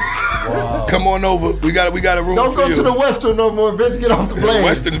 boo. Wow. Come on over. We got a room Don't for go you. to the Western no more, bitch. Get off the The blade.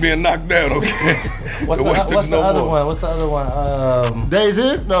 Western's being knocked down, okay? What's the other one? What's the other one? Days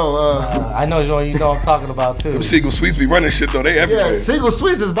in? No. I know you know what I'm talking about too. Them Siegel Suites be running shit though. They everywhere. Yeah, Siegel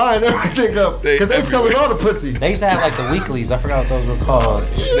Suites is buying everything up because they selling all the pussy. They used to have like the weeklies. I forgot what those were called.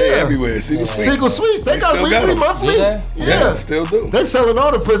 They everywhere. Siegel Suites. Siegel Suites. They got still weekly, them. monthly. Do they? Yeah, still do. They selling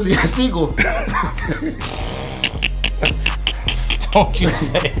all the pussy at Siegel. Don't you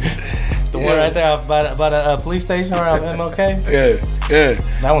say. The one right there by a police station around MLK? Yeah.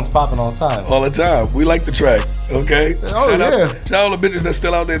 That one's popping all the time. All the time. We like the track, okay? Oh, shout yeah. Shout out all the bitches that's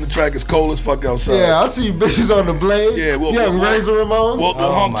still out there in the track. It's cold as fuck outside. Yeah, I see you bitches on the blade. Yeah, we'll Razor Ramones. We'll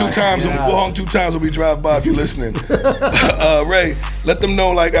honk two times. We'll honk 2 times when we drive by if you're listening. Ray, let them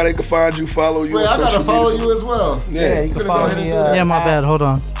know like how they can find you, follow you. Ray, on I gotta social follow media. you as well. Yeah, you can follow me. Yeah, my bad. Hold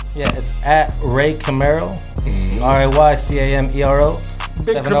on. Yeah, it's at Ray Camaro. RayCamero.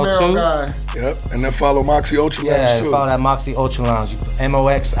 Big 702. Camaro guy. Yep. And then follow Moxie Ultra Lounge Yeah, too. follow that Moxie Ultra Lounge.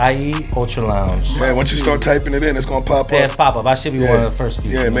 MOXIE Ultra Lounge. Man, once you start typing it in, it's gonna pop up. Yeah, it's pop up. I should be one of the first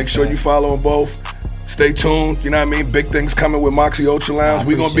few. Yeah, make sure you follow them both. Stay tuned. You know what I mean? Big things coming with Moxie Ultra Lounge.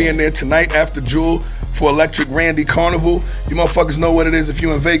 We're gonna be in there tonight after Jewel for Electric Randy Carnival. You motherfuckers know what it is. If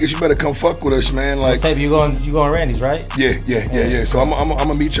you in Vegas, you better come fuck with us, man. Like, you going Randy's, right? Yeah. So I'm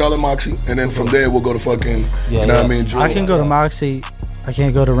gonna meet y'all at Moxie, and then from there we'll go to fucking. You know what I mean? Jewel. I can go to Moxie. I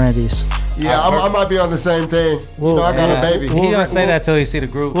can't go to Randy's. Yeah, I might be on the same thing. Well, you know, I got a baby. He's gonna say that till he see the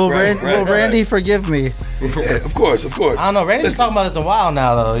group. Will Randy forgive me? Yeah, of course. I don't know. Randy's talking about this a while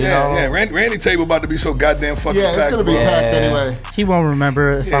now, though. You know? Yeah. Randy table about to be so goddamn fucking packed. Yeah, it's gonna be packed anyway. He won't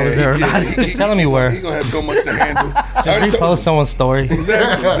remember if I was there or not. Just tell him you were. He gonna have so much to handle. Just repost someone's story.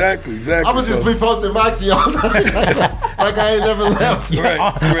 Exactly. I was just reposting Moxie all night, like I ain't never left.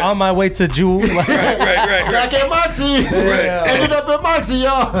 On my way to Jewel. Right. Back at Moxie. Ended up at Moxie,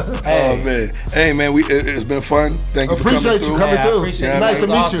 y'all. Oh man, hey man, it's been fun. Thank you for coming through. Appreciate you coming through. Nice to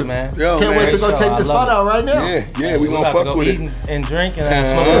meet you, man. Can't wait to go check the spot out right now. Yeah, we gonna fuck with it and drink and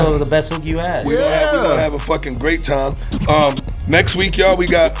smoke a little of the best hook you had. We're gonna have a fucking great time. Next week, y'all, we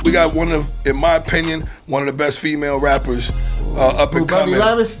got one of, in my opinion, one of the best female rappers up and coming.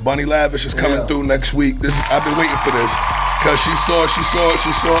 Bunny Lavish is coming through next week. I've been waiting for this because she saw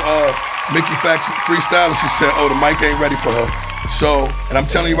Mickey Fax freestyle and she said, "Oh, the mic ain't ready for her." So, and I'm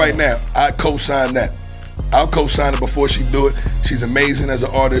telling you right now, I co-sign that. I'll co-sign it before she do it. She's amazing as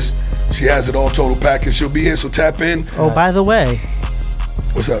an artist. She has it all total package. She'll be here, so tap in. Oh, by the way.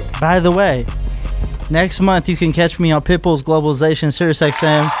 What's up? By the way, next month you can catch me on Pitbull's Globalization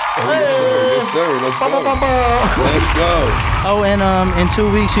SiriusXM. Oh, yes, sir. Let's go. Let's go. Oh, and in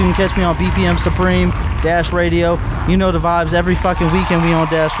 2 weeks you can catch me on BPM Supreme, Dash Radio. You know the vibes. Every fucking weekend we on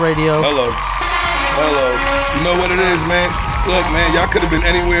Dash Radio. Hello. You know what it is, man? Look, man, y'all could have been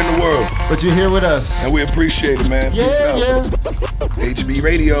anywhere in the world, but you're here with us, and we appreciate it, man. Peace out. HB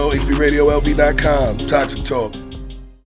Radio, HBRadioLV.com, Toxic Talk.